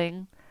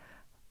Ruling.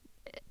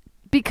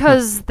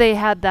 Because they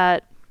had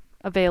that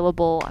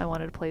available, I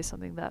wanted to play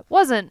something that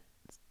wasn't,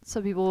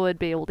 so people would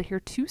be able to hear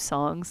two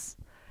songs.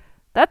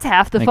 That's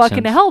half the Makes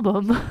fucking sense.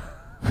 album.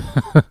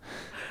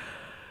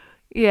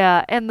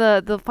 Yeah, and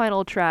the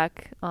final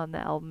track on the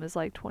album is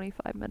like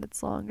 25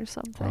 minutes long or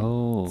something.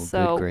 Oh,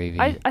 So good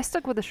gravy. I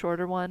stuck with a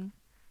shorter one,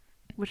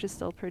 which is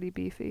still pretty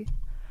beefy.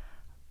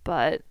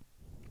 But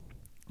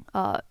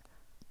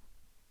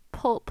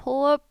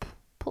pull up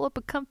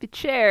a comfy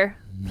chair,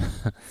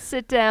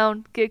 sit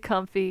down, get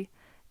comfy,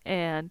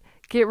 and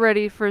get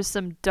ready for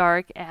some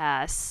dark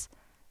ass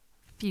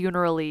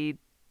funerally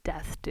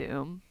death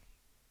doom.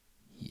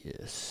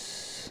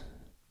 Yes.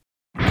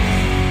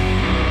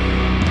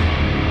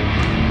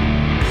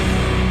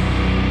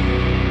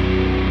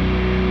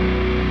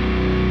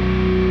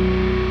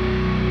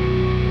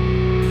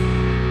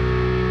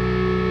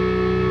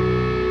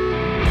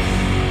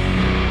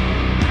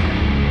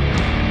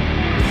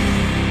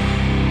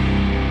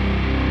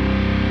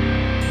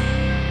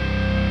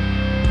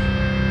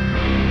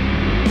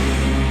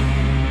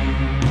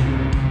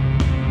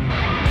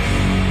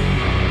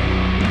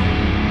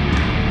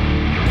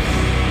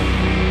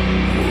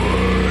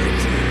 Whoa.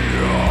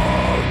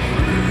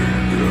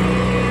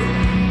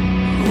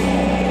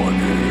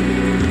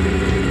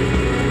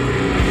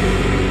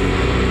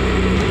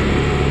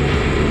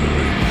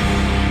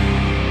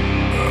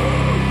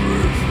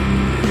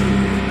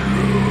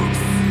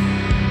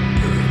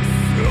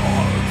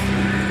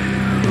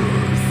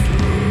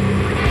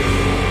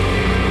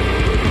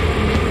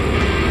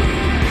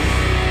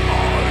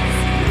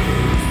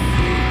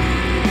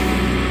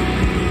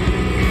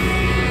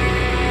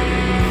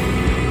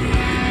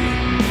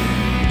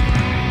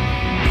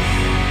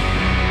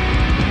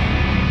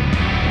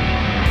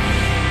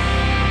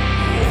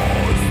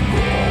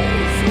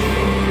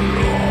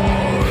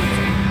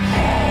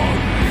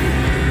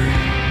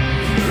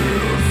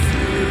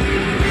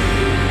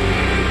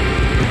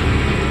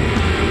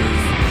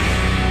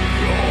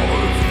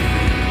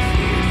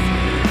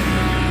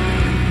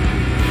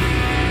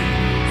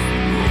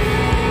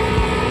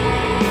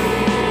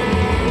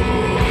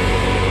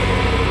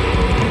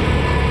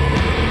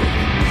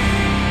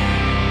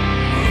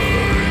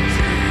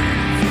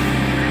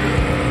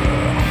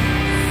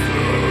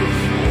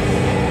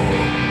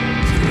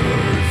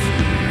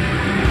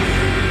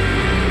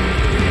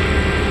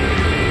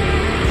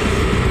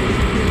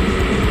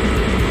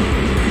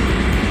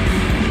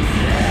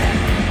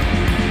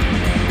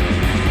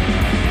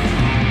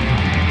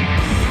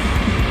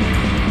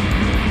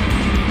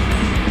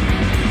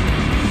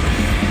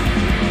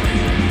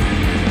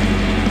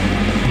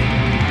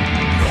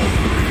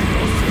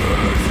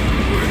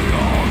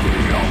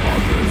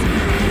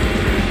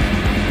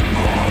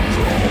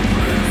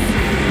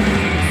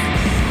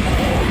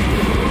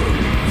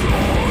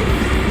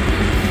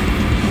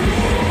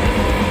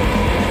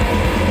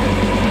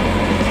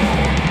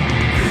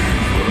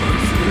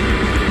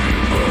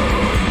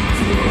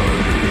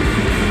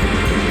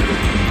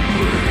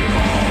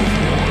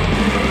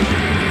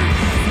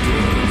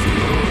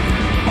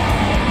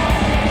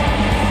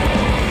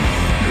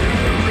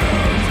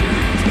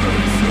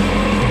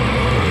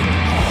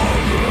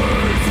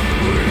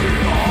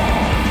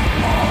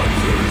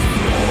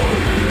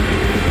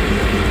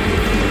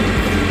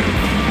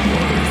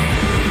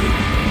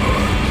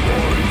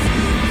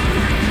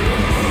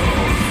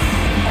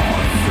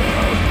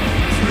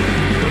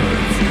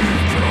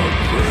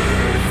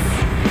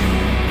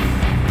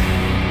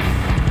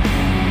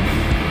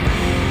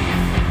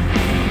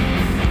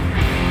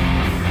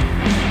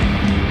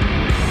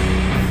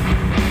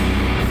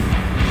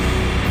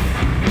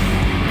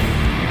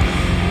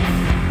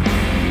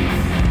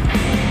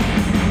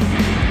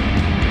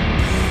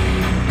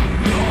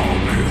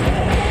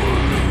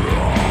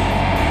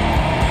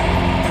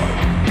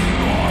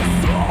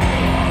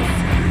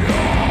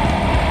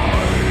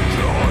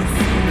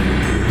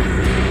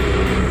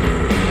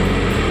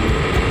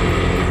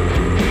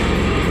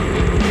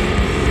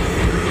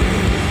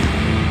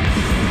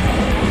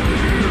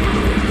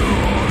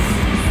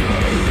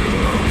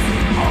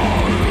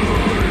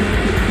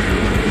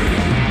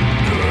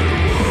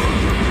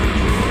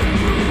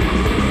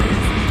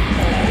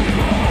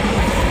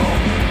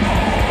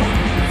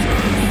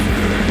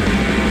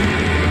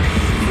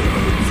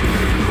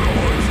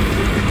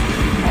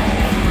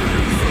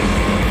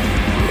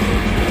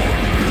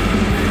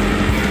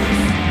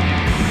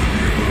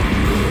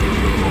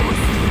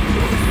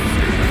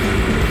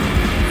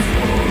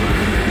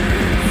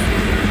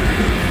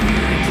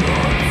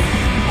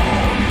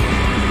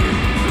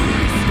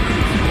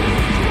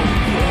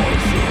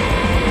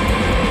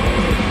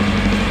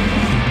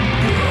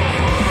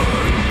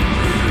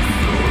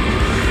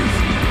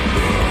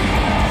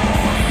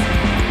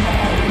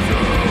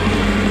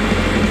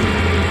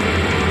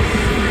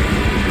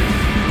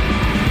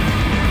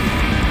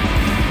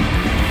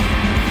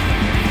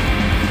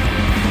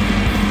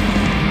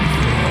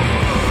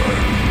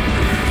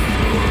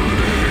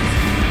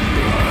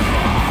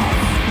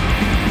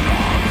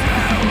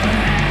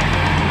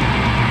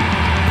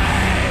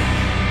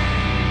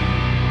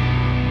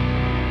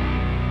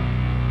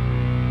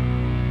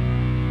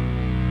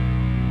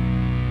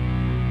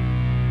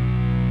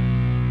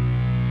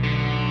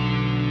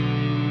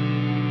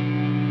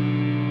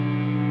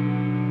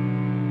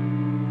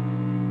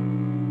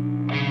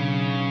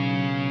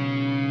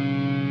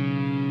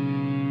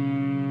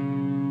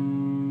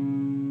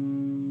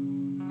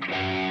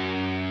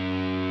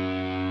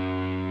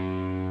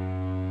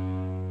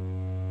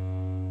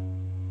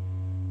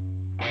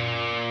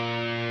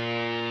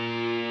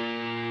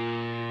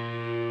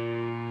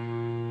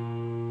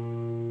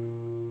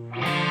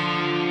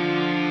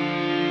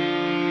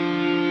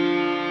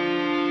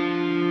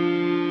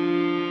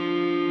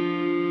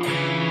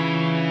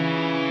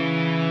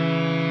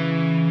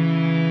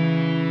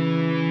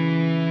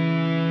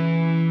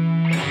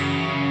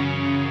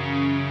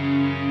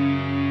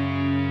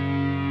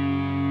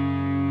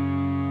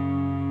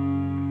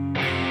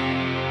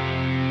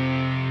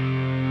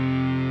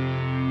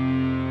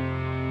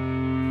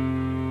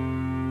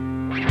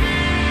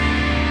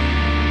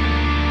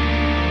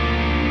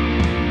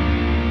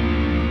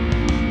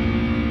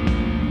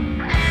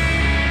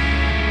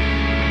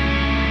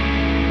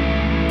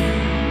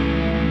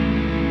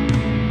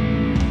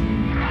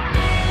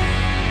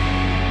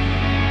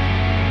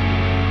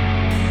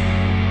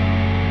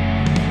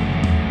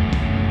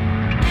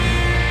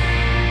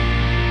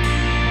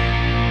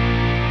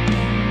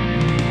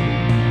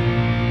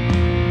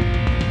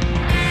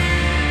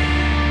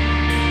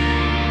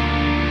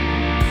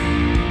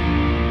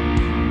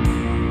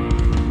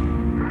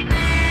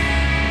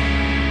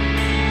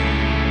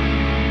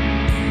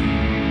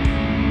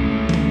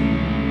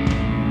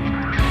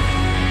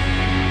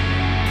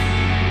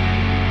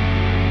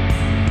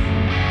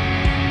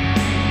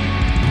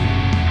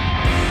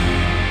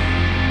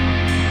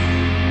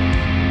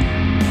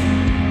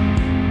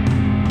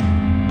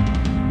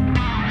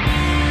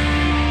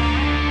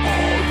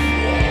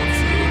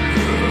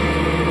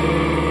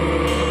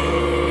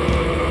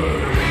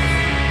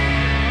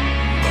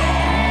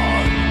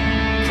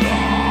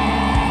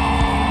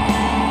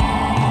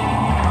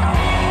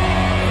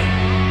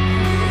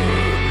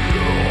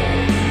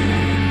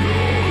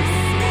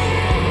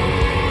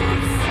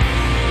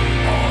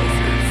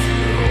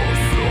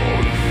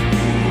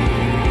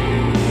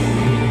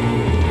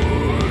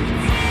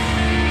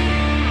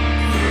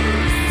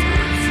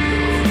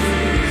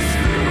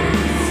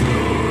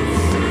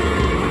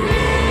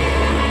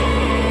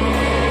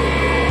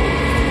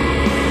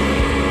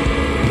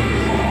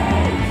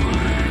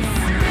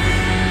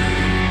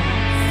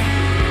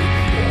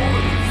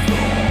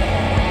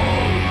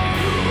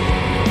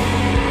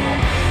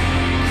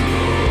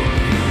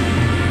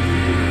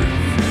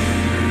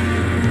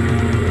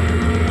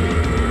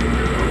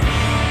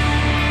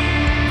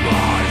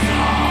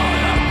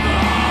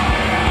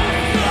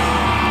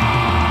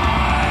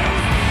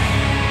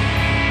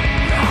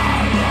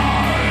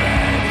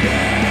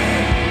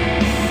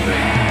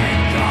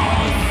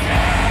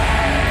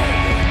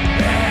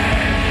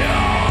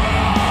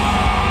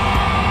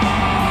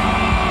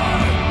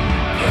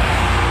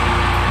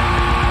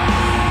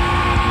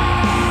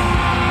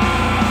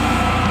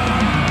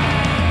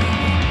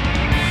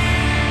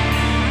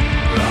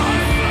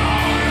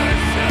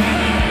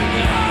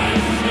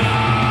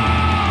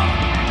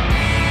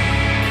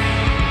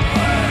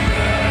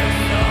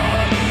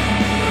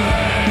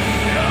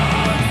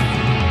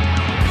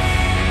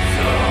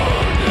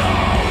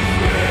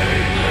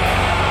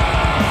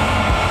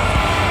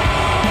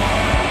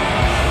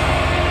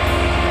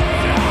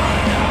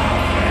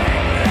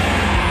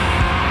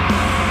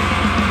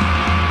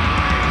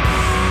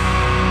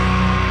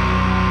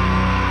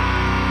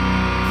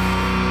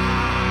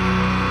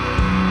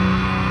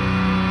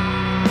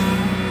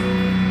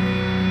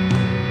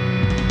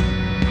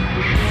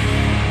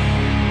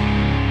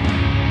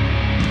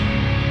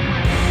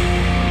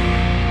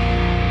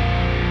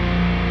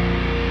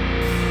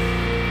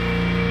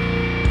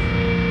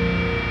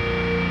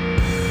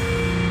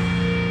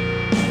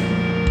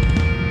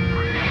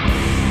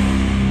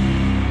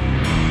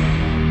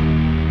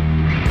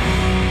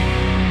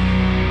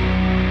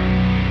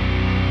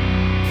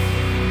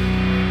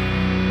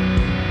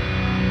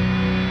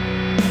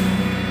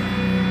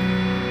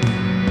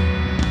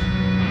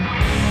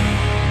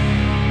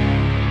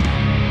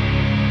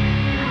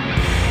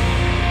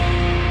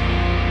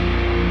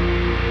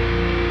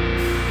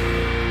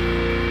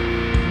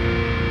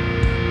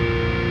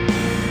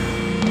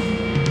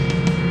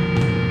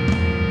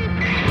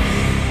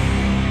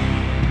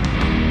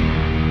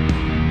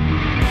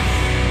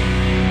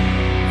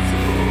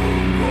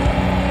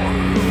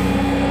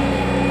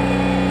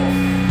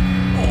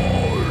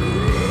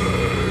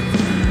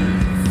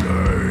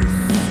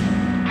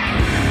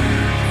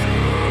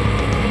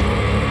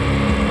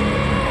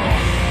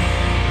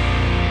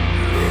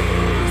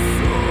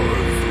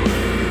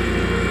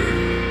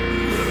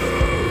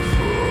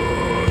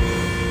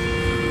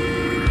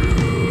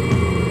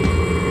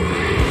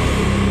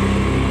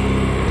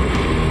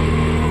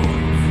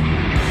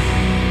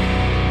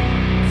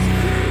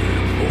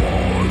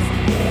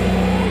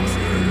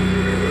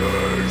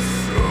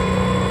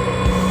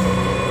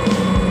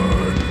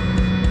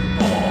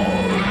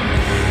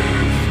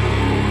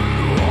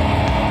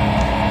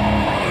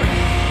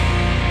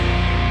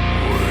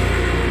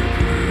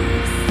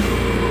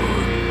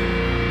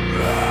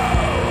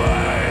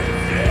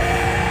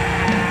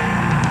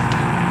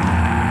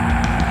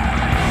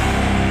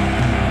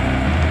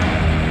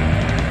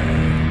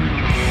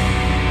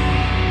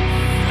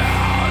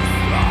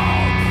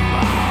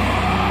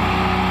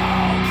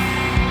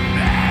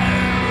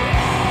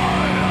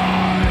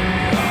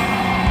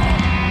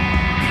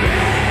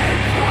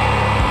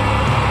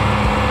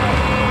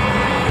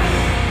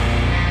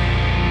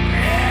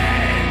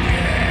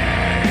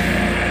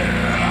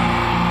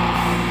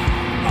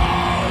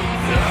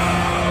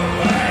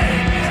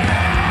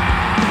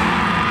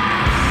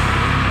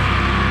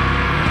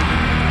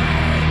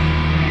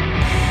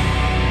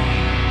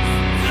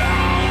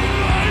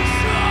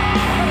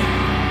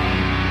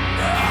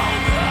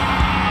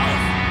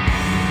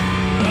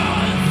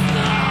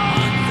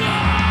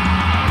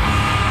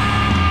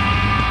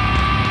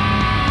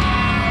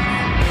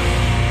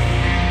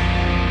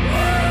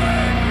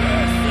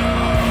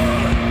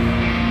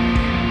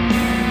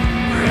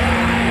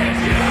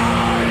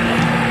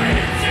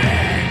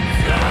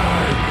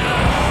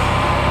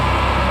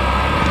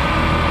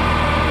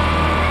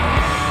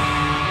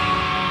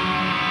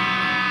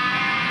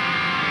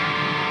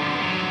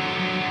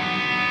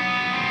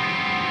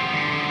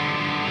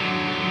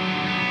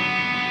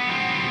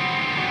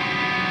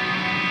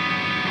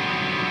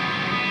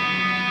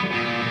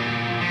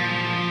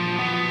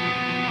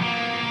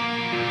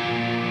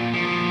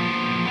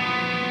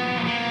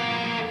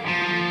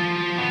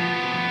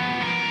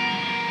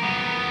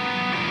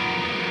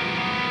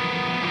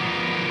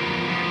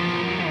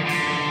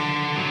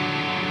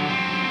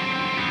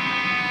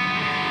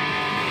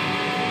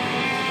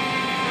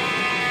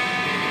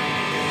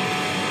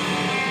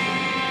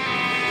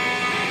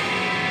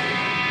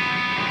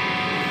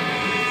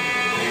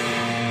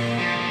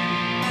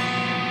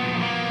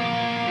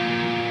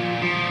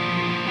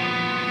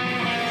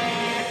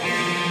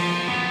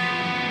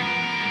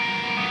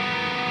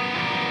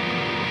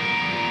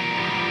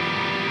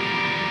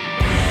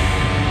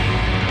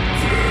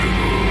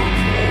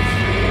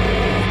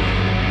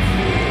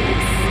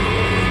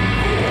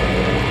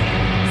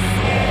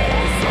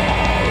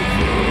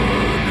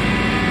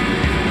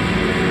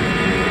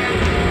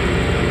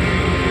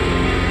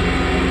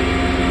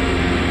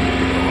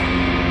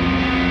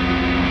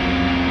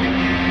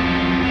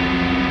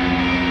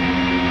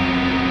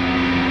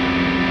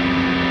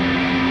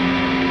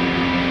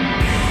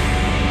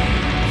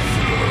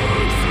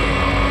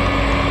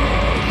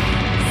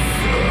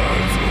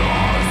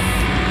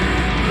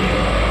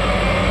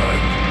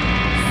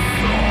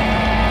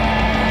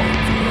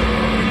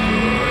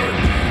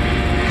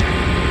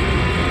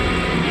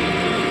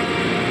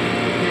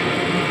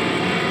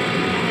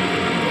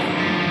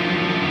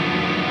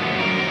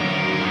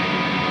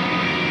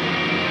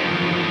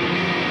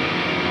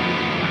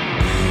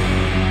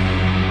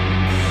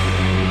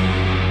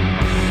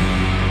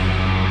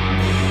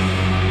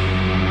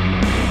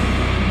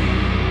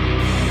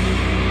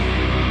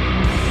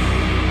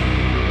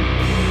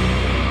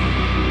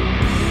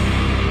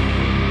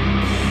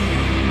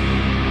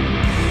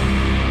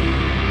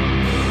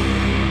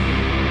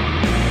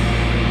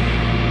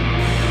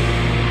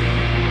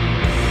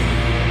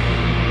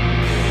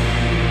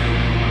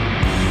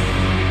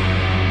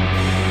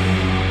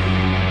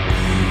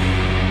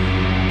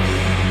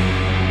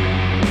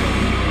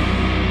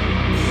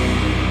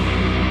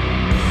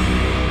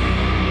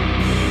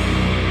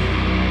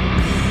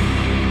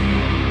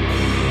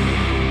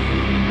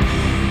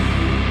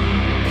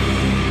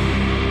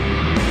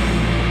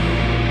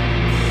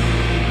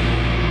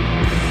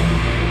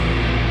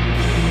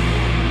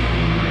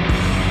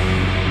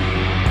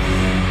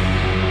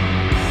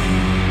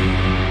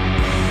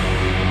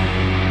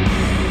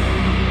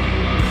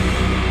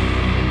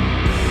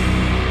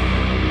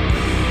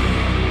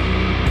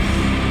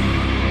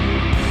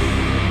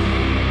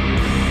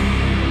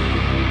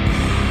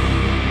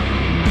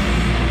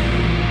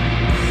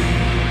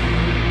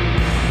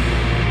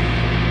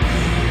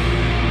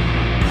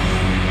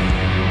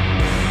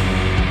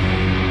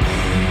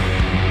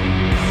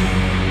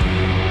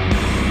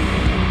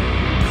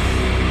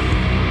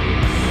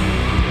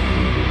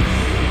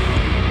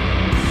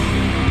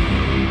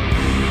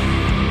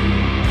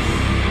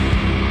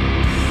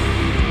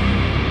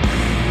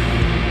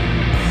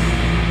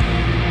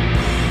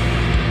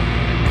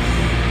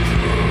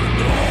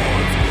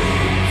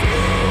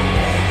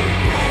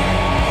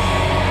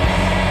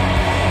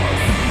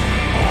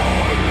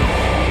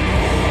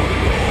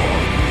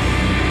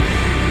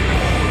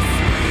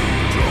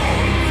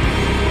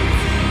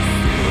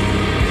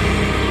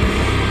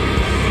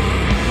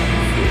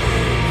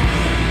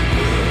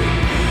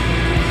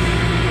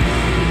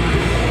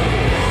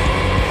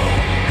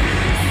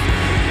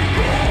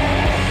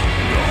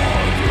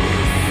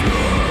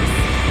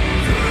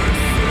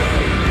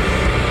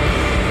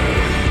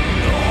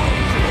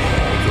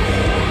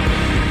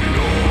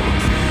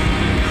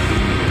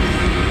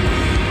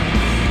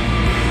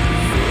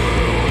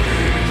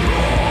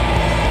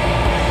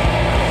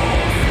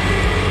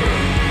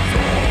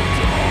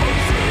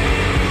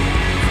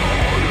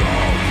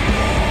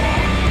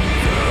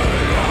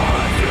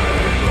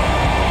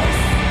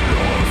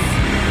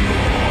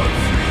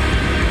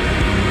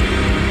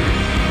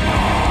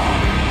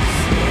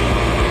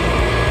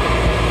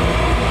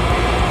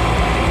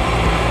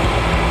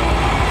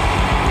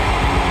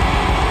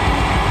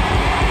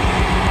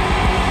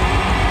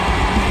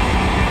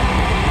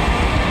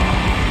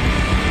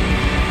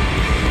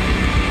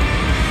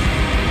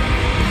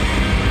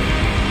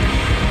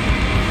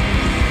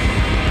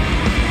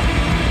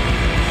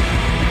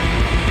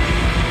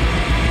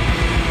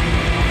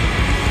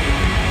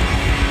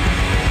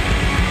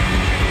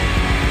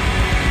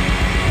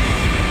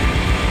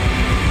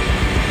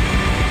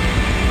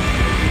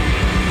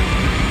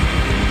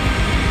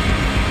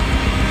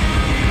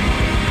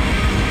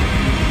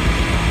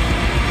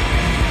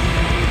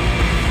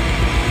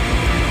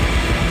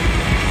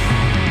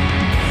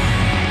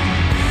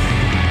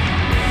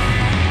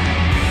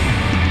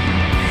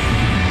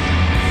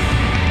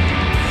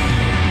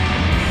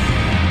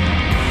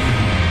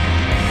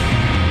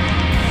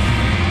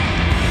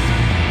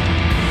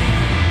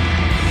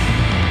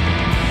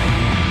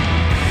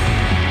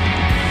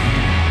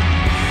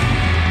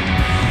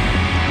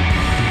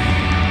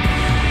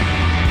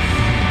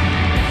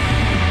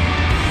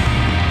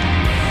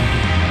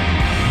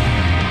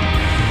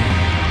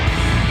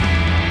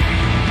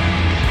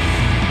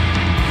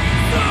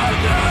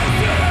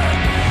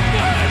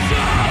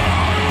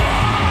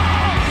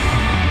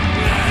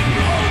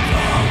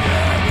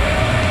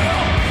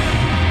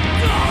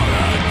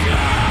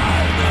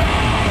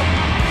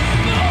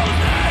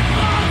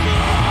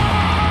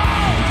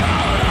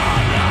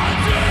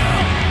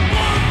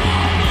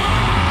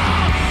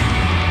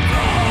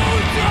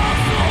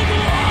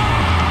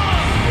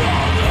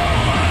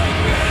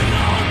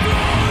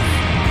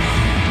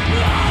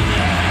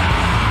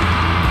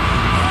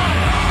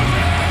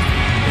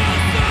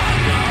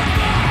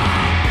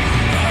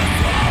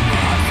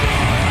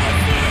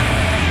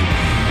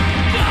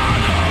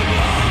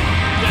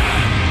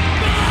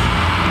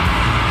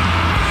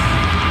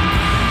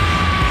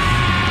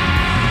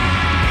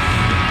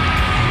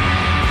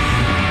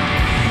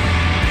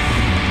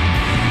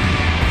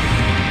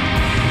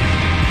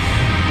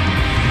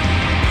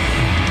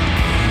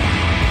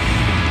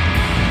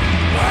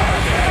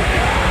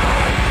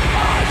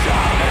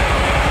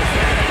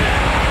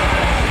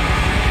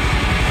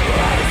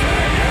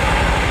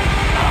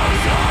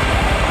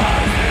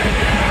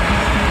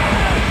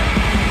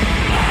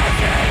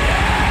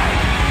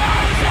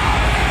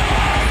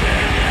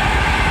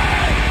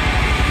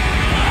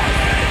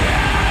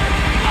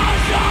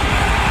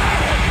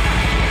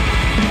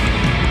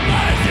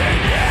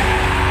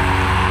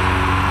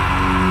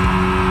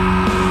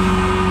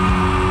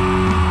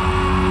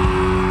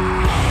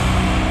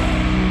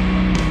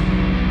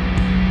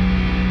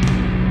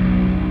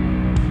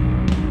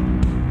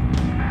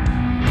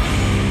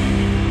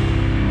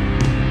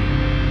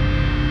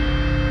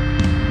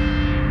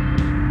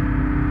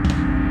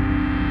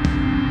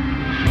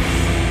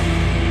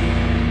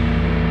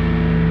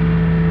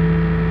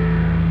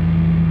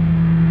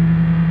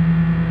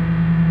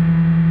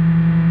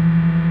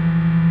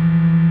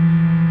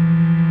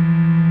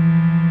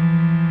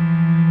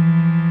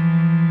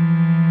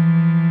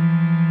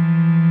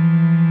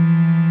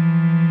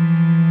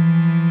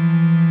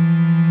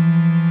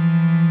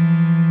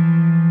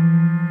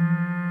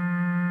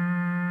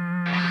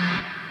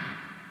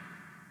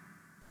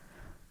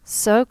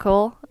 So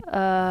cool.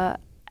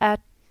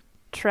 Atraxi,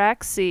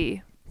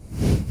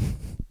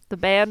 the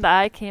band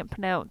I can't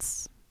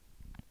pronounce.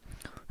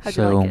 How'd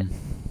you like it?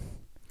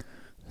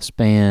 This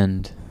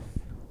band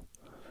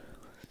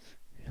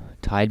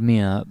tied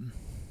me up,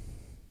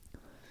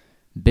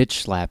 bitch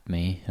slapped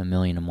me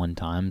 1,000,001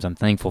 times. I'm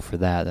thankful for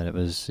that it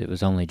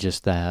was only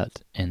just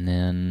that, and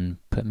then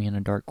put me in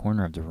a dark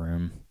corner of the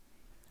room.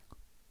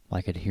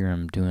 I could hear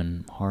him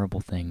doing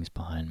horrible things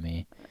behind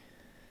me.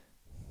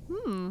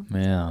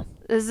 Yeah.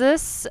 Is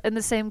this in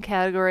the same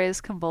category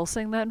as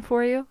convulsing then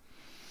for you?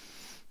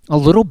 A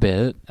little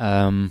bit,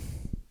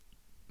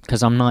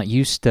 because I'm not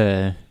used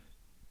to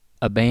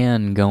a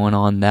band going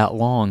on that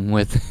long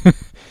with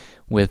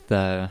with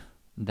that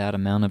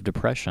amount of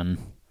depression.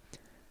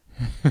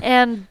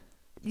 And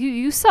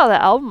you saw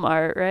the album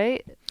art,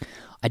 right?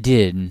 I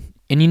did,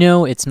 and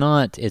it's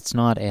not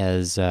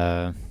as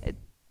I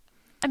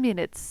mean,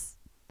 it's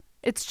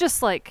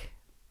just like,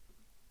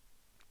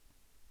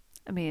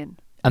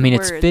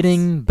 it's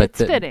fitting, but it's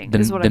fitting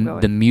is what I'm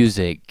going. the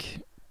music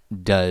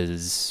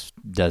does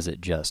it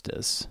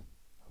justice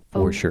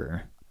for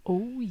sure.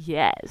 Oh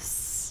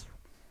yes.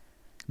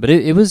 But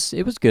it was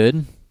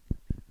good.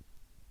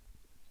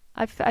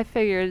 I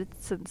figured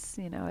since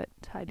it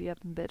tied you up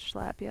and bitch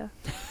slap you.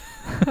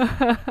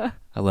 I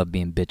love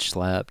being bitch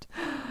slapped.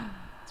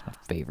 It's my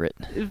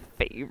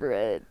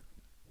favorite.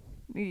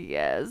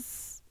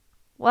 Yes.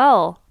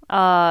 Well,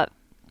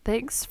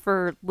 thanks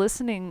for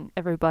listening,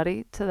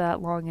 everybody, to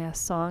that long-ass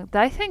song.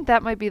 I think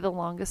that might be the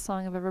longest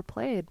song I've ever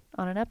played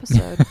on an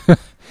episode.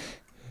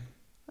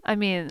 I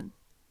mean,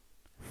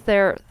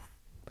 there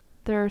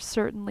are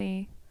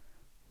certainly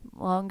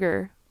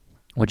longer.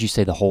 What'd you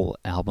say, the whole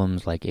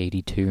album's like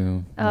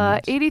 82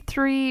 minutes?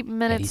 83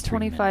 minutes, 83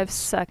 25 minutes.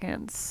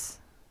 seconds.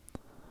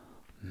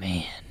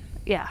 Man.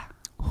 Yeah.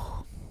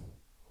 Ooh,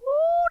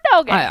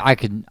 doggy.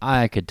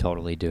 I could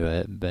totally do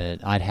it,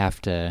 but I'd have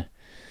to...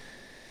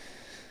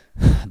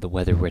 The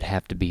weather would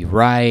have to be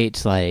right,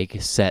 like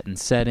set and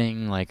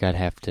setting. Like I'd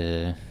have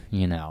to,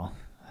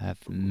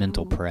 have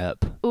mental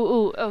prep.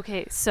 Ooh,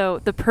 okay. So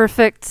the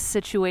perfect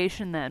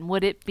situation then,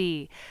 would it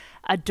be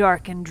a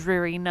dark and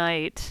dreary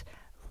night,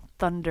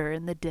 thunder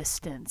in the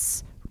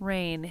distance,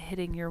 rain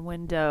hitting your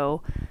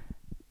window,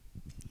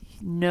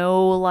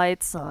 no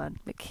lights on,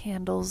 but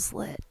candles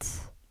lit?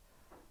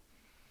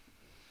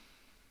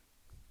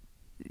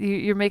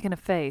 You're making a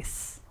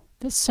face.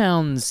 It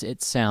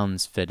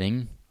sounds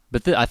fitting.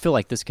 But I feel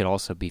like this could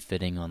also be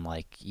fitting on,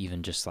 like,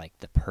 even just, like,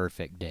 the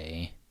perfect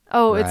day.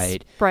 Oh,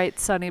 right? It's bright,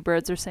 sunny,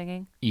 birds are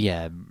singing?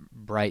 Yeah,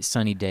 bright,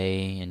 sunny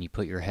day, and you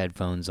put your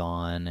headphones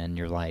on, and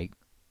you're like,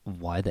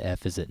 why the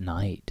F is it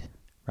night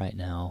right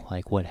now?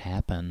 Like, what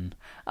happened?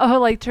 Oh,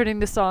 like turning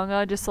the song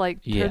on just,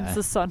 like, turns Yeah.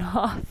 the sun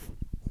off.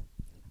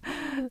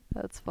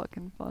 That's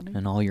fucking funny.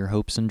 And all your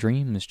hopes and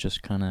dreams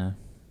just kind of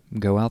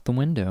go out the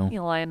window.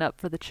 You line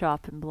up for the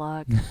chopping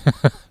block.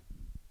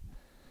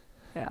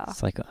 Yeah.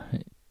 It's like...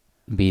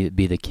 Be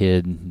the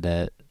kid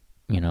that,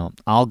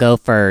 I'll go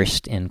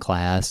first in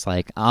class.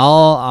 Like,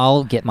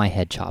 I'll get my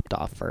head chopped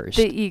off first.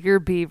 The eager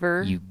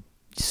beaver. You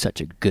such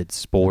a good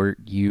sport,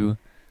 you.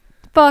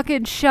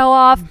 Fucking show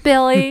off,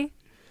 Billy.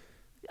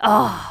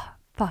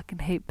 Fucking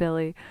hate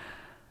Billy.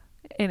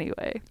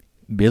 Anyway.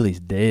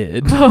 Billy's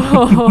dead.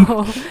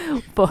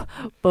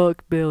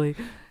 Fuck Billy.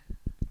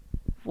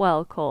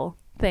 Well, Cole,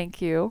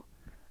 thank you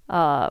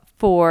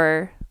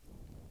for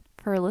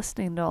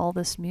listening to all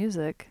this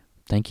music.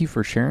 Thank you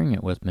for sharing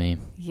it with me.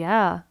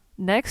 Yeah.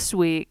 Next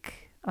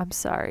week, I'm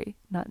sorry,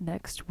 not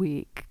next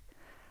week,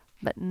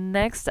 but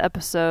next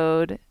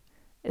episode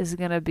is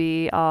going to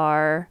be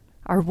our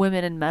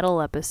Women in Metal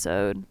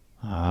episode.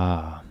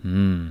 I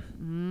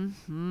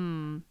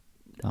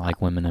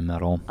like women in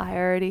metal. I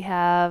already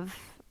have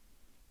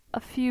a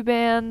few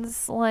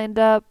bands lined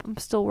up. I'm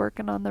still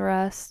working on the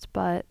rest,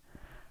 but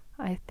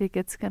I think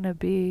it's going to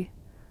be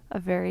a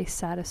very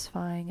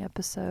satisfying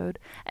episode.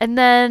 And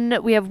then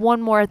we have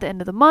one more at the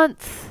end of the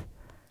month.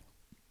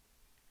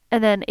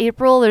 And then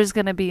April, there's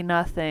going to be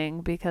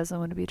nothing because I'm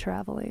going to be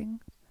traveling.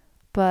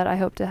 But I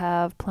hope to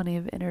have plenty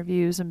of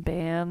interviews and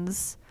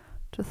bands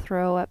to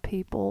throw at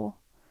people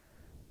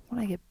when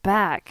I get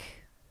back.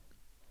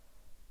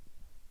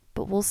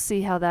 But we'll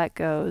see how that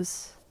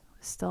goes. I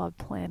still have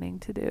planning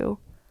to do.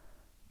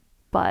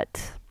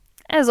 But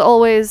as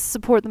always,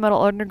 support the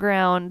Metal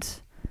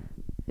Underground.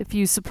 If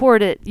you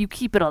support it, you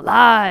keep it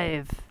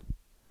alive.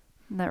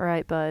 Isn't that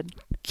right, bud?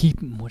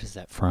 What is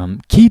that from?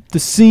 Keep the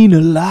scene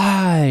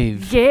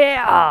alive.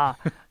 Yeah!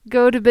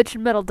 Go to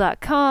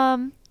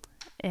bitchandmetal.com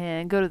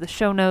and go to the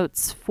show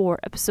notes for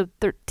episode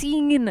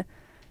 13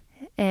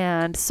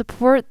 and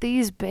support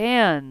these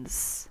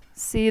bands.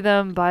 See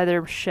them, buy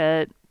their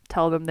shit,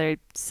 tell them they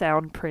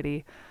sound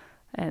pretty,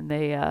 and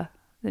they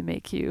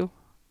make you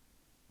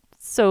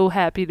so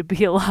happy to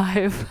be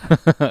alive.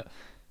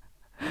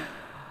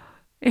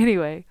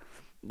 Anyway,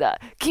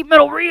 keep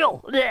metal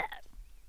real. Blech.